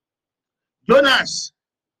 Jonas,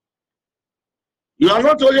 you are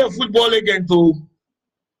not only a football agent too.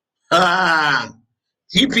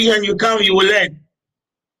 TPN, you come, you will learn.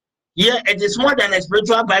 Yeah, it is more than a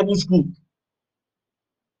spiritual Bible school.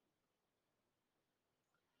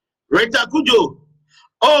 Rita Kujo.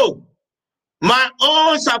 Oh, my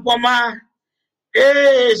own Sapoma.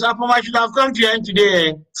 Hey, Sapoma should have come to you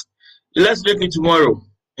today. Let's make it tomorrow.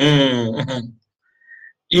 You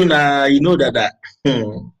know that.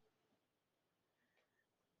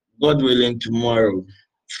 God willing, tomorrow.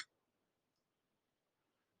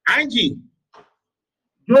 Angie,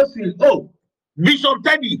 Josephine, oh, Bishop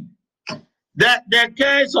Teddy, the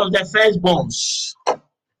case of the firstborns.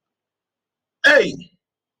 Hey,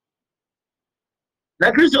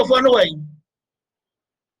 the Christopher Noah.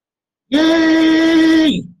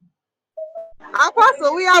 Yay!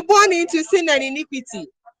 Apostle, we are born into sin and iniquity.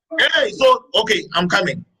 Hey, so, okay, I'm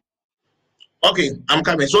coming.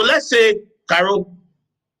 So let's say, Carol,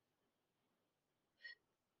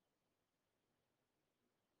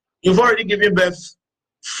 you've already given birth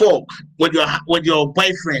 4 with your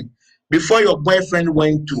boyfriend before your boyfriend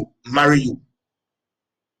went to marry you.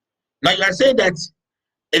 Now you are saying that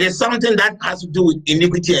it is something that has to do with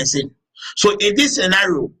iniquity and sin. So in this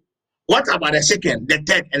scenario, what about the 2nd, the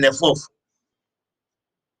 3rd, and the 4th?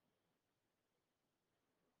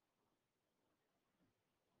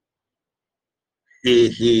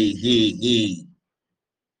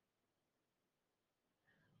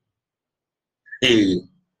 Hey.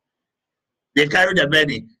 They carry the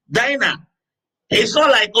burden. Dinah, it's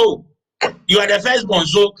not like, oh, you are the firstborn,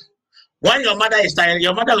 so when your mother is tired,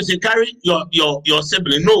 your mother will say, carry your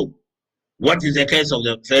sibling. No. What is the case of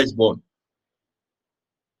the firstborn?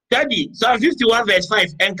 Daddy, Psalm 51 verse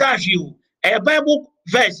 5, encourage you. A Bible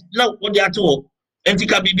verse, no, what they are told.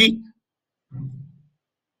 Entikabibi.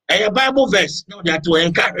 A Bible verse, no, they are to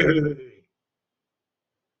encourage.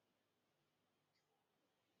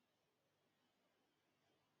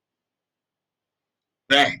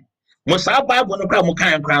 Musa Bible no cry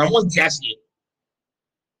mukan cry won't tiasi.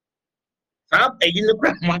 Sab e yin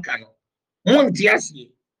cry makano. Won't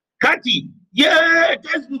tiasi. Kati, yeah,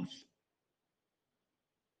 textbooks.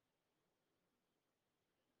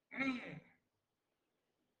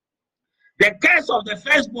 The curse of the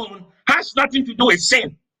firstborn has nothing to do with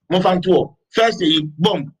sin. Mofantuo. First they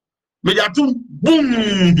bomb. Mediatum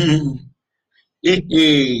boom.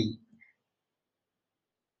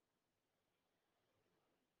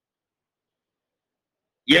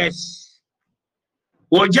 Yes.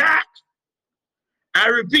 Oja, I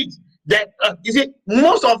repeat that you see,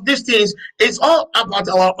 most of these things is all about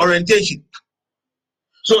our orientation.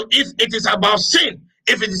 So if it is about sin,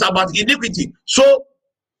 if it is about iniquity, so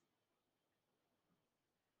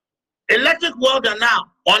electric welder now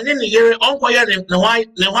on the year on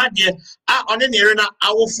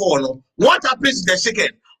I will follow. What happens to the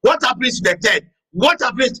 2nd? What happens to the 3rd? What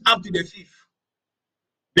happens up to the 5th?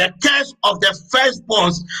 The curse of the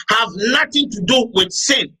firstborns have nothing to do with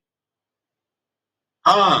sin.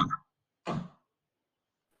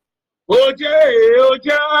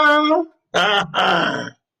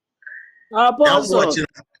 Apostle.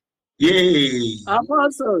 Yay.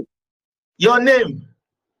 Apostle. Your name.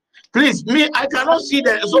 Please, me, I cannot see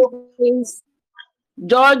that. So,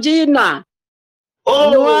 Georgina.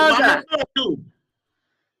 oh, Mama, how are you?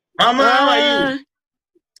 Mama, how are you?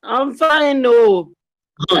 I'm fine, no.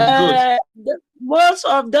 Good. Most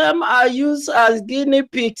of them are used as guinea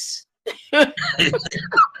pigs.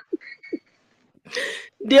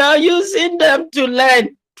 They are using them to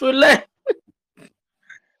learn.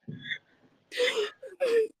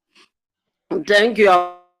 Thank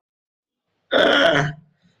you.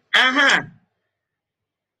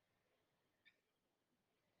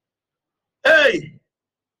 Hey,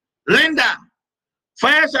 Linda,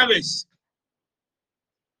 fire service.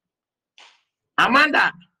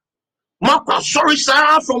 Amanda, sorry,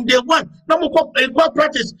 sir, from day one. God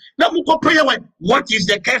practice. Prayer. What is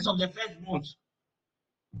the curse of the firstborn?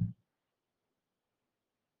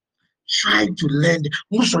 Try to learn.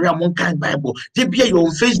 Sorry, I'm on kind Bible. You're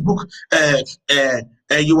on Facebook.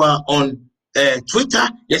 You are on Twitter.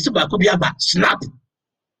 Yes, but could be about Snapchat.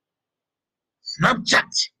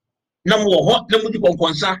 No more hot. No more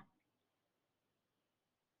concern.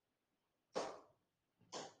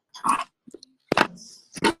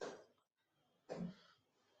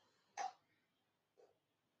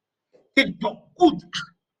 TikTok, good.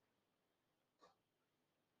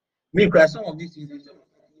 Me cry some of these things.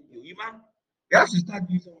 You have to start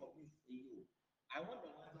doing some of these things. I want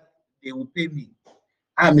they will pay me.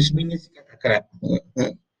 I'm spending crap.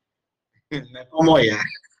 Come on, yeah.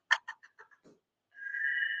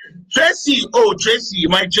 Tracy, Tracy,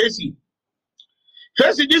 my Tracy.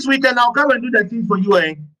 Tracy, this weekend I'll come and do the thing for you,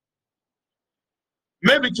 eh?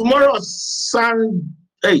 Maybe tomorrow or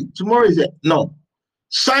Sunday. Tomorrow is it? No.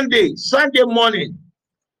 Sunday morning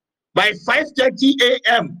by 5:30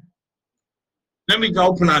 a.m. Let me go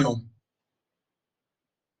open now.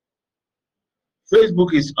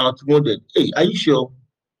 Facebook is outmoded. Hey, are you sure?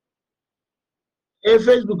 Hey,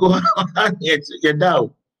 Facebook, you're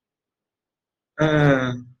down.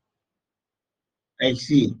 I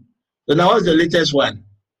see. So now what's the latest one?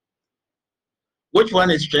 Which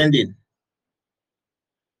one is trending?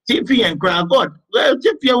 TP and Crown God. Well,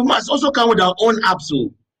 TP, we must also come with our own app.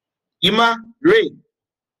 So, Ima, Ray,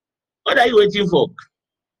 what are you waiting for?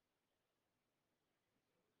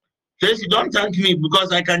 Tracy, don't thank me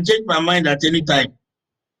because I can change my mind at any time.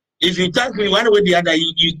 If you thank me one way or the other,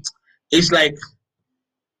 it's like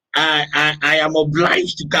I am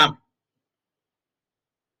obliged to come.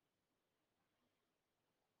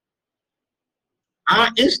 Our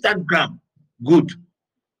Instagram, good.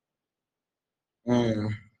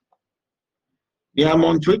 Yeah, I'm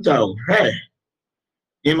on Twitter. Hey,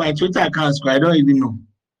 in my Twitter account, I don't even know.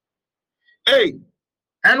 Hey,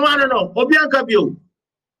 and I don't know. Obianka Bio.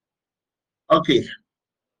 Okay.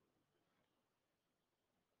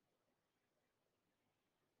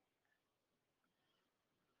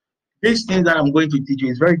 This thing that I'm going to teach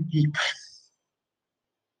you is very deep.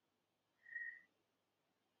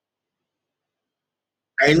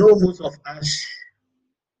 I know most of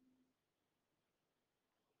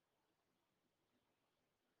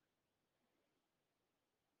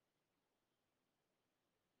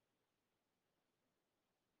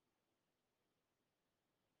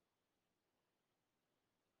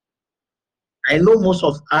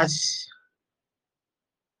us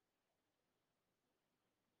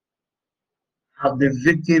have the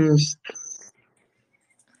victims.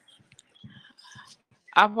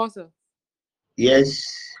 Apostle. Yes.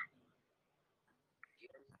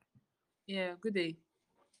 Yeah, good day.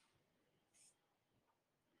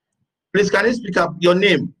 Please, can you speak up your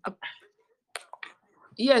name?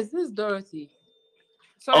 Yes, this is Dorothy.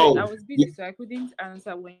 Sorry, I was busy, so I couldn't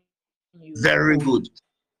answer when you. Very good.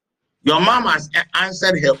 Your mom has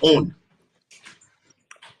answered her own.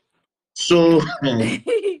 So,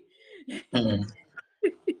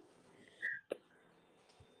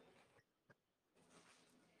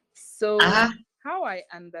 so how I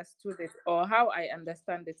understood it, or how I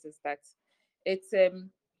understand it, is that it's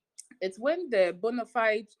when the bona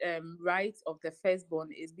fide right of the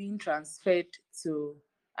firstborn is being transferred to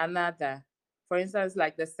another. For instance,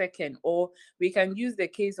 like the second, or we can use the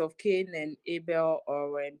case of Cain and Abel,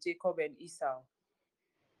 or Jacob and Esau.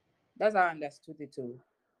 That's how I understood it too.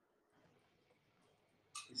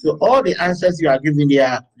 So all the answers you are giving, they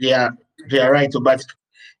are right, but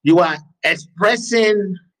you are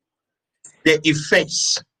expressing the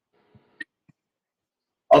effects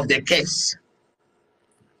of the case,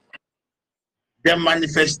 the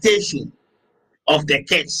manifestation of the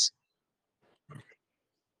case.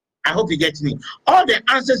 I hope you get me. All the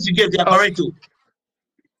answers you gave, they are correct too.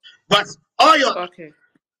 But all your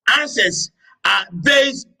answers are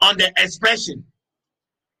based on the expression,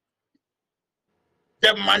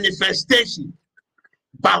 the manifestation.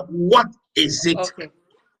 But what is it? Okay,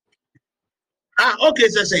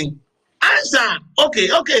 so saying answer. Okay,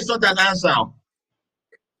 it's not an answer.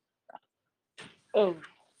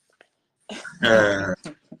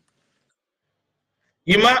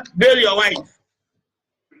 You must bail your wife,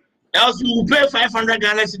 else you will pay 500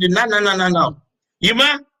 Ghana cedis. No. You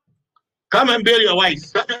must come and bail your wife.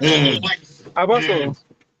 Apostle.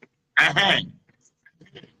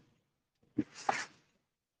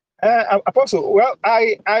 Apostle, well,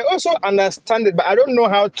 I also understand it, but I don't know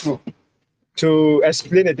how to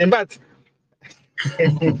explain it. In fact,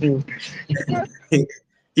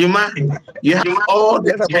 You have all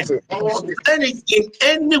the Yes, time. Apostle. And in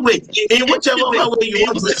any way, in whichever way you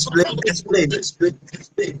want to explain.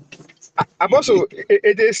 Apostle,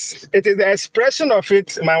 it is the expression of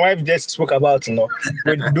it my wife just spoke about,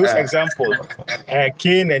 with those examples,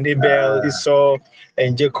 Cain and Abel, Esau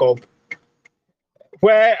and Jacob,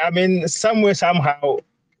 where somewhere somehow,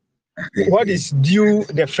 what is due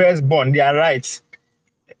the firstborn, their rights,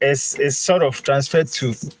 is sort of transferred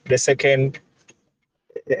to the second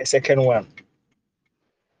one.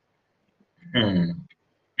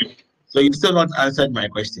 So you still not answered my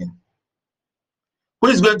question. Who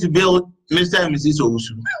is going to build Mr. and Mrs.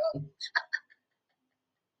 Owusu?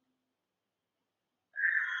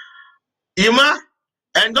 Ima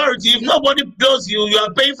and Dorothy, if nobody builds you, you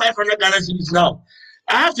are paying 500 Ghana cedis now.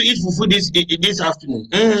 I have to eat fufu this afternoon.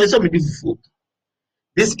 Let's me do fufu.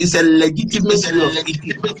 This is a legitimate way of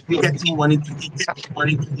getting money to eat.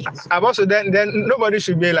 Also, then nobody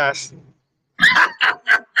should bail us.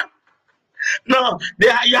 No,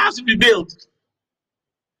 you have to be built.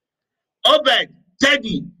 Obed,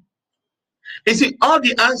 Teddy. You see, all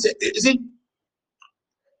the answers. You see,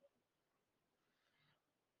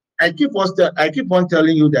 I keep on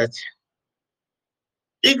telling you that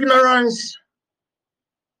ignorance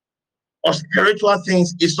of spiritual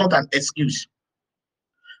things is not an excuse.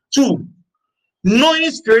 2,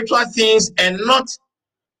 knowing spiritual things and not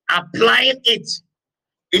applying it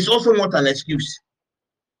is also not an excuse.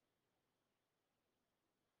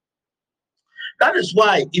 That is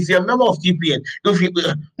why, if you're a member of TPN,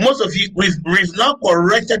 most of you, we've now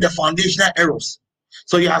corrected the foundational errors.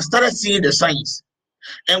 So you have started seeing the signs.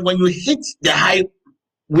 And when you hit the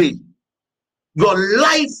highway, your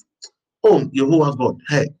life, oh, Jehovah God,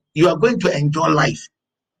 hey, you are going to enjoy life.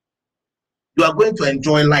 You are going to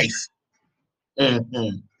enjoy life.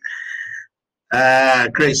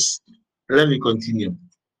 Chris, let me continue.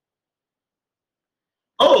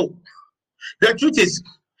 Oh, the truth is,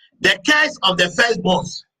 the curse of the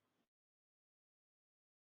firstborns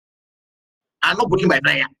are not broken by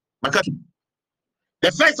prayer. The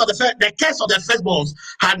curse of the firstborns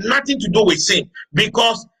had nothing to do with sin,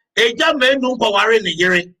 because Eja menu kware ne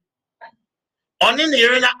yere. Oni ne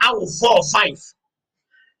yere na awo 4 or 5.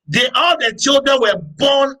 All the children were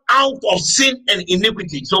born out of sin and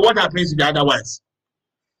iniquity. So what happens to the other ones?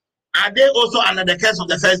 Are they also under the curse of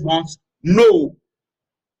the firstborns? No.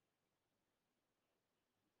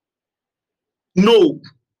 No.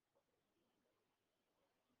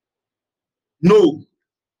 No.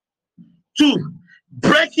 2,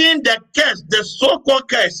 breaking the curse, the so-called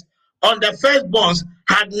curse on the firstborns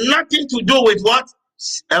had nothing to do with what?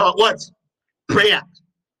 Prayer.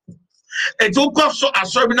 It took us so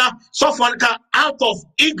out of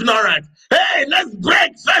ignorance. Hey, let's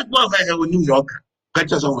break firstborn. When New York,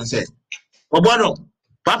 catch us someone said, Obono,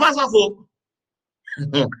 Papa Safo.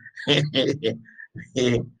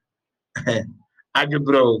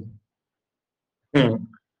 Bro.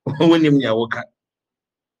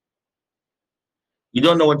 You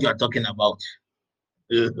don't know what you are talking about.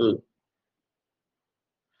 That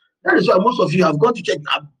is why most of you have gone to church.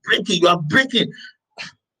 You are breaking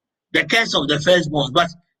the curse of the firstborn. But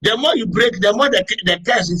the more you break, the more the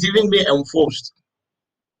curse is even being enforced.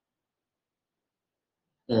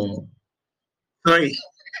 3.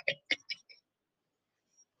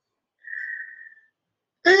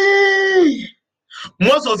 Hey.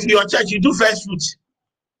 Most of your church, you do first fruit.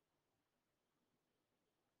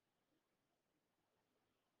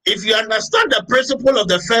 If you understand the principle of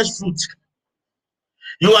the first fruit,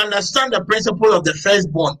 you understand the principle of the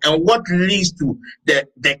firstborn and what leads to the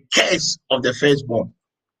curse of the firstborn.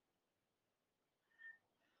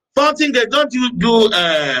 Fourteen, they don't you do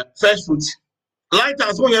first fruit.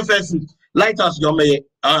 Lighthouse, when you first fruit. Lighthouse, you may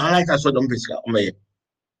lighthouse for them.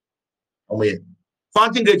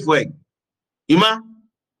 Fountain gate for it. Ima.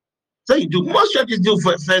 So you do most churches do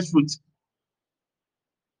first fruit.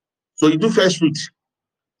 So you do first fruit.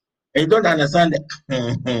 And you don't understand that.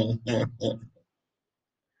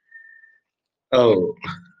 Oh.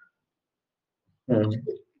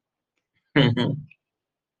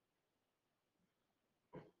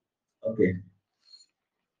 Okay.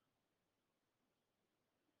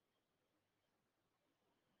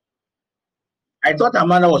 I thought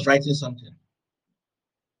Amanda was writing something.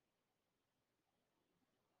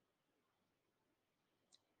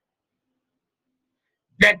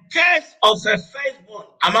 The curse of the firstborn.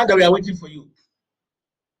 Amanda, we are waiting for you.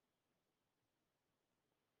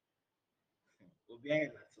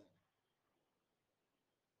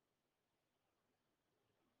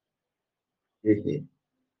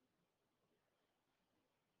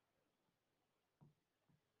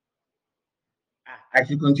 I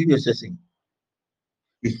should continue assessing.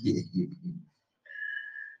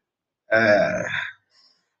 uh,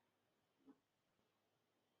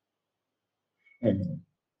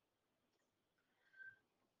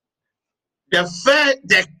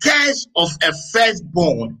 the curse of a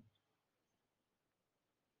firstborn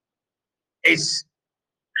is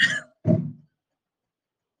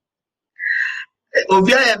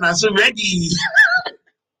ready.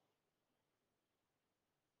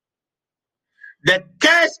 The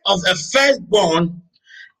curse of a firstborn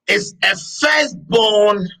is a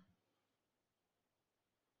firstborn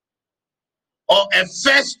or a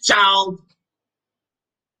first child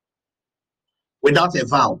without a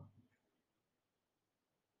vow.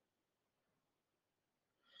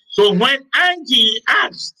 So when Angie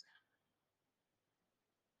asked,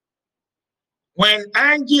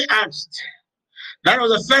 that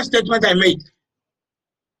was the first statement I made.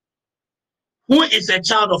 Who is a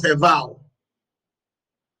child of a vow?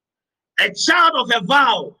 A child of a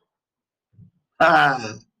vow.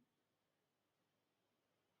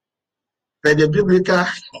 The biblical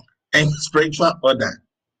and spiritual order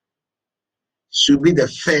should be the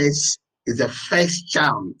first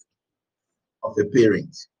child of a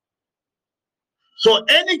parent. So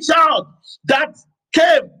any child that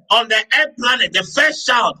came on the earth planet, the first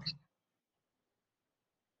child,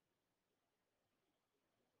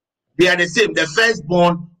 they are the same. The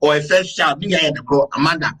firstborn or a first child.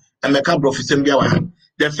 Amanda,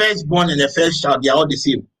 the firstborn and the first child, they are all the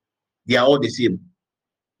same. They are all the same.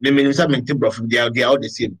 They are all the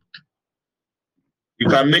same. You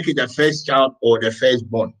can make it the first child or the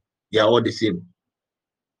firstborn. They are all the same.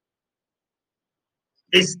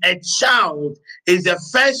 Is a child, is the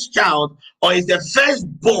first child, or is the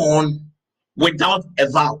firstborn without a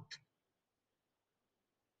vow?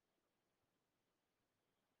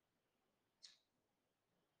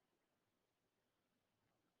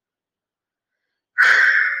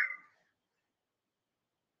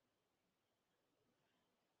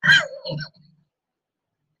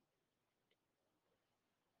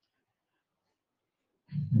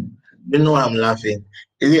 You know I'm laughing.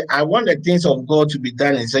 I want the things of God to be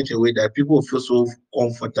done in such a way that people feel so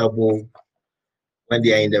comfortable when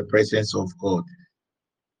they are in the presence of God.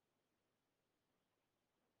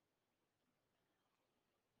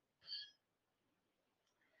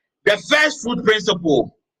 The first fruit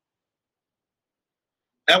principle.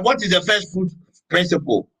 And what is the first fruit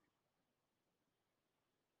principle?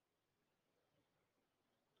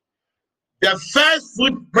 The first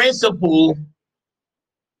fruit principle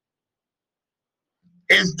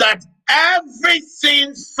is that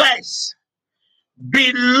everything first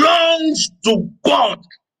belongs to God.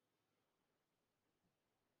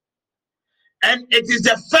 And it is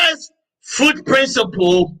the first fruit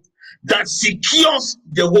principle that secures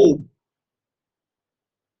the whole.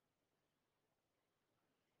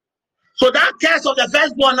 So that case of the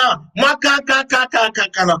firstborn now,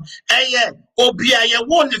 Obia,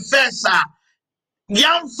 won the first,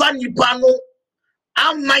 young funny pano,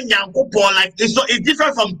 like it's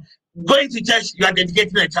different from going to church, you are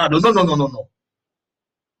dedicating a child. No.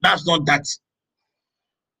 That's not that.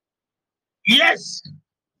 Yes,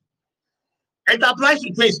 it applies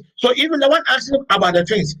to twins. So even the one asking about the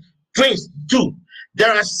twins too. There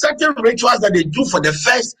are certain rituals that they do for the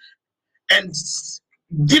first and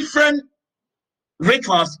different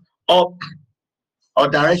rituals or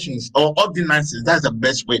directions or ordinances. That's the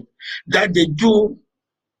best way that they do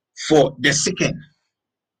for the second.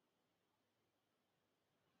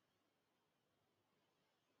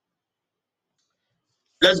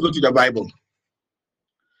 Let's go to the Bible.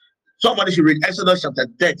 Somebody should read Exodus chapter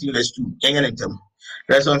 13, verse 2.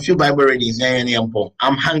 There's some few Bible readings.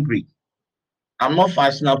 I'm hungry. I'm not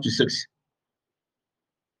fasting up to 6.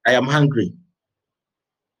 I am hungry.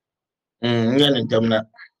 Olumai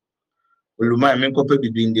menkope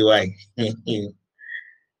bibindi why?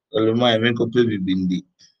 Olumai menkope bibindi.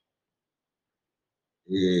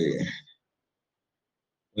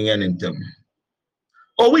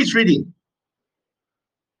 Oh, who is reading?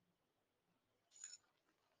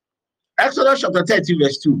 Exodus chapter 13,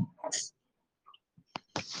 verse 2.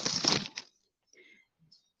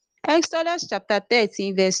 Exodus chapter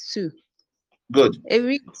 13, verse 2. Good. It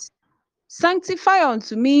reads, sanctify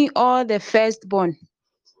unto me all the firstborn,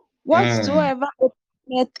 whatsoever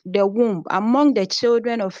openeth the womb among the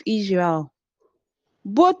children of Israel,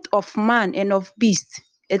 both of man and of beast,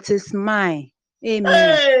 it is mine.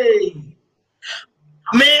 Amen. Hey!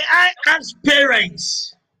 May I ask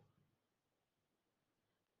parents,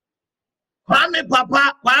 Kwame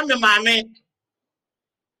Papa, Kwame Mame,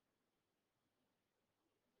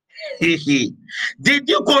 Did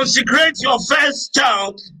you consecrate your first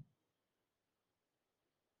child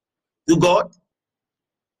to God?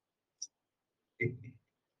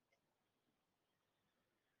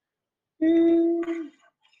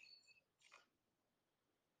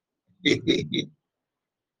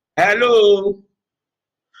 Hello.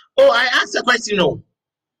 Oh, I asked a question. No.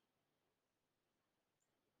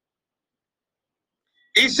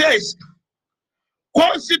 It says,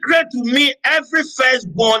 consecrate to me every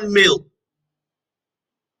firstborn male.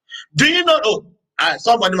 Do you know? Oh,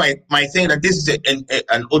 somebody might think that this is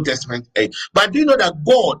an Old Testament, but do you know that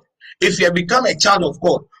God, if you have become a child of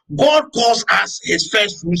God, God calls us his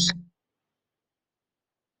first fruits?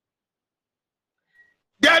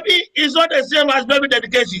 Debbie is not the same as baby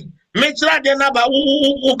dedication. Make sure they number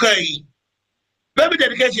okay. Baby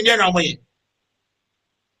dedication, it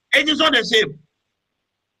is not the same.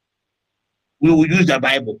 We will use the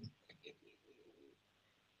Bible.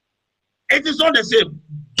 It is not the same.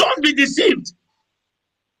 Don't be deceived.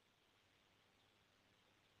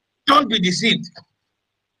 Don't be deceived.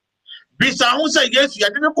 Bisa who said yes, you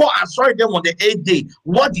didn't go and sorry them on the 8th day.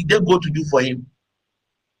 What did they go to do for him?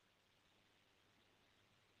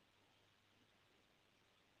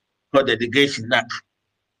 For dedication that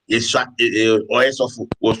is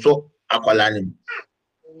also aqualanim.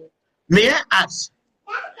 May I ask,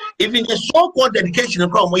 even the so-called dedication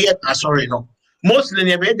sorry, no. Mostly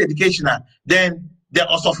never dedication, then the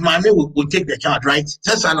of mommy will take the child, right?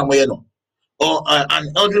 Or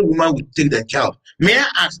an elderly woman will take the child. May I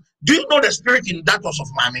ask, do you know the spirit in that of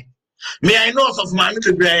mommy? May I know of mommy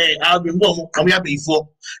to be I'll be more come here before.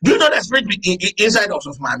 Do you know the spirit inside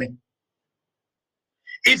of mommy?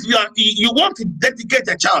 If you want to dedicate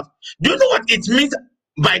a child, do you know what it means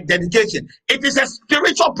by dedication? It is a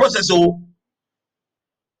spiritual process,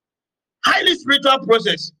 highly spiritual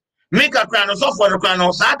process. Make a crown, so for the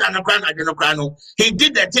crown, sad and a crown, I didn't crown. He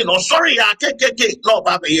did that thing. Oh, sorry, no,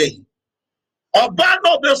 Baba, Oba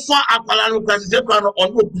no be so akwala no kwase kwa no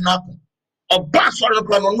ono kunako. Oba so no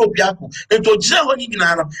kwa no biako. Eto jire ho ni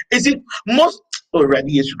gina. Is it most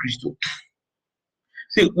already Jesus Christ?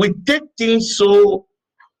 See, we take things so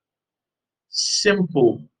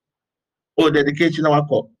simple. Oh, dedication our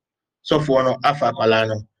call. So for no afa akwala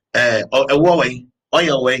no or way, or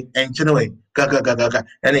your way, and chinaway, kaka,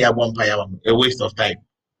 and ya one pay a waste of time.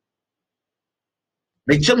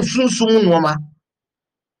 Make some soon woman.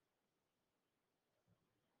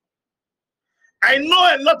 I know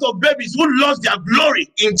a lot of babies who lost their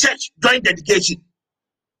glory in church during dedication.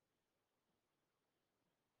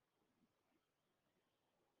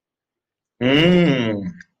 Yeah.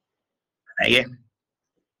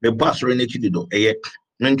 The boss really to do. Yeah.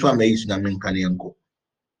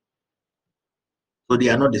 So they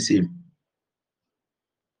are not the same.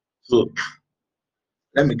 So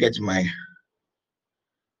let me get my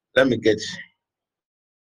phone.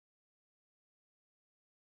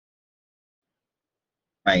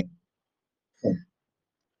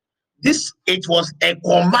 This, it was a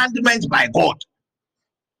commandment by God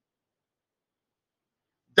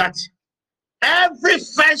that every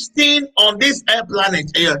first thing on this air planet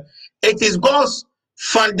here, it is God's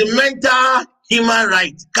fundamental human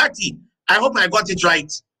right. Kati, I hope I got it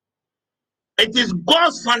right. It is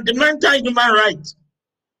God's fundamental human right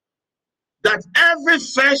that every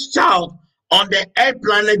first child on the air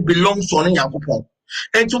planet belongs to Oni Yakupon.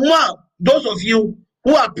 And tomorrow, those of you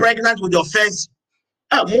who are pregnant with your first,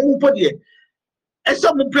 come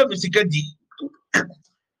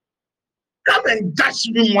and dash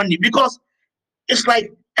me money, because it's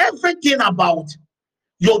like everything about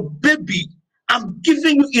your baby, I'm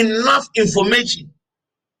giving you enough information.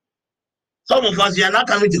 Some of us, you are not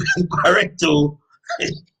coming to correct too.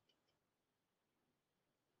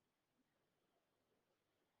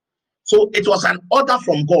 So it was an order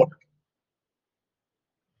from God.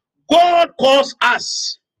 God calls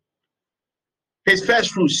us his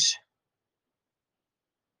first fruits.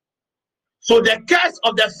 So the curse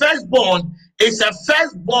of the firstborn is a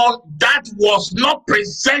firstborn that was not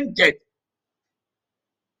presented.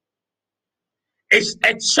 It's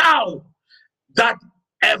a child that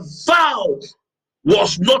a vow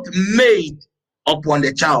was not made upon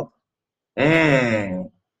the child.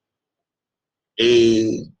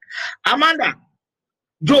 Amanda,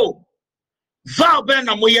 Joe, vow ben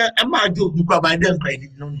amoye ema Joe dukwa by them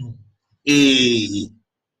no.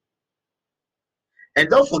 And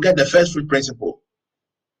don't forget the first fruit principle.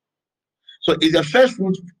 So it's the first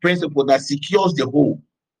fruit principle that secures the whole.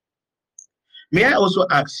 May I also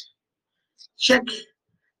ask, check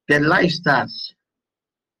the lifestyles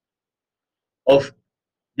of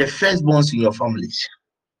the firstborns in your families.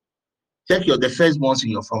 Check the firstborns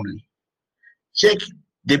in your family. Check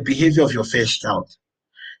the behavior of your first child.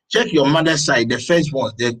 Check your mother's side, the first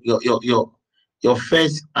one, your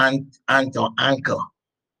first aunt or uncle.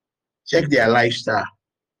 Check their lifestyle.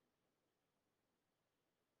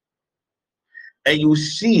 And you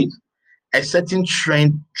see a certain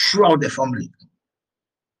trend throughout the family.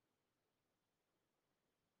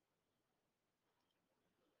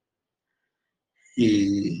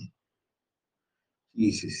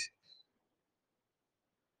 Jesus.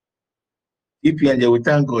 EPN, we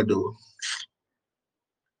thank God though.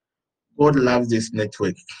 God loves this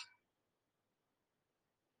network.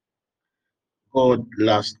 God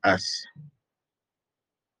loves us.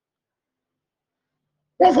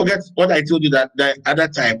 Don't forget what I told you that the other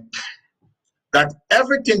time, that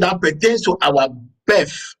everything that pertains to our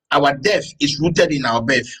birth, our death, is rooted in our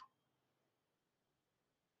birth.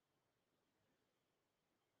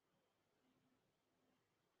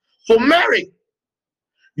 So Mary,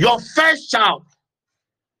 your first child,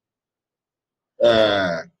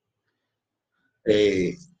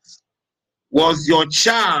 was your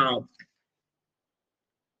child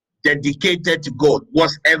dedicated to God,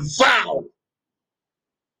 was a vow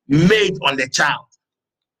made on the child.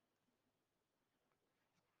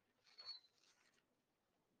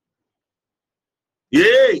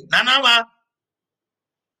 Yay, Nanama.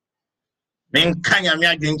 Menkanya mi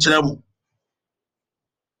adwenkyerɛ mu.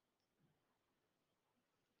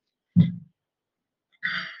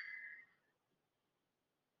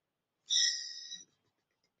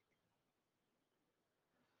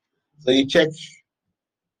 So you check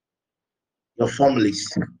your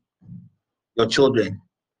families, your children.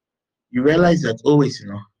 You realize that always,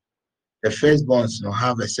 the firstborns,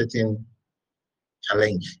 have a certain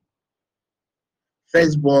challenge.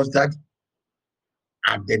 Firstborns that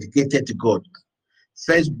are dedicated to God.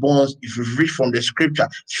 Firstborns, if you read from the scripture,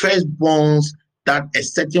 firstborns that a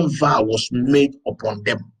certain vow was made upon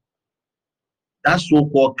them. That's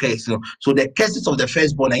so-called curse. So the curses of the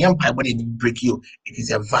firstborn, I am Bible didn't break you. It is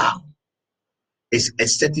a vow. It's a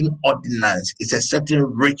certain ordinance. It's a certain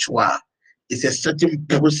ritual. It's a certain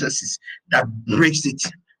processes that breaks it.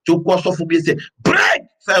 To claustrophobia say, break!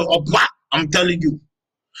 I'm telling you.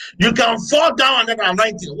 You can fall down under the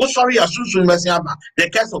anointing. Oh, sorry, the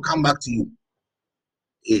curse will come back to you.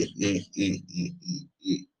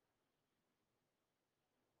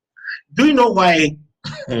 Do you know why?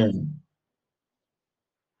 Do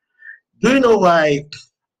you know why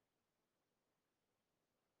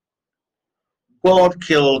God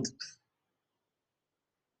killed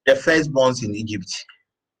the firstborns in Egypt?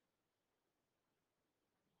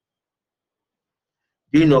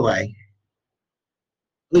 Do you know why?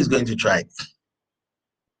 Who is going to try it?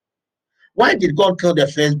 Why did God kill the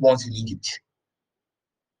firstborns in Egypt?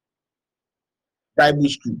 Bible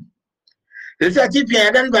school. They said,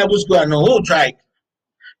 I done Bible school, I know. Who tried?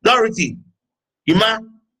 Dorothy, Ima,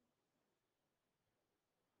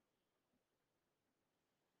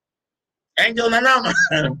 Angel Nanama,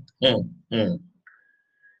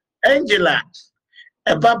 Angela,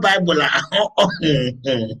 Eba Bible.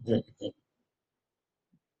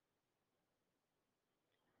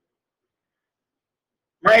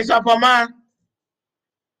 My Sapama,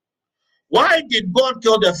 why did God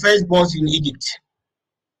kill the firstborns in Egypt?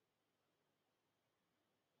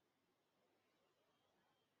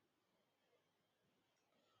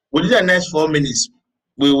 Within the next 4 minutes,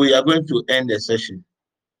 we are going to end the session.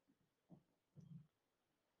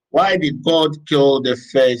 Why did God kill the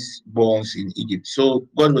firstborns in Egypt? So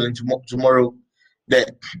God willing, tomorrow, the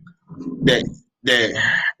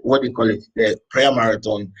what do you call it? The prayer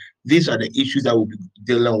marathon. These are the issues that we'll be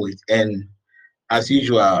dealing with. And as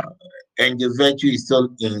usual, Angel Virtue is still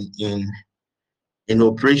in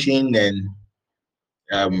operation, and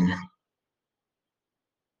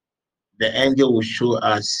the angel will show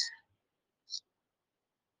us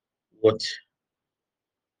what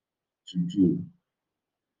to do.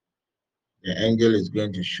 The angel is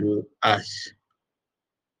going to show us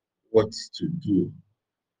what to do.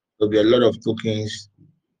 There'll be a lot of tokens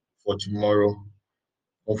for tomorrow.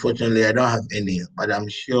 Unfortunately, I don't have any, but I'm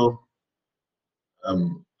sure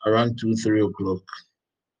around 2-3 o'clock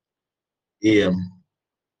a.m.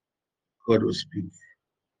 God will speak.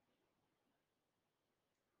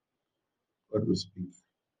 God will speak.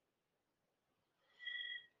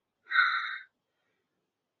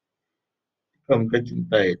 I'm getting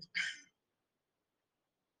tired.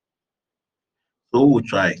 So who will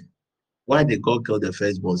try? Why did God kill the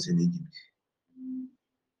firstborns in Egypt?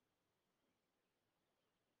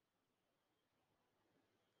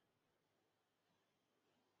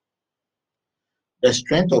 The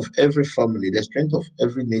strength of every family, the strength of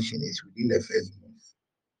every nation is within the firstborns.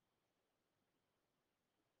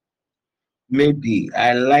 maybe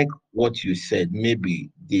I like what you said.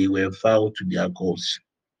 Maybe they were vowed to their goals.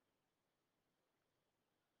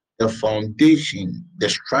 The foundation, the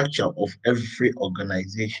structure of every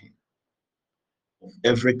organization, of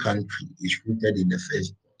every country is rooted in the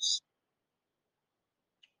first verse.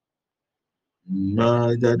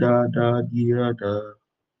 Da da da da da da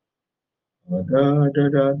da da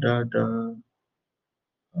da da da.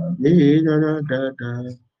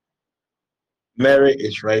 Mary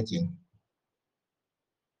is writing.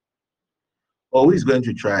 Oh, who is going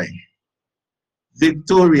to try?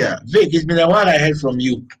 Victoria. Vic, it's been a while I heard from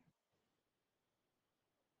you.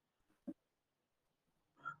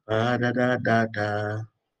 Hello,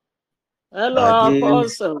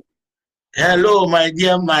 Apostle. Hello, my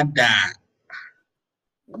dear mother.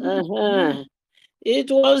 It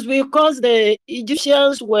was because the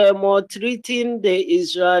Egyptians were maltreating the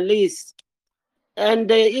Israelis, and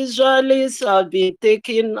the Israelis have been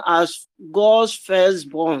taken as God's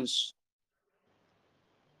firstborns.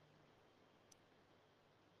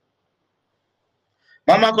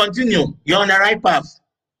 Mama, continue. You're on the right path.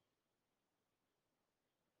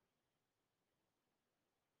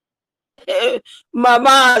 Mama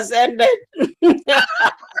has ended.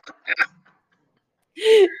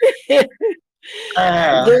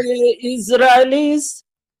 The Israelis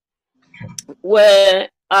were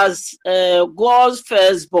as God's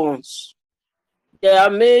firstborns. They are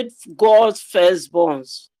made God's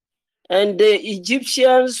firstborns. And the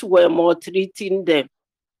Egyptians were maltreating them.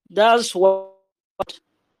 That's what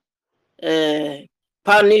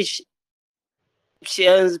punished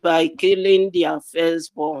Egyptians by killing their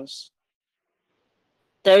firstborns.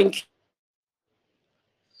 Thank you.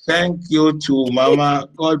 Thank you to Mama.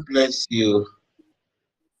 God bless you.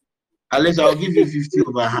 At least I'll give you 50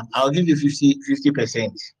 over. I'll give you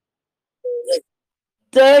 50%.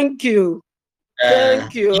 Thank you.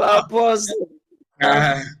 Thank you, Apostle.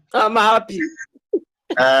 I'm happy.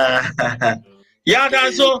 Yeah,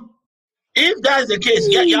 that's so. If that's the case,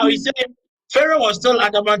 yeah, you say Pharaoh was still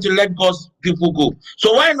adamant to let God's people go.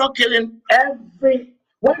 So why not killing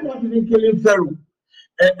why not even killing Pharaoh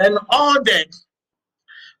and all the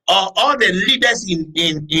leaders in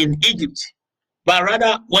Egypt, but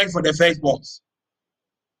rather went for the firstborns?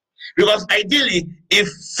 Because ideally, if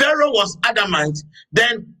Pharaoh was adamant,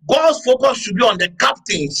 then God's focus should be on the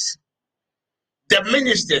captains, the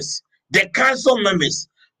ministers, the council members.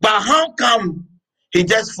 But how come he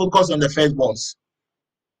just focused on the firstborns?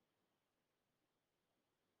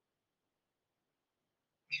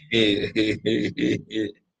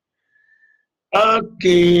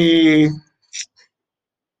 Okay.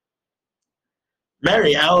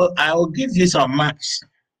 Mary, I will give you some marks.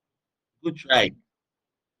 Good try.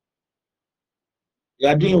 You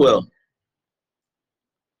are doing well.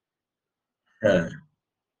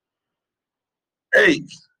 Hey,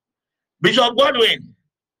 Bishop Godwin,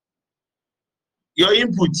 your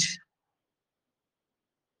input.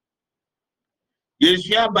 You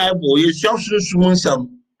share Bible, you share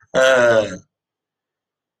some the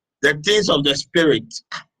things of the spirit.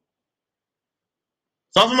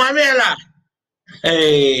 So for my Ella.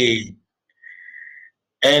 Hey,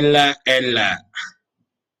 Ella.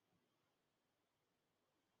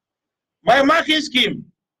 My marking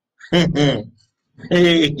scheme.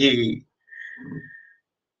 Hey.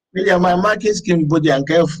 My marking scheme, but they are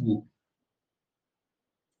careful.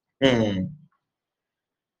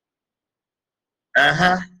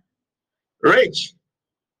 Rich.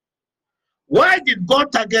 Why did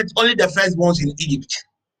God target only the firstborns in Egypt?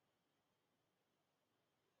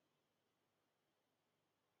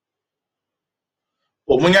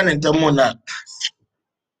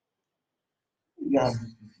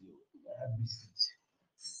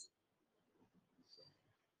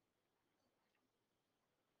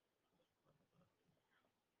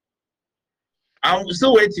 I'm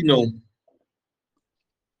still waiting on.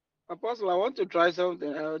 Apostle, I want to try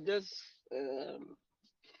something. I'll just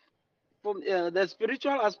from the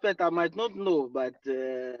spiritual aspect, I might not know, but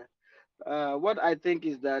what I think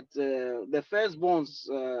is that the firstborns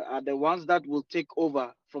are the ones that will take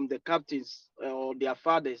over from the captains or their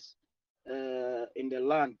fathers in the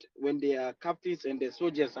land. When their captains and the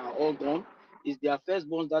soldiers are all gone, it's their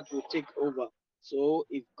firstborns that will take over. So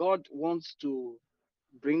if God wants to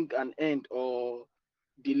bring an end or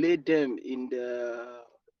delay them in the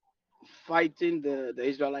fighting the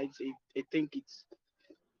Israelites, I think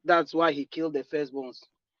that's why he killed the firstborns.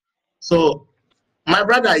 So, my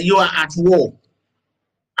brother, you are at war.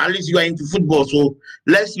 At least you are into football. So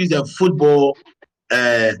let's use a football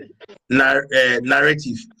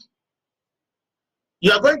narrative.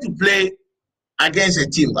 You are going to play against a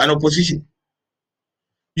team, an opposition.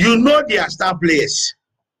 You know they are star players.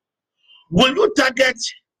 Will you target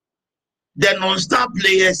the non-star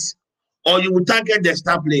players or you will target the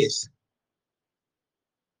star players?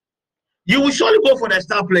 You will surely go for the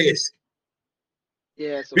star players.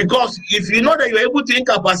 Yes. Because if you know that you're able to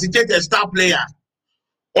incapacitate a star player,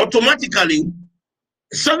 automatically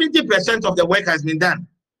 70% of the work has been done.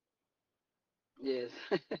 Yes.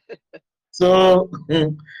 So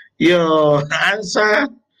your answer,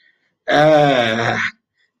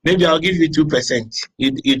 maybe I'll give you 2%.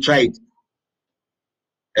 You tried.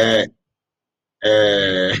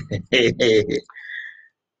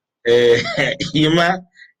 Yuma,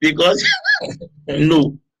 because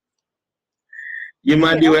no.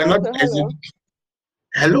 Yuma, they were not.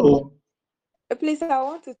 Hello. Please, I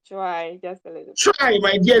want to try just a little. Try,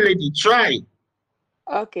 my dear lady, try.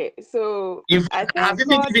 Okay, so If I I have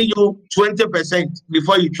think even God. given you 20%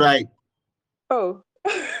 before you try. Oh.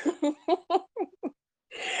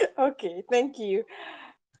 Okay, thank you.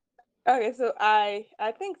 Okay, so I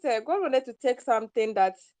think that God wanted to take something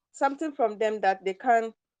from them that they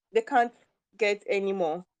can't get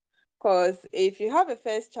anymore. Because if you have a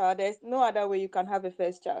first child, there's no other way you can have a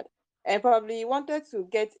first child. And probably he wanted to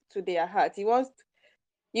get to their heart. He wants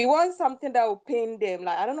something that will pain them.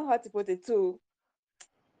 Like, I don't know how to put it too.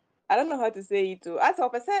 I don't know how to say it too. As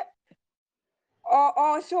of I said,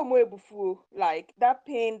 or show more before, like that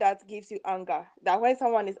pain that gives you anger. That when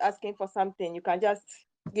someone is asking for something, you can just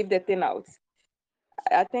give the thing out.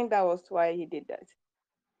 I think that was why he did that.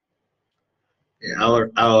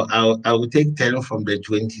 I will take 10 from the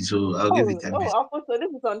 20, so I'll give it 10%. Oh, so this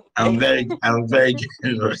is on. I'm very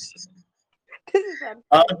generous. This is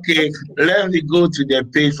on. Okay, let me go to the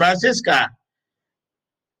page. Francisca,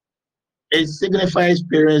 it signifies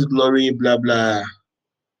parents' glory, blah blah.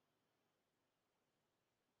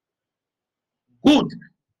 Good.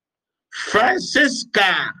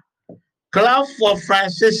 Francisca, clap for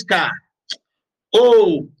Francisca.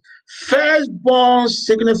 Oh, firstborn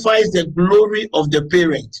signifies the glory of the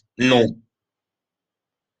parent. No.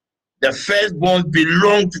 The firstborn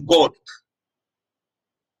belong to God.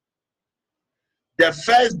 The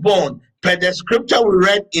firstborn, per the scripture we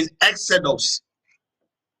read in Exodus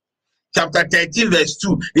chapter 13, verse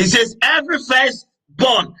 2, it says, every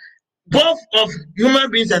firstborn, both of human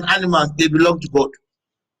beings and animals, they belong to God.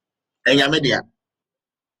 And Yamedia,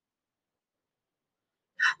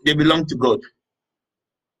 they belong to God.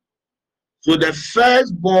 So the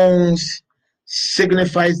firstborns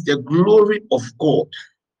signifies the glory of God.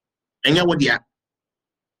 And Yamedia,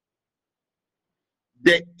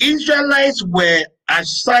 the Israelites were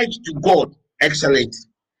assigned to God, excellent.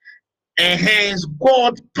 And hence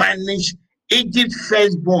God punished Egypt's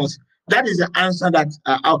firstborns. That is the answer that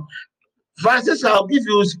Francis, I'll give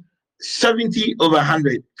you 70 over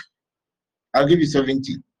 100. I'll give you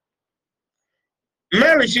 70.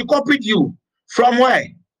 Mary, she copied you. From where?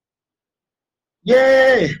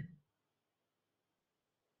 Yeah.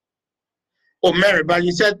 Oh, Mary, but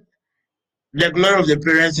you said the glory of the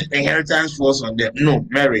parents' inheritance falls on them. No,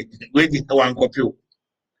 Mary, wait, one copy.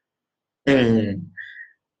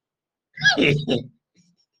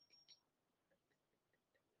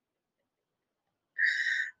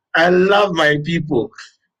 I love my people.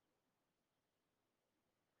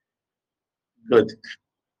 Good.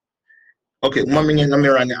 Okay, mommy, let me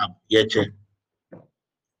run it up. Yeah, check.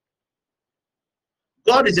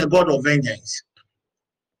 God is a God of vengeance.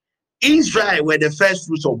 Israel were the first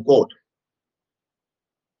fruits of God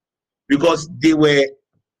because they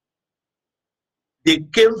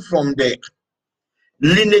came from the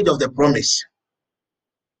lineage of the promise.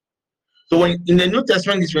 So when in the New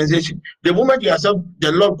Testament dispensation, the moment you accept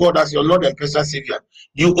the Lord God as your Lord and personal Savior,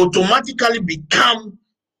 you automatically become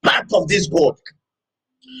part of this God.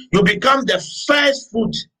 You become the first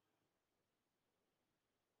fruit.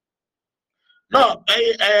 No,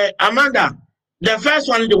 Amanda, the first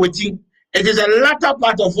one in the waiting, it is a latter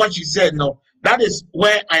part of what she said. No, that is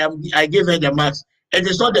where I gave her the marks. It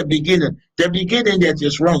is not the beginning. The beginning that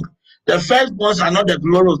is wrong. The firstborns are not the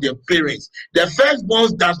glory of their parents. The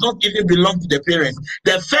firstborns does not even belong to the parents.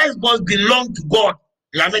 The firstborns belong to God.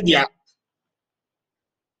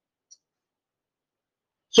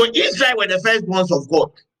 So Israel were the firstborns of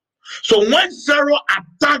God. So when Pharaoh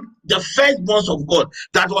attacked the firstborns of God,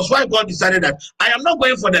 that was why God decided that I am not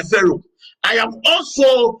going for the Pharaoh. I am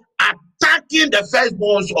also attacking the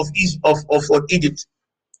firstborns of Egypt.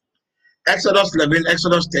 Exodus 11,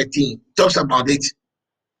 Exodus 13 talks about it.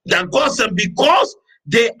 That God said, because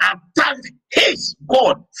they attacked his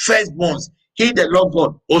God, firstborns, he, the Lord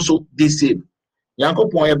God, also the same. Yanko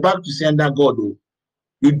point back to saying that God, oh,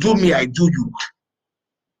 you do me, I do you.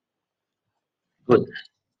 Good.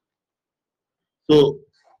 So,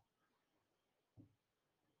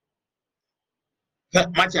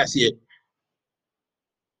 much as here.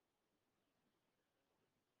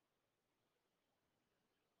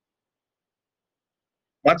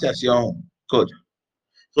 Much as your good.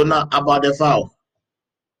 So now about the vow,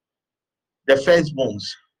 the firstborns.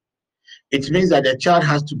 It means that the child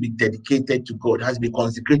has to be dedicated to God, has to be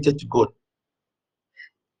consecrated to God.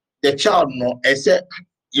 The child, no, except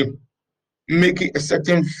you make a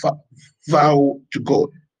certain vow to God.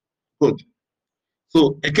 Good.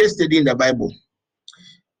 So a case study in the Bible.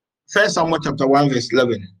 1 Samuel chapter 1, verse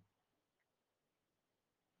 11.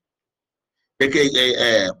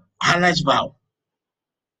 Hannah's vow.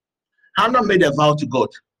 Hannah made a vow to God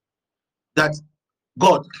that,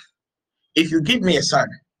 God, if you give me a son,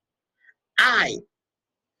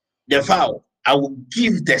 the vow, I will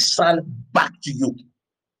give the son back to you.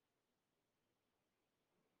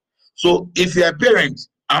 So if you're a parent,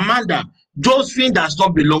 Amanda, Josephine does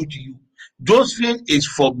not belong to you. Josephine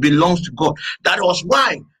belongs to God. That was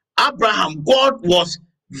why Abraham, God was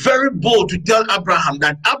very bold to tell Abraham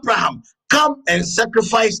that, Abraham, come and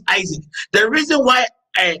sacrifice Isaac. The reason why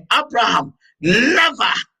Abraham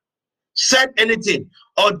never said anything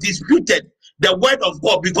or disputed the word of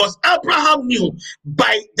God, because Abraham knew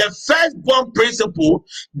by the firstborn principle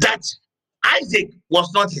that Isaac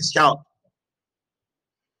was not his child.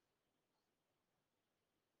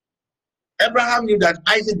 Abraham knew that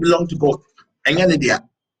Isaac belonged to God.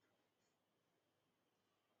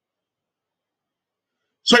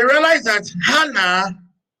 So he realized that Hannah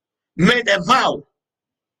made a vow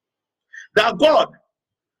that, God,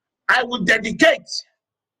 I will dedicate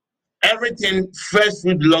everything first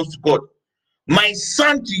fruit belongs to God. My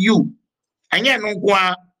son to you. And yet,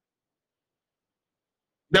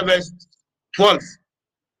 the verse 12.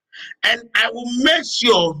 And I will make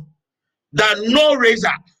sure that no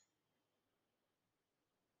razor,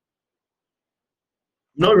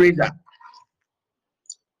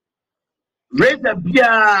 razor bia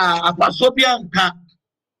apasobia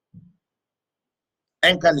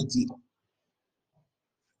enkanity.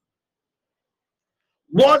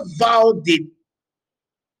 What vow did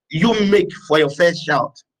you make for your first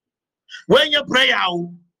child? When you pray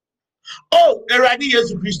out, oh, Eradi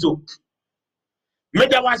Yesu Christo.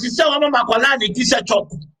 Meda wasi se wa mama kola ni ti se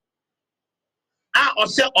chop. O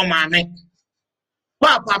se omane.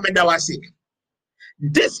 Papa meda wasi.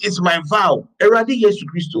 This is my vow. Eradi Yesu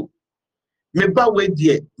Christo. Me ba we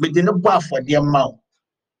die, me de no ba for their mouth.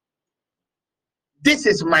 This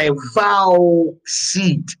is my vow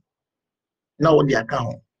seed. Now on the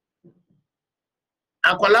account.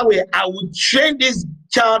 Akwalawe, I will train this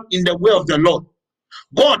child in the way of the Lord.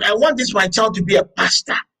 God, I want my child to be a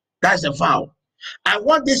pastor. That's a vow. I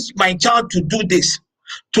want my child to do this,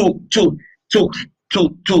 to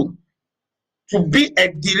be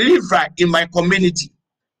a deliverer in my community.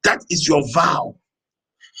 That is your vow.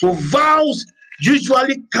 So vows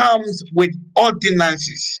usually comes with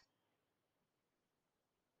ordinances.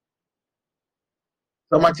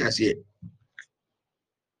 So much as here.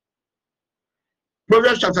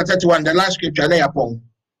 Proverbs chapter 31, the last scripture there upon.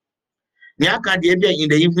 In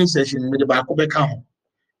the evening session with the back of the count.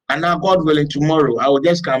 And now, God willing, tomorrow I will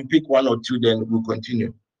just come pick one or two, then we'll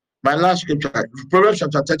continue. My last scripture, Proverbs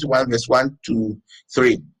chapter 31, verse 1 to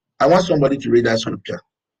 3. I want somebody to read that scripture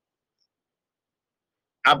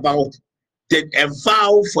about a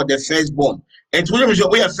vow for the firstborn. And to them,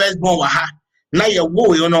 we are firstborn. Now you're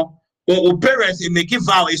parents make a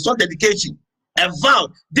vow. It's not dedication. A vow.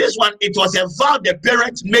 This one, it was a vow the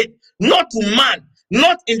parents made, not to man,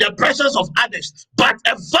 not in the presence of others, but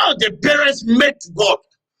a vow the parents made to God.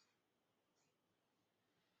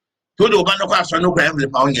 To the Obano so no crime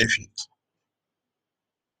pound your feet.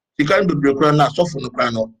 You can't be broken now, so for no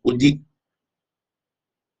crown odi.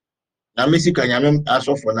 Now, Missy can you ask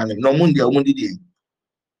for none? No mundi mundi.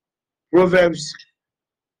 Proverbs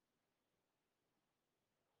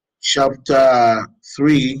chapter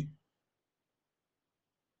 3,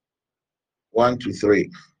 1 to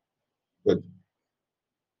 3. Good.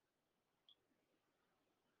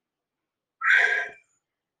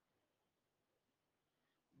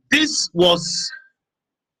 This was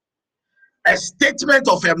a statement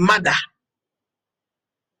of a mother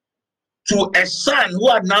to a son who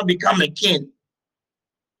had now become a king.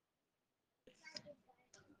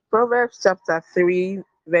 Proverbs chapter 3,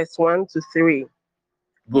 verse 1 to 3.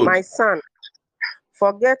 Good. My son,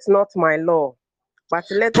 forget not my law, but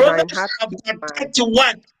let Proverbs thine heart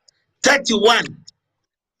chapter 31.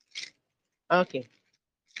 Okay.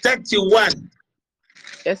 31.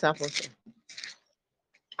 Yes, Apostle.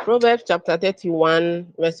 Proverbs chapter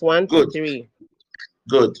 31, verse 1 to 3.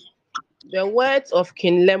 Good. The words of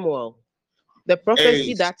King Lemuel, the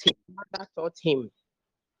prophecy that his mother taught him.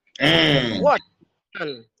 What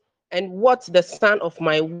son, and what the son of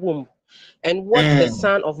my womb, and what the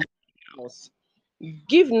son of my house.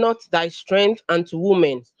 Give not thy strength unto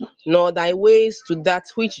women, nor thy ways to that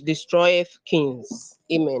which destroyeth kings.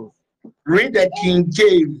 Amen. Read the King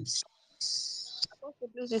James.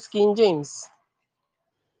 This is King James.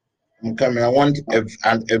 I'm coming. I want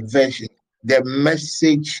a version. The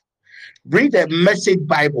Message. Read the Message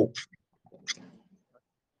Bible.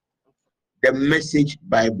 The Message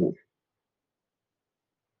Bible.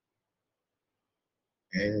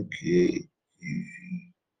 Okay.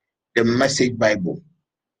 The Message Bible.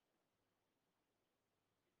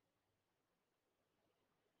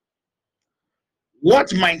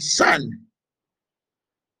 What, my son?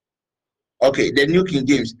 Okay, the New King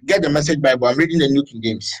James. Get the Message Bible. I'm reading the New King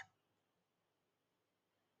James.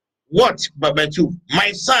 What, but two,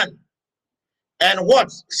 my son, and what,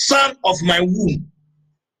 son of my womb.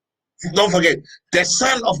 Don't forget, the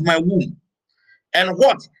son of my womb. And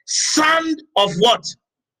what, son of what?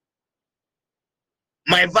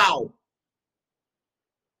 My vow.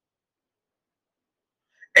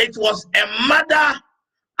 It was a mother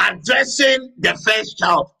addressing the first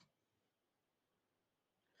child.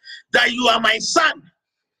 That you are my son.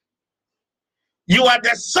 You are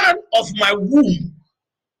the son of my womb.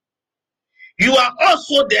 You are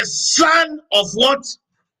also the son of what?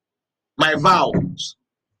 My vows.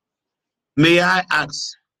 May I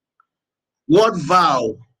ask, what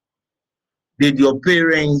vow did your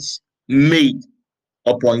parents make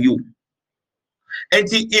upon you? And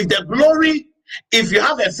if the glory, if you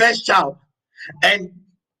have a first child and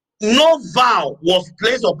no vow was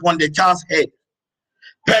placed upon the child's head,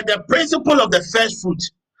 per the principle of the first fruit,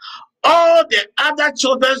 all the other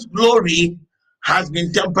children's glory has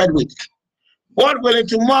been tempered with. God willing,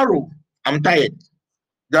 tomorrow, I'm tired.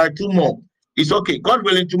 There are two more. It's okay. God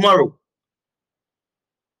willing, tomorrow,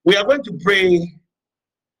 we are going to pray.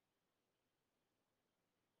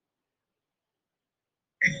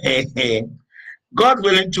 God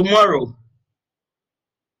willing, tomorrow,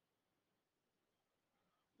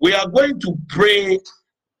 we are going to pray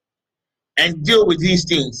and deal with these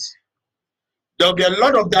things. There'll be a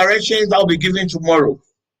lot of directions I'll be giving tomorrow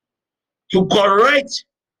to correct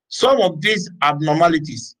some of these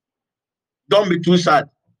abnormalities. Don't be too sad.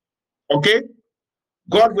 Okay?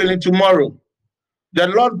 God willing, tomorrow, the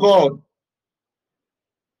Lord God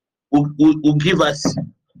will give us,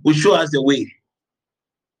 will show us the way.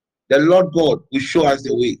 The Lord God will show us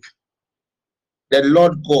the way. The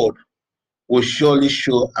Lord God will surely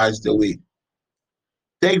show us the way.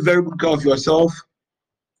 Take very good care of yourself.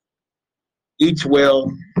 Eat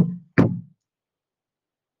well.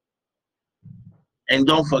 And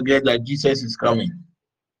don't forget that Jesus is coming.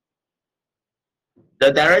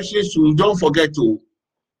 The directions to, don't forget to.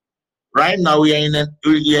 Right now we are in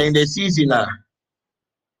the season now.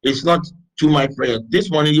 It's not too much prayer. This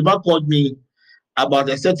morning, Iba called me about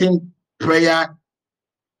a certain prayer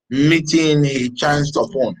meeting he chanced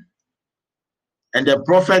upon. And the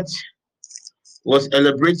prophet was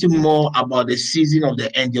elaborating more about the season of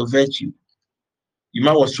the angel virtue.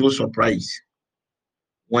 Ima was so surprised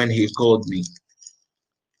when he called me.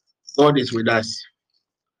 God is with us.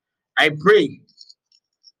 I pray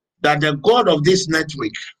that the God of this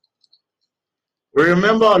network will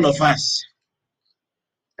remember all of us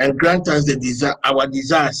and grant us the our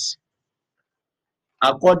desires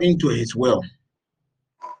according to his will.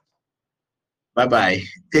 Bye-bye.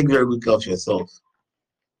 Take very good care of yourself.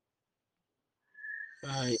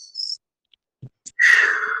 Bye.